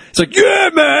t-shirt? It's like, yeah,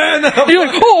 man! And you're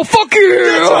like, oh, fuck you!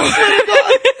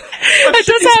 That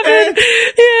does happen.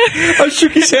 Yeah. I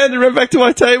shook his hand and ran back to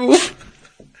my table.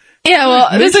 Yeah,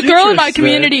 well, there's a girl in my interest,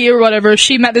 community or whatever.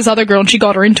 She met this other girl and she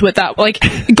got her into it.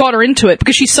 Got her into it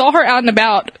because she saw her out and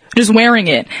about just wearing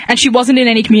it, and she wasn't in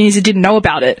any communities that didn't know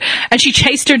about it. And she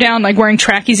chased her down like wearing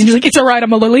trackies, and she's like, "It's alright,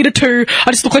 I'm a Lolita too.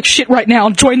 I just look like shit right now.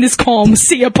 Join this comm.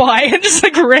 See ya, bye." And just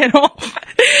like ran off,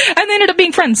 and they ended up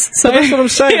being friends. So that's what I'm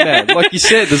saying, man. Like you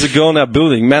said, there's a girl in our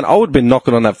building, man. I would have been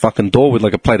knocking on that fucking door with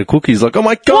like a plate of cookies, like, oh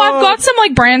my god. Well, I've got some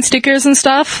like brand stickers and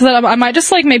stuff that I might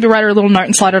just like maybe write her a little note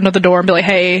and slide her under the door and be like,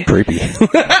 "Hey." Creepy.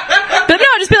 But no,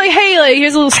 just be like, hey, like,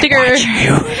 here's a little sticker.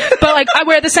 But like, I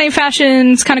wear the same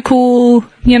fashion. It's kind of cool,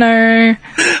 you know.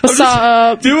 What's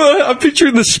up? I'm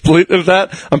picturing the split of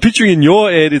that. I'm picturing in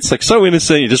your head, it's like so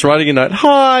innocent. You're just writing a note.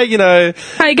 Hi, you know.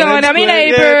 How you going? I'm your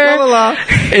neighbor. Yeah, blah, blah,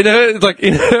 blah. In her, like,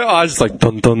 in her eyes, it's like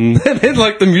dun dun, and then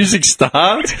like the music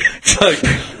starts. It's like,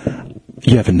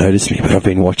 you haven't noticed me, but I've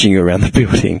been watching you around the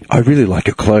building. I really like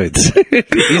your clothes.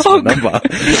 Here's my number.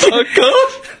 Oh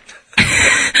god.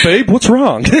 Babe, what's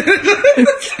wrong? Sorry.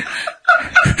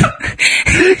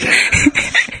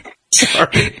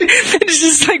 It's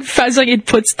just like fuzz, like it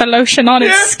puts the lotion on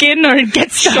its skin or it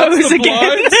gets the hose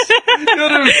again. You know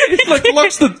what I mean? It like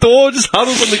locks the door, just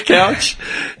huddles on the couch,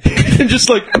 and just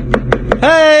like,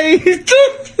 hey.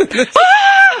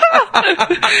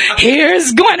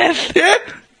 Here's Gwyneth. Yeah.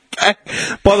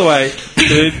 By the way,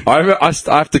 dude, I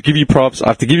have to give you props.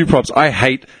 I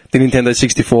hate the Nintendo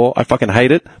 64. I fucking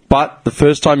hate it. But the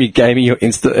first time you gave me your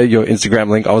Instagram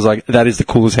link, I was like, that is the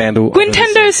coolest handle.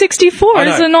 Nintendo 64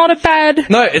 is not a bad...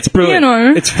 No, it's brilliant. You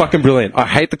know. It's fucking brilliant. I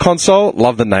hate the console.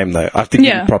 Love the name, though. I have to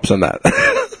give you props on that.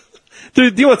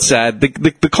 Dude, you know what's sad?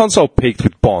 The console peaked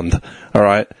with Bond,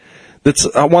 alright? That's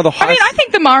one of the highest... I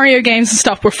think the Mario games and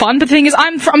stuff were fun, but the thing is,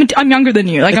 I'm younger than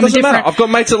you. Like, I'm a different... matter. I've got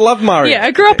mates that love Mario. Yeah,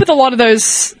 I grew up with a lot of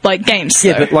those, like, games.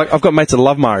 Yeah, but, like, I've got mates that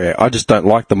love Mario. I just don't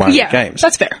like the Mario games.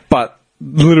 That's fair. But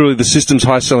literally the system's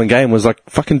highest-selling game was, like,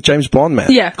 fucking James Bond,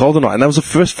 man. Yeah. GoldenEye. And that was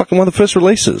one of the first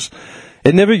releases.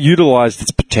 It never utilized its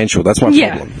potential. That's my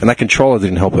problem. And that controller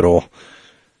didn't help at all.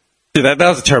 Dude, that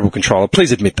was a terrible controller.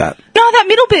 Please admit that. No, that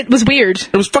middle bit was weird.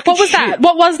 It was fucking What was shit. that?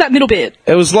 What was that middle bit?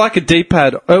 It was like a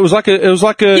D-pad. It was like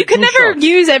a. You could never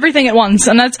use everything at once,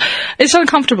 and it's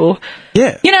uncomfortable.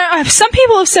 Yeah. You know, some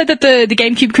people have said that the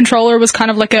GameCube controller was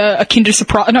kind of like a Kinder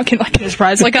Surprise, not Kinder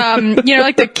Surprise, like you know,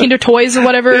 like the Kinder Toys or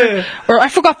whatever. Yeah. Or I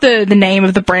forgot the name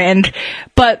of the brand,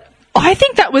 but I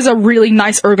think that was a really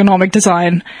nice ergonomic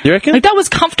design. You reckon? Like, that was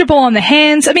comfortable on the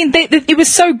hands. I mean, it was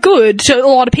so good to a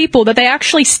lot of people that they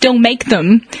actually still make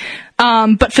them,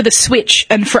 but for the Switch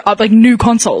and for, like, new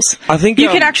consoles. I think you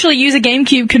can actually use a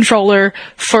GameCube controller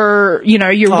for, you know,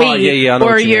 your Wii,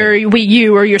 or your Wii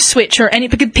U, or your Switch, or any,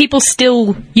 because people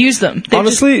still use them.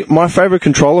 Honestly, my favorite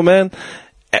controller, man,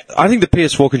 I think the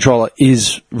PS4 controller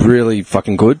is really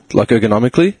fucking good, like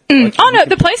ergonomically. Like, oh no,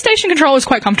 the PlayStation controller is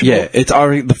quite comfortable. Yeah,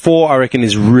 the 4 I reckon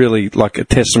is really like a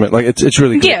testament. Like it's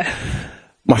really good. Yeah.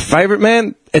 My favorite,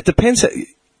 man, it depends.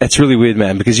 It's really weird,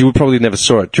 man, because you would probably never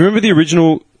saw it. Do you remember the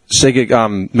original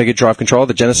Sega Mega Drive controller,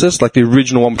 the Genesis, like the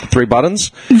original one with the 3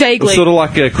 buttons? Vaguely. It was sort of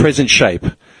like a crescent shape.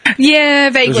 Yeah,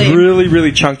 vaguely. It was really,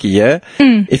 really chunky. Yeah.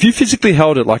 If you physically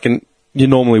held it like you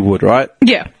normally would, right?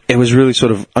 Yeah. It was really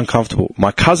sort of uncomfortable.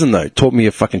 My cousin, though, taught me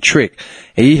a fucking trick.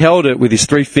 He held it with his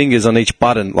 3 fingers on each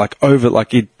button, like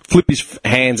he'd flip his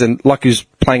hands and like he was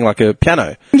playing like a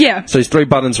piano. Yeah. So his 3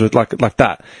 buttons were like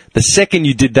that. The second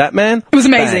you did that, man, it was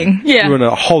amazing. Bang, yeah. you were on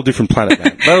a whole different planet,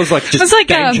 man. That was like just a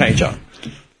game changer.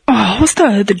 Oh, what's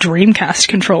the Dreamcast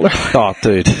controller? Oh,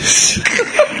 dude. The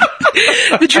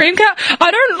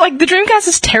Dreamcast, the Dreamcast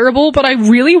is terrible, but I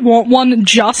really want one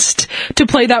just to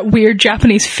play that weird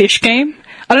Japanese fish game.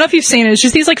 I don't know if you've seen it. It's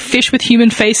just these like fish with human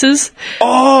faces.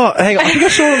 Oh, hang on. I think I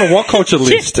saw it on the What Culture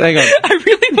list. Hang on. I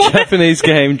really want it. Japanese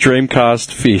game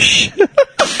Dreamcast fish.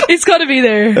 It's got to be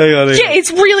there. Hang on. Yeah,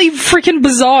 it's really freaking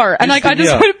bizarre, and like I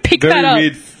just want to pick that up.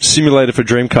 Very weird simulator for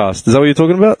Dreamcast. Is that what you're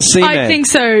talking about? Seaman. I think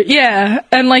so. Yeah,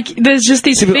 and like there's just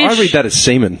these See, but fish. I read that as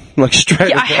semen, like straight.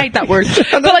 Yeah, I away. hate that word.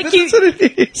 But No, like that's what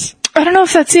it is. I don't know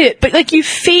if that's it, but like you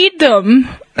feed them,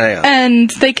 Hang on. and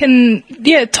they can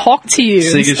talk to you.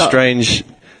 and Sega stuff. Strange.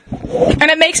 And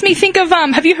it makes me think of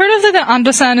have you heard of the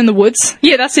Andersan in the Woods?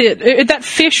 Yeah, that's it. That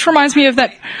fish reminds me of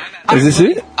that. Is this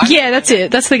it? Yeah, that's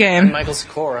it. That's the game. Michael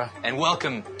Sikora, and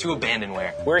welcome to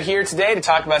Abandonware. We're here today to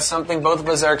talk about something both of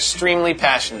us are extremely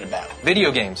passionate about.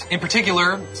 Video games. In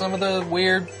particular, some of the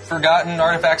weird, forgotten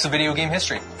artifacts of video game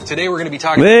history. Today we're going to be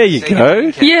talking There about you Sega go.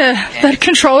 Arcade. Yeah, that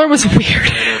controller was weird.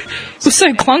 It was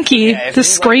so clunky. If The you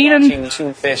screen like and watching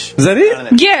two fish. Is that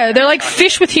it? yeah, they're like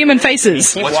fish with human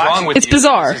faces. Keep What's watching. wrong with It's you?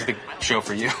 bizarre. This is the show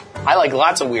for you. I like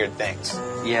lots of weird things.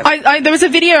 Yeah. There was a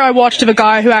video I watched of a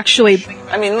guy who actually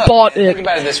I mean, look, bought think it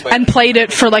about it this way. and played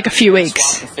it for like a few weeks.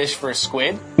 Swapping fish for a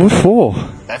squid. What for?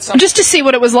 That's something. Just to see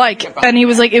what it was like. And he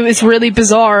was like, it was really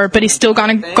bizarre, but he still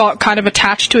got kind of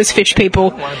attached to his fish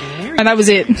people. And that was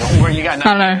it. Where you got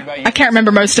I don't know. I can't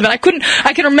remember most of it. I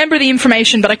can remember the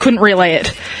information, but I couldn't relay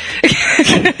it.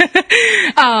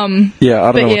 Yeah,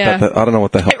 I don't But know yeah. what that. I don't know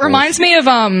what the hell. It reminds me of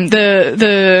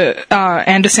the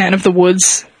Andersan of the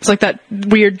Woods. It's like that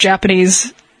weird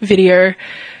Japanese video.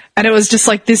 And it was just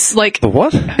like this, like... The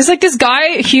what? It was like this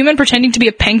guy, human, pretending to be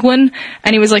a penguin,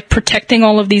 and he was like protecting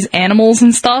all of these animals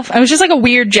and stuff. And it was just like a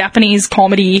weird Japanese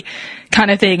comedy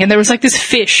kind of thing. And there was like this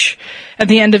fish at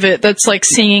the end of it that's like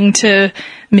singing to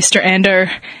Mr. Endo.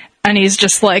 And he's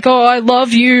just like, oh, I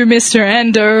love you, Mr.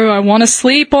 Endo. I want to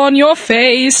sleep on your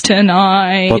face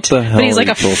tonight. What the hell But he's like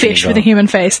are a you talking fish with about? a human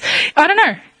face. I don't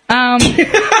know.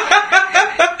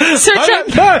 Search up,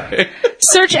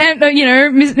 search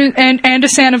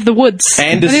Andersan of the Woods.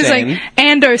 Andersan? It is like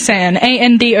Ando-san,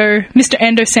 A-N-D-O, Mr.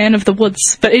 Ando-san of the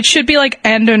Woods. But it should be like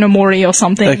Ando Nomori or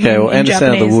something. Okay, well, in Anderson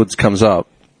of Japanese. the Woods comes up.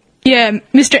 Yeah,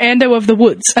 Mr. Ando of the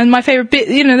Woods. And my favorite bit,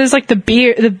 there's like the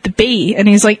bee, and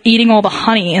he's like eating all the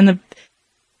honey and the...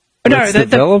 Let's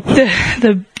develop?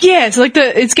 It's like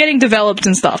it's getting developed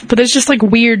and stuff, but there's just like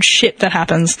weird shit that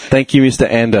happens. Thank you, Mr.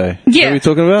 Ando. Is that Yeah. what you're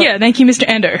talking about? Yeah, thank you, Mr.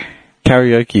 Ando.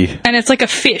 Karaoke. And it's like a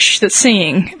fish that's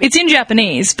singing. It's in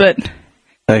Japanese, but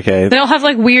Okay. they all have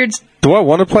like weird... Do I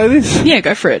want to play this? Yeah,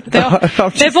 go for it.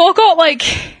 They've all got like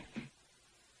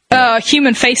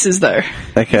human faces though.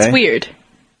 Okay. It's weird.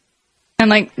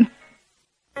 And like...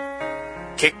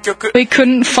 We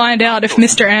couldn't find out if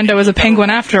Mr. Ando is a penguin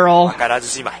after all.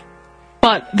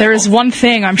 But there is one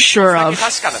thing I'm sure of.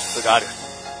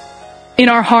 In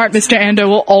our heart, Mr. Ando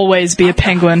will always be a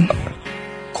penguin.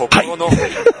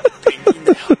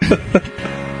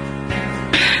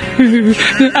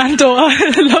 Ando,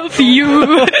 I love you.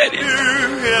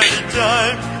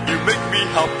 You make me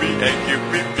happy and give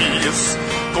me peace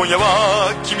今夜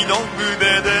は君の胸で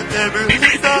眠り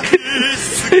たい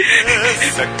すげ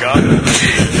坂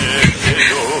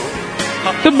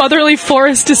The motherly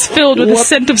forest is filled with the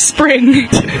scent of spring.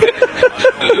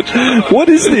 What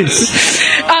is this?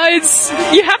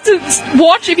 You have to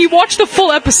watch, if you watch the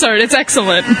full episode, it's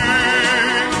excellent.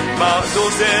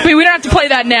 I mean, we don't have to play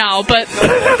that now, but...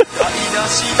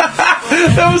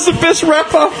 That was the best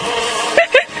rapper.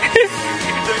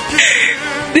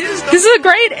 This is a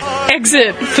great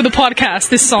exit for the podcast,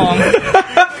 this song.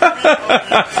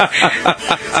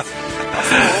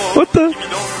 What the?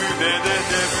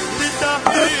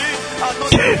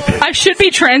 I should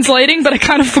be translating, but I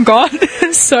kind of forgot,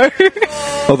 so...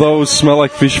 Although it would smell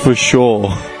like fish for sure.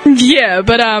 Yeah,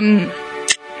 but,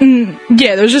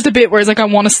 yeah, there was just a bit where it's like, I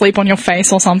want to sleep on your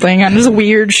face or something, and there's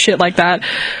weird shit like that.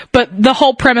 But the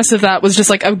whole premise of that was just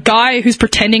like a guy who's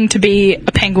pretending to be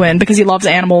a penguin because he loves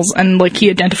animals and like he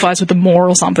identifies with them more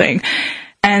or something.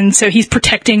 And so he's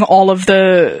protecting all of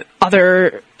the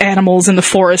other animals in the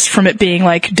forest from it being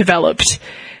like developed.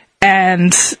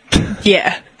 And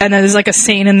yeah, and then there's like a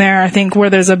scene in there, I think,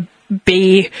 where there's a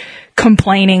bee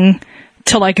complaining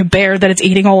to like a bear that it's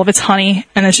eating all of its honey,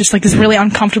 and it's just like this really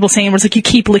uncomfortable scene where it's like, you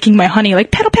keep licking my honey,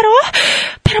 like pero pero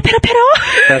pero pero pero.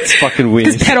 That's fucking weird.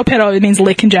 Because pero pero, it means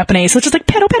lick in Japanese, so it's just like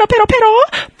pero pero pero pero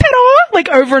pero, like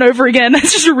over and over again.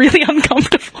 It's just really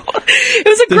uncomfortable. It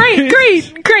was a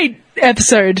great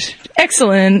episode.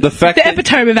 Excellent. The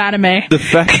epitome of anime. The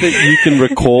fact that you can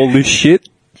recall this shit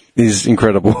is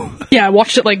incredible. Yeah, I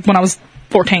watched it like when I was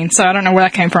 14, so I don't know where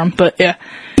that came from, but yeah.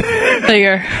 There you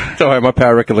go. Don't worry, my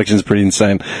power recollection is pretty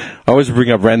insane. I always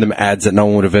bring up random ads that no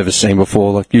one would have ever seen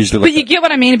before, like usually. But Like you get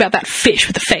what I mean about that fish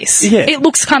with the face. Yeah. It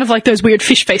looks kind of like those weird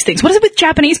fish face things. What is it with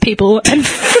Japanese people and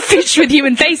fish with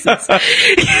human faces?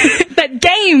 That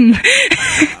game.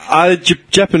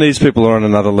 Japanese people are on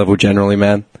another level generally,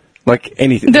 man. Like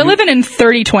anything. They're living in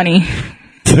 3020.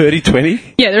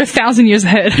 30-20? Yeah, they're 1,000 years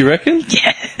ahead. You reckon?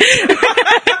 Yeah.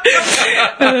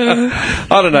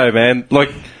 I don't know, man.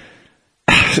 Like,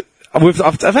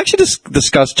 I've actually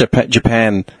discussed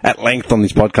Japan at length on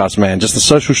these podcasts, man. Just the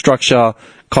social structure,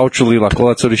 culturally, like all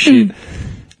that sort of shit.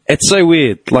 It's so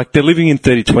weird. Like, they're living in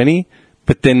 3020,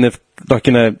 but then they've, like,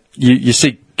 you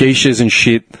see geishas and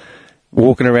shit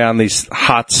walking around these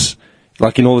huts,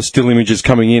 like in all the still images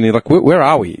coming in. You're like, where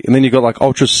are we? And then you've got like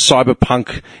ultra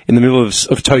cyberpunk in the middle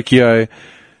of Tokyo.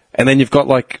 And then you've got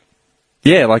like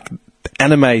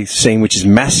anime scene, which is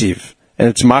massive. And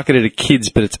it's marketed to kids,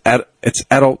 but it's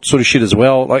adult sort of shit as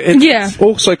well. Like, it's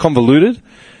all so convoluted.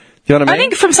 You know what I mean? I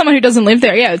think from someone who doesn't live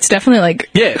there, yeah, it's definitely like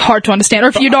hard to understand. Or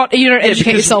if you don't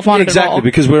educate yourself on it at all. Exactly,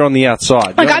 because we're on the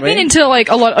outside. Like, I've been into like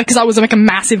a lot, because I was like a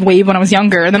massive weeb when I was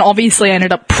younger, and then obviously I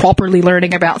ended up properly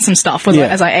learning about some stuff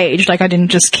as I aged. Like, I didn't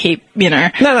just keep, No,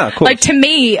 of course. Like, to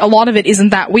me, a lot of it isn't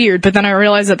that weird, but then I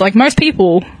realized that like most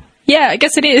people, yeah, I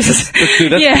guess it is.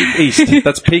 Dude, that's peak East.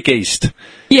 That's peak East.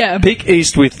 Yeah. Peak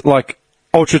East with like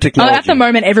ultra technology. At the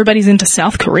moment, everybody's into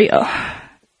South Korea.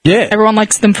 Yeah. Everyone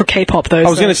likes them for K-pop, though. I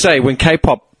was going to say, when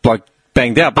K-pop like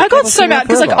banged out. I got so mad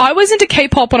because like I was into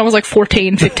K-pop when I was like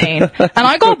 14, 15, and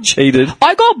I got cheated.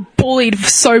 I got bullied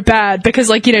so bad because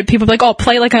like people be like, oh,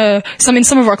 play like in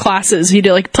some of our classes you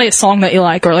do like play a song that you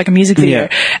like or like a music video,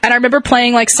 and I remember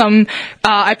playing like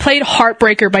I played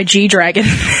Heartbreaker by G-Dragon.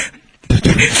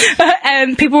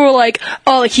 And people were like,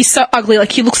 oh, like he's so ugly,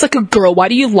 like he looks like a girl, why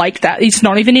do you like that? He's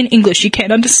not even in English, you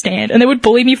can't understand. And they would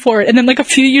bully me for it. And then like a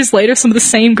few years later, some of the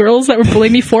same girls that were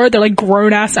bullying me for it, they're like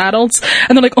grown-ass adults,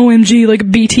 and they're like, OMG, like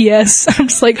BTS. And I'm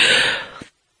just like,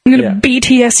 I'm gonna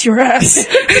BTS your ass.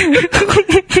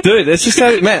 Dude, it's just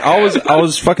how, man, I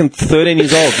was fucking 13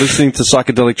 years old listening to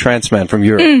psychedelic trance, man, from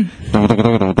Europe.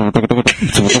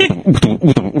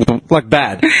 Like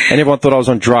bad. And everyone thought I was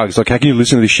on drugs. Like, how can you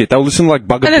listen to this shit? They were listening to like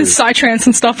Bugaboo. And then Psytrance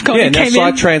and stuff came in. Yeah, now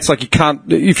Psytrance, like you can't,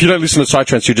 if you don't listen to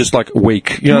Psytrance, you're just like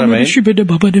weak. You know what I mean? What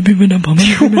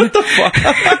the fuck?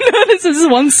 No, this is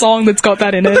one song that's got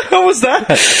that in it. What was that?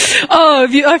 Oh,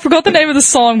 I forgot the name of the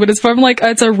song, but it's from like,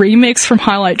 it's a remix from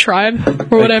Highlight Tribe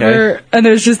or whatever. Okay. And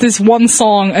there's just this one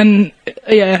song, and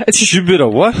yeah, it's just.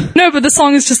 What? No, but the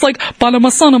song is just like, I don't know.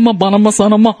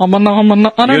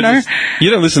 You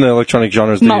don't listen to electronic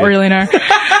genres, do you? Not really, no. But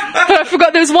I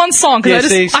forgot there's one song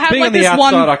because I had like this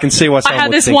one. I can see why. I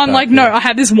had this one I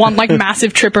had this one like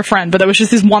massive tripper friend, but there was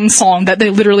just this one song that they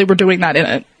literally were doing that in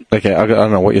it. Okay, I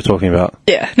don't know what you're talking about.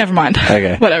 Yeah, never mind.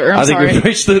 Okay, whatever. I think we've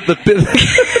reached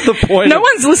the point. No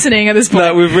one's listening at this point.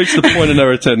 No, we've reached the point of no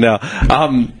return now.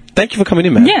 Thank you for coming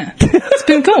in, man. Yeah, it's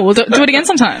been cool. We'll do it again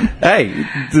sometime. Hey,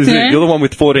 you're the one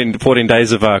with 14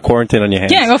 days of quarantine on your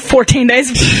hands. Yeah, I got 14 days,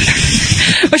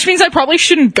 which means I probably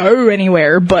shouldn't go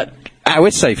anywhere, but...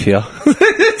 we're safe here.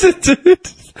 The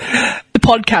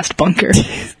podcast bunker.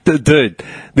 Dude,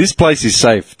 this place is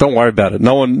safe. Don't worry about it.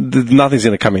 Nothing's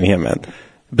going to come in here, man.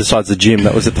 Besides the gym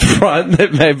that was at the front,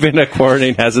 that may have been a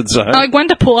quarantine hazard zone. I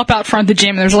went to pull up out front of the gym,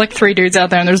 and there's like 3 dudes out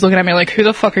there, and they're just looking at me like, who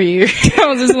the fuck are you? I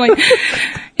was just like,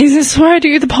 is this where I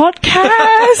do the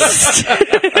podcast?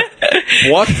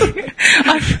 What?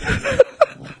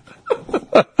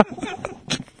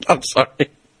 I'm sorry.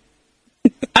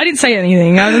 I didn't say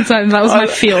anything. That was my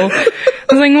feel. I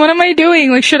was like, what am I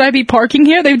doing? Like, should I be parking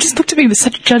here? They just looked at me with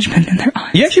such judgment in their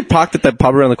eyes. You actually parked at that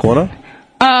pub around the corner?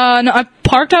 No, I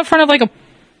parked out front of like a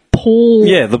pool.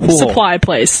 Yeah, the pool supply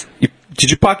place. Did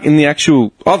you park in the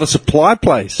actual... Oh, the supply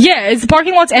place? Yeah, the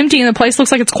parking lot's empty and the place looks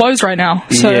like it's closed right now.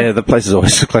 So. Yeah, the places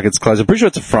always look like it's closed. I'm pretty sure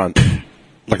it's a front.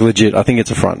 Like, legit, I think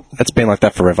it's a front. It's been like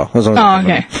that forever. As long as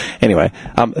okay. Anyway,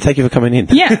 thank you for coming in.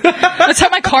 Yeah. Let's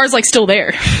hope my car's, like, still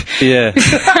there. Yeah.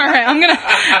 Alright,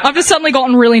 I've just suddenly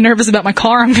gotten really nervous about my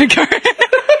car. I'm gonna go.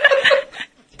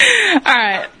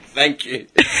 Alright. Thank you.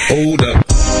 Hold up.